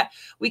forward so that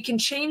we can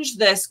change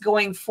this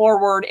going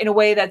forward in a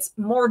way that's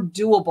more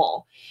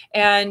doable.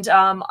 And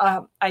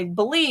I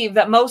believe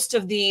that most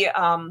of the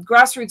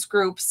grassroots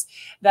groups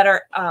that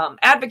are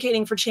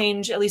advocating for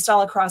change, at least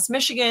all across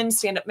Michigan,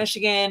 Stand Up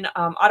Michigan,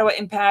 Ottawa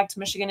Impact,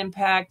 Michigan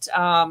Impact,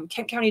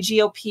 Kent County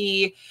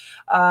GOP,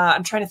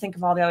 I'm trying to think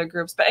of all the other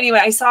groups. But anyway,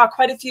 I saw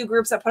quite a few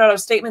groups that put out a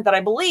statement that I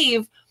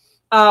believe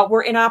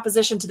were in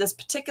opposition to this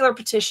particular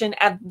petition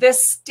at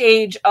this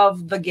stage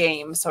of the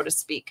game, so to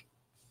speak.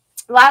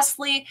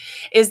 Lastly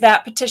is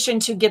that petition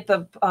to get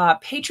the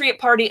Patriot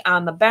Party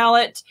on the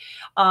ballot.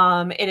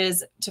 It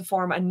is to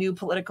form a new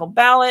political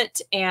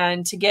ballot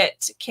and to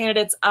get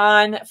candidates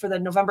on for the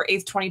November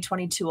 8th,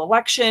 2022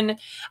 election.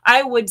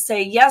 I would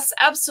say, yes,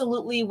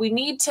 absolutely. We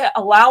need to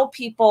allow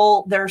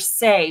people their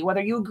say,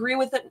 whether you agree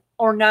with it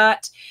or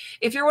not.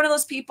 If you're one of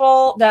those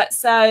people that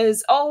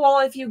says, oh,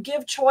 well, if you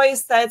give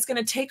choice, that it's going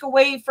to take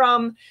away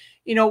from,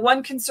 you know,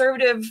 one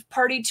conservative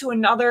party to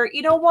another,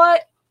 you know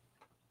what?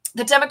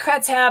 The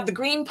Democrats have the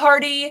Green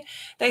Party.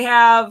 They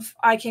have,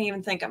 I can't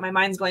even think, my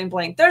mind's going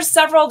blank. There's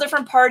several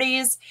different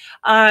parties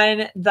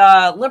on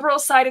the liberal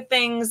side of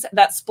things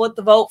that split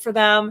the vote for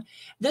them.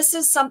 This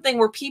is something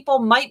where people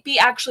might be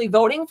actually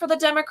voting for the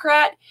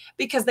Democrat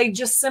because they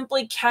just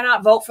simply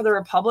cannot vote for the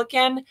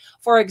Republican.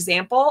 For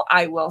example,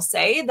 I will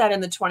say that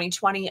in the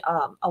 2020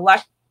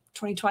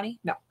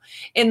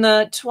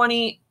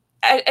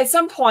 at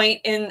some point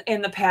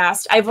in the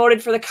past, I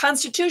voted for the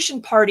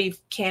Constitution Party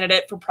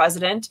candidate for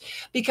president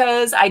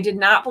because I did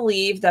not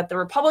believe that the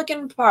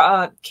Republican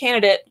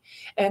candidate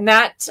in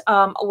that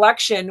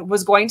election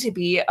was going to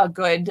be a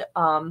good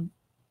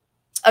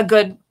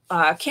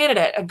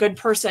candidate, a good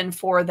person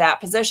for that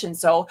position.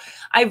 So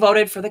I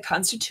voted for the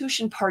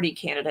Constitution Party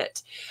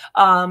candidate.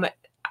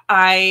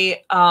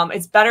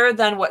 It's better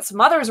than what some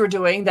others were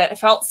doing that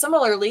felt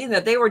similarly,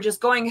 that they were just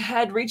going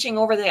ahead, reaching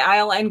over the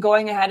aisle and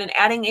going ahead and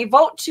adding a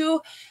vote to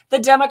the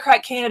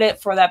Democrat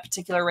candidate for that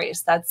particular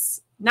race.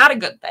 That's not a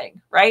good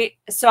thing, right?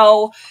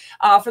 So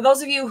for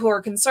those of you who are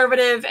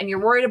conservative and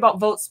you're worried about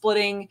vote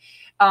splitting,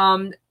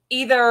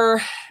 either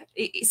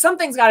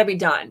something's got to be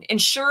done,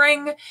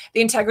 ensuring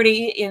the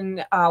integrity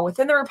in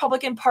within the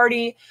Republican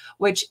Party,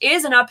 which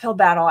is an uphill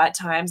battle at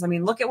times. I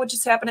mean, look at what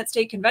just happened at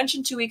state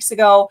convention 2 weeks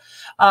ago,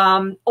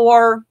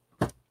 or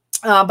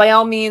by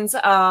all means,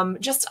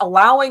 just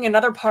allowing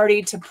another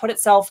party to put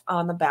itself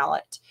on the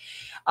ballot.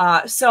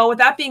 So with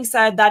that being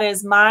said, that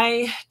is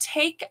my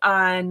take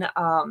on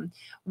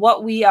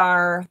what we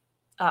are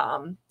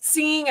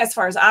seeing as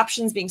far as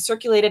options being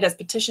circulated as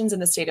petitions in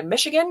the state of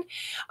Michigan.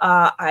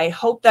 I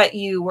hope that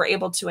you were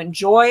able to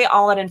enjoy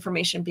all that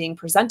information being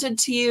presented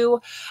to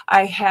you.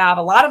 I have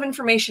a lot of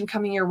information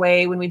coming your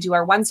way when we do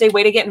our Wednesday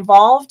Way to Get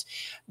Involved.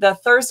 The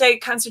Thursday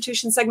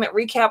Constitution segment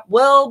recap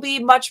will be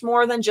much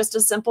more than just a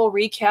simple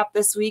recap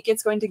this week.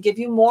 It's going to give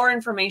you more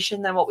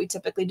information than what we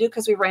typically do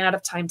because we ran out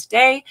of time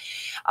today,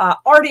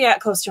 already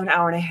at close to an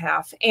hour and a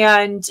half.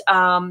 And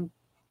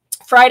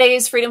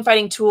Fridays, freedom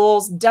fighting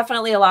tools,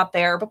 definitely a lot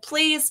there. But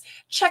please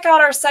check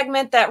out our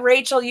segment that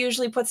Rachel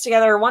usually puts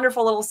together, a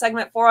wonderful little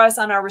segment for us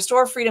on our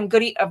Restore Freedom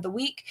Goodie of the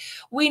Week.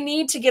 We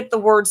need to get the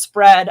word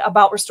spread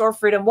about Restore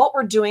Freedom, what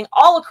we're doing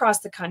all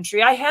across the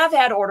country. I have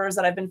had orders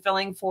that I've been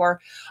filling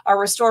for our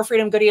Restore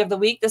Freedom Goodie of the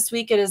Week. This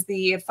week it is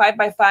the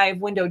 5x5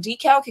 window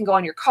decal. It can go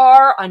on your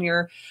car, on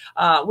your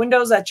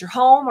windows at your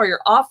home or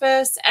your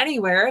office,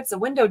 anywhere. It's a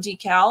window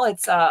decal.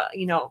 It's a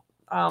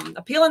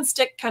peel and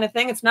stick kind of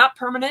thing. It's not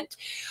permanent,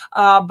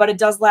 but it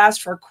does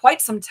last for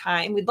quite some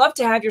time. We'd love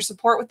to have your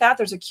support with that.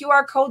 There's a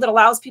QR code that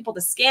allows people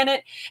to scan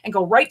it and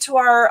go right to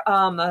our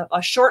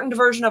a shortened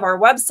version of our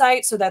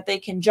website so that they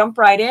can jump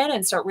right in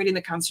and start reading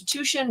the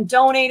Constitution,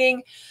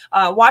 donating,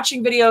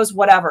 watching videos,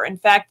 whatever. In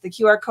fact, the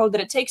QR code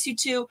that it takes you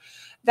to,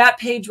 that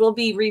page will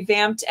be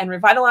revamped and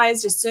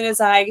revitalized as soon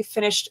as I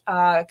finished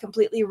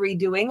completely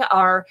redoing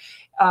our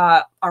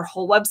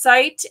whole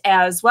website,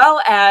 as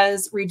well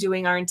as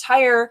redoing our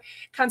entire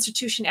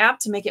Constitution app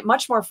to make it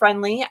much more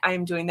friendly.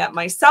 I'm doing that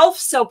myself,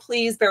 so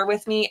please bear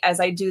with me as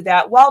I do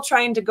that while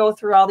trying to go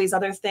through all these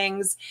other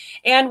things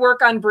and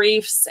work on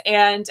briefs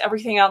and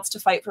everything else to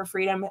fight for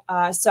freedom.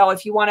 So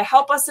if you want to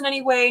help us in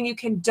any way and you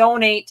can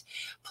donate,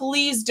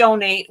 please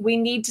donate. We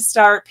need to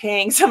start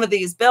paying some of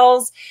these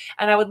bills,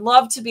 and I would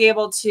love to be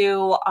able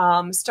to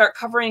start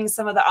covering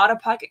some of the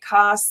out-of-pocket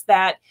costs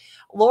that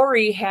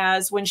Lori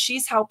has when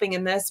she's helping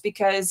in this,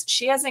 because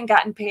she hasn't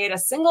gotten paid a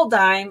single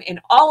dime in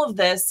all of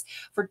this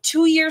for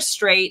 2 years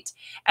straight.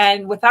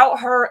 And without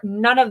her,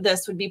 none of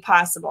this would be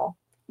possible.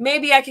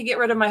 Maybe I could get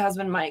rid of my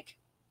husband, Mike.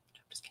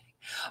 Just kidding.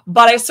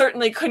 But I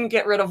certainly couldn't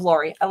get rid of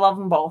Lori. I love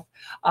them both.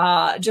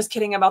 Just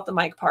kidding about the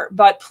Mike part.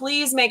 But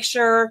please make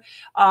sure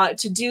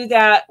to do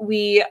that.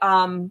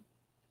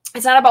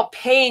 It's not about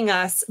paying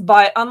us,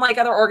 but unlike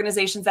other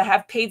organizations that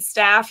have paid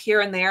staff here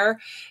and there,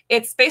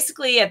 it's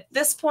basically at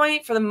this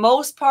point, for the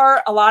most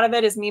part, a lot of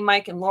it is me,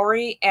 Mike, and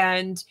Lori,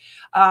 and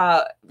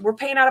we're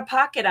paying out of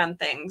pocket on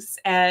things.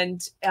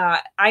 And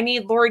I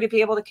need Lori to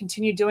be able to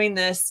continue doing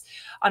this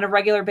on a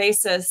regular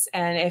basis.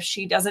 And if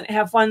she doesn't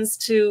have funds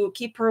to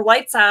keep her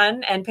lights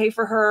on and pay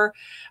for her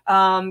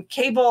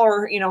cable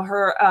or,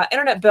 her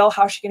internet bill,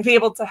 how she can be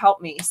able to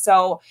help me.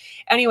 So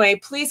anyway,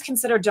 please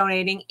consider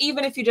donating.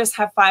 Even if you just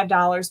have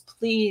 $5,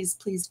 please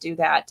do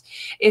that.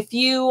 If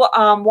you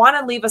want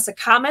to leave us a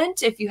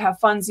comment, if you have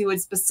funds you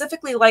would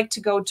specifically like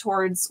to go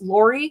towards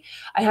Lori,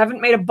 I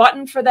haven't made a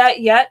button for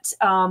that yet,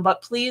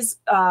 but please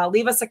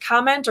leave us a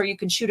comment, or you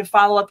can shoot a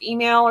follow-up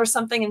email or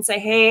something and say,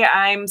 hey,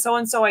 I'm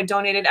so-and-so, I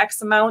donated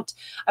X amount.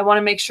 I want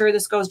to make sure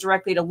this goes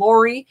directly to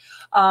Lori.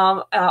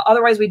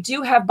 Otherwise, we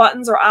do have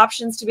buttons or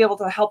options to be able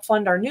to help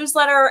fund our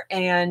newsletter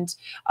and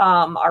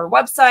our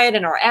website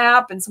and our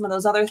app and some of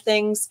those other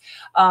things.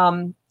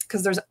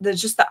 Because there's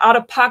just the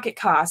out-of-pocket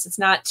cost. It's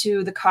not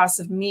to the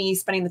cost of me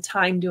spending the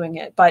time doing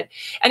it. But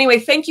anyway,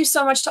 thank you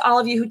so much to all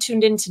of you who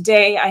tuned in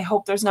today. I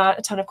hope there's not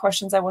a ton of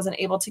questions I wasn't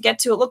able to get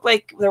to. It looked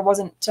like there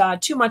wasn't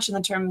too much in the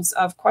terms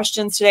of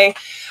questions today.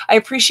 I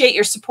appreciate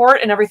your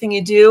support and everything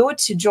you do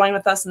to join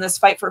with us in this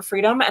fight for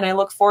freedom. And I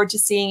look forward to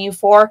seeing you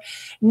for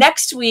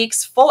next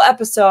week's full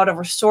episode of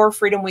Restore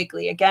Freedom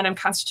Weekly. Again, I'm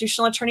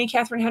Constitutional Attorney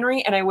Catherine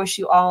Henry, and I wish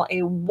you all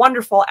a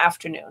wonderful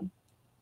afternoon.